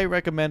 high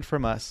recommend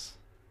from us.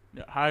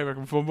 Yeah, high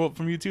recommend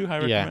from you too. High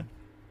Yeah. recommend.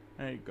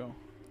 There you go.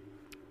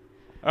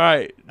 All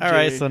right. All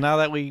right, Jay. so now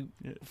that we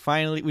Yeah.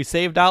 finally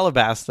saved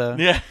Alabasta.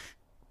 Yeah.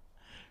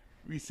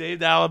 We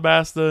saved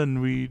Alabasta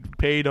and we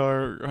paid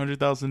our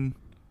 100,000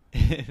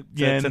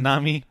 yen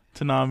Tanami.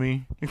 to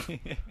Nami.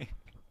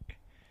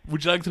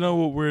 Would you like to know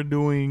what we're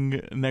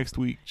doing next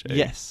week, Jay?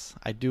 Yes,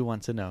 I do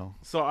want to know.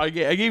 So I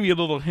gave you a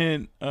little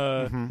hint.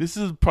 This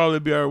is probably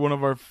be one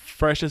of our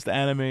freshest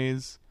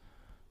animes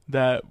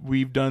that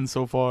we've done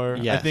so far.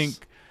 Yes.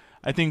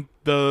 I think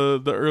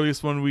the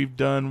earliest one we've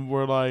done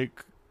were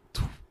like,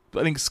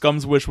 I think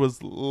Scum's Wish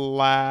was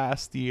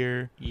last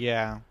year.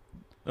 Yeah.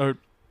 Or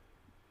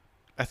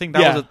I think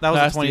Yeah, that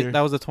last was year. that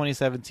was the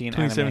 2017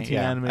 2017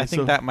 anime. anime, I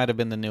think so- that might have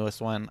been the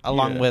newest one,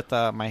 along Yeah. with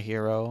My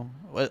Hero.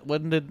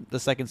 When did the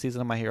second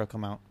season of My Hero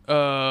come out?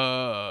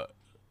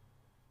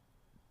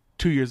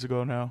 2 years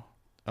ago now.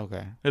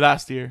 Okay.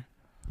 Last year.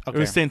 Okay. It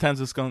was same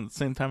time as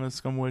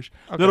Scum Wish.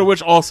 Okay. Little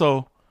Witch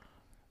also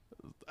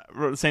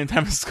wrote the same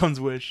time as Scum's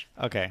Wish.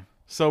 Okay.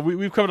 So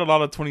we've covered a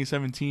lot of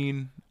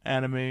 2017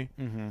 anime.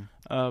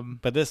 Mm-hmm.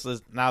 But this one's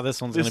going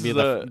This to be is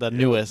the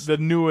newest. the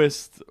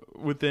newest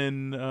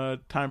within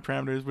time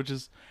parameters, which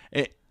is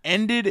it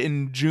ended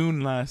in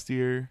June last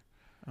year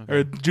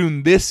or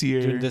June this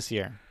year. June this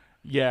year.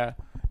 Yeah,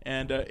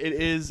 and it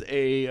is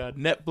a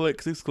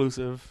Netflix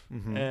exclusive,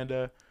 Mhm. and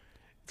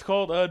it's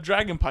called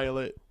Dragon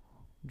Pilot.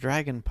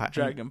 Dragon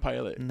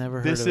Pilot. Never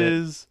heard This of it.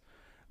 is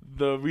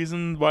the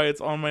reason why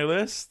it's on my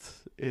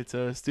list. It's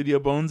a Studio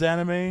Bones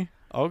anime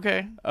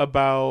Okay.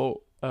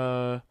 about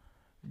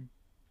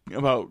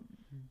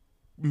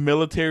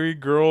military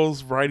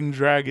girls riding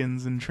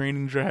dragons and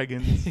training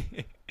dragons.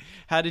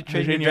 How to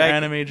train Train your your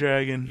dragon. anime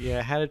dragon.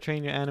 Yeah, How to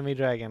Train Your Anime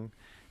Dragon.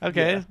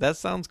 Okay, Yeah. that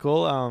sounds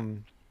cool.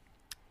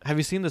 Have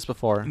you seen this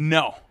before?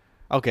 No,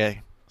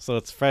 Okay, so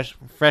it's fresh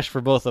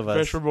for both of us.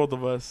 fresh for both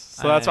of us.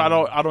 So that's why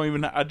I don't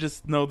even. I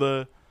just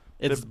know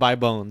It's by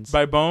Bones.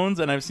 by Bones,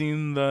 and I've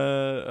seen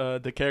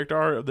the character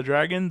art of the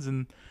dragons,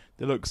 and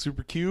they look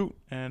super cute.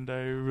 And I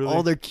really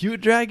Oh, they're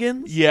cute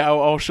dragons. yeah.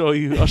 I'll show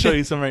you. I'll show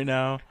you some right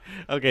now.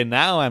 Okay,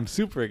 now I'm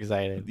super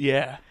excited.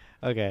 Yeah,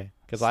 Okay,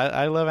 because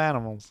I love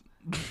animals.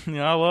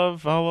 yeah. I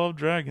love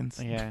dragons.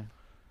 Yeah.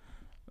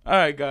 All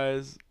right,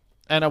 guys.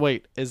 And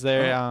wait, is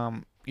there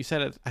You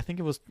said it. I think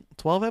it was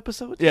 12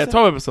 episodes. you Yeah, said?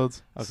 12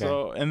 episodes. Okay.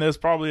 So, and there's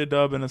probably a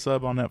dub and a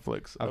sub on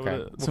Netflix. Okay,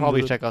 we'll Some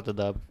probably of the- check out the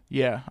dub.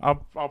 Yeah,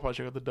 I'll probably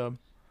check out the dub.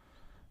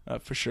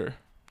 For sure.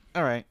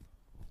 All right.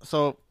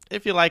 So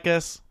if you like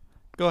us,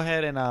 go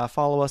ahead and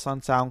follow us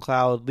on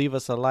SoundCloud. Leave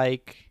us a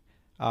like.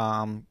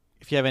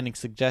 If you have any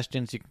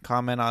suggestions, you can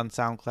comment on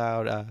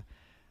SoundCloud.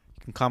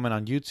 You can comment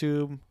on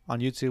YouTube. On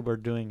YouTube, we're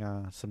doing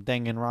some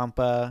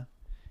Danganronpa,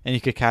 and you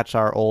could catch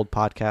our old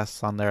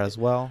podcasts on there as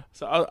well.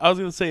 So I was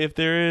gonna say if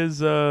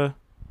there's a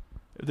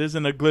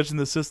glitch in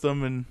the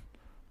system and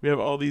we have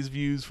all these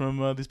views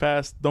from these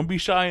past, don't be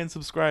shy and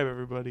subscribe,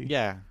 everybody.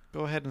 Yeah,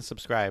 go ahead and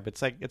subscribe.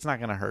 It's not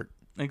gonna hurt.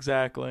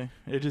 Exactly.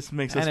 It just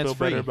makes And us it's feel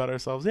better free. about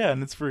ourselves. Yeah,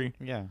 and it's free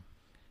Yeah,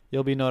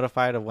 you'll be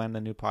notified of when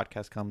the new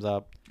podcast comes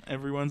up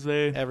every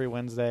Wednesday. every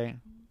Wednesday.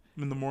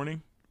 in the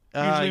morning.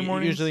 Usually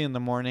mornings? Usually in the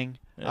morning.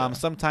 Yeah.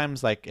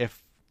 Sometimes like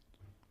if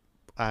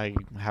I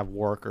have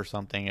work or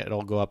something,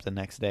 it'll go up the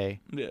next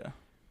day. Yeah.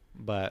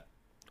 But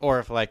or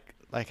if like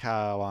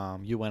how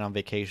you went on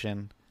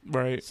vacation,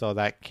 Right. so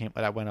that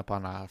went up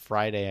on a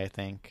Friday, I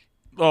think.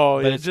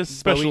 Oh, But yeah, it's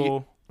just but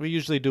special. We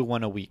usually do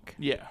one a week.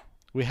 Yeah.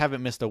 We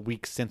haven't missed a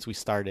week since we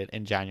started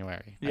in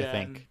January, Yeah. I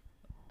think.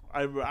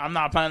 I'm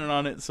not planning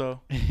on it,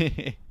 so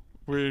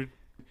we're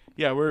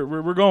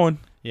going.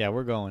 Yeah,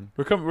 we're going.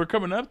 We're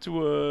coming up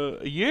to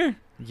a year.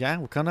 Yeah,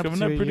 we're coming up Coming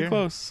to up a pretty year.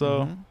 close.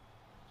 So Mhm.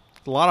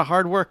 A lot of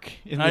hard work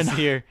in I this know.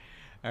 year.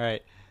 All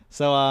right.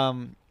 So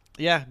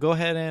yeah, go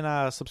ahead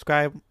and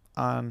subscribe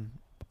on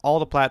all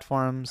the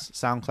platforms,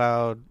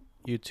 SoundCloud,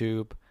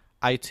 YouTube,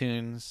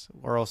 iTunes.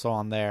 We're also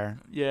on there.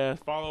 yeah,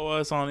 follow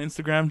us on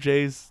Instagram.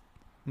 Jay's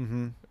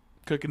Mhm.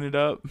 cooking it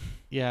up.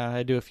 Yeah,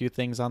 I do a few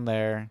things on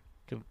there.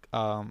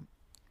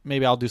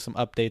 Maybe I'll do some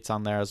updates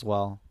on there as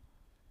well.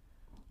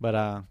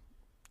 But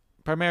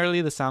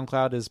primarily the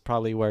SoundCloud is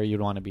probably where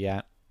you'd want to be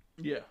at.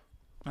 Yeah.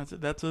 That's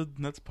it. That's a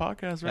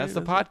podcast, right? That's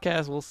the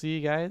podcast. We'll see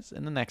you guys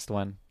in the next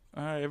one.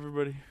 All right,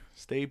 everybody.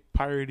 Stay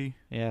piratey.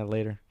 Yeah,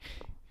 later.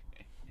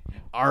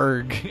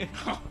 Arg.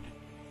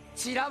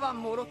 散らば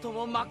もろと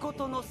も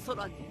誠の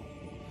空に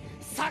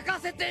咲か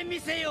せてみ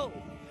せよ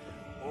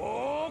う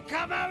オ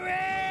カマウ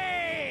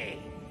ェ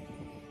イ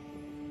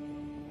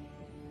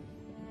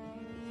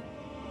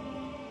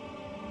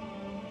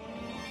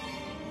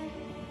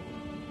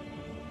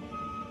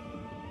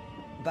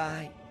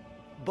バイ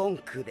ボン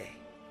クレイ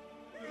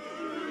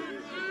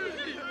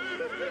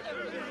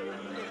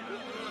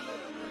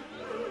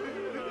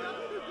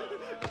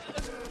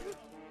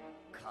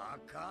か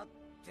か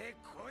って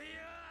こい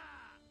や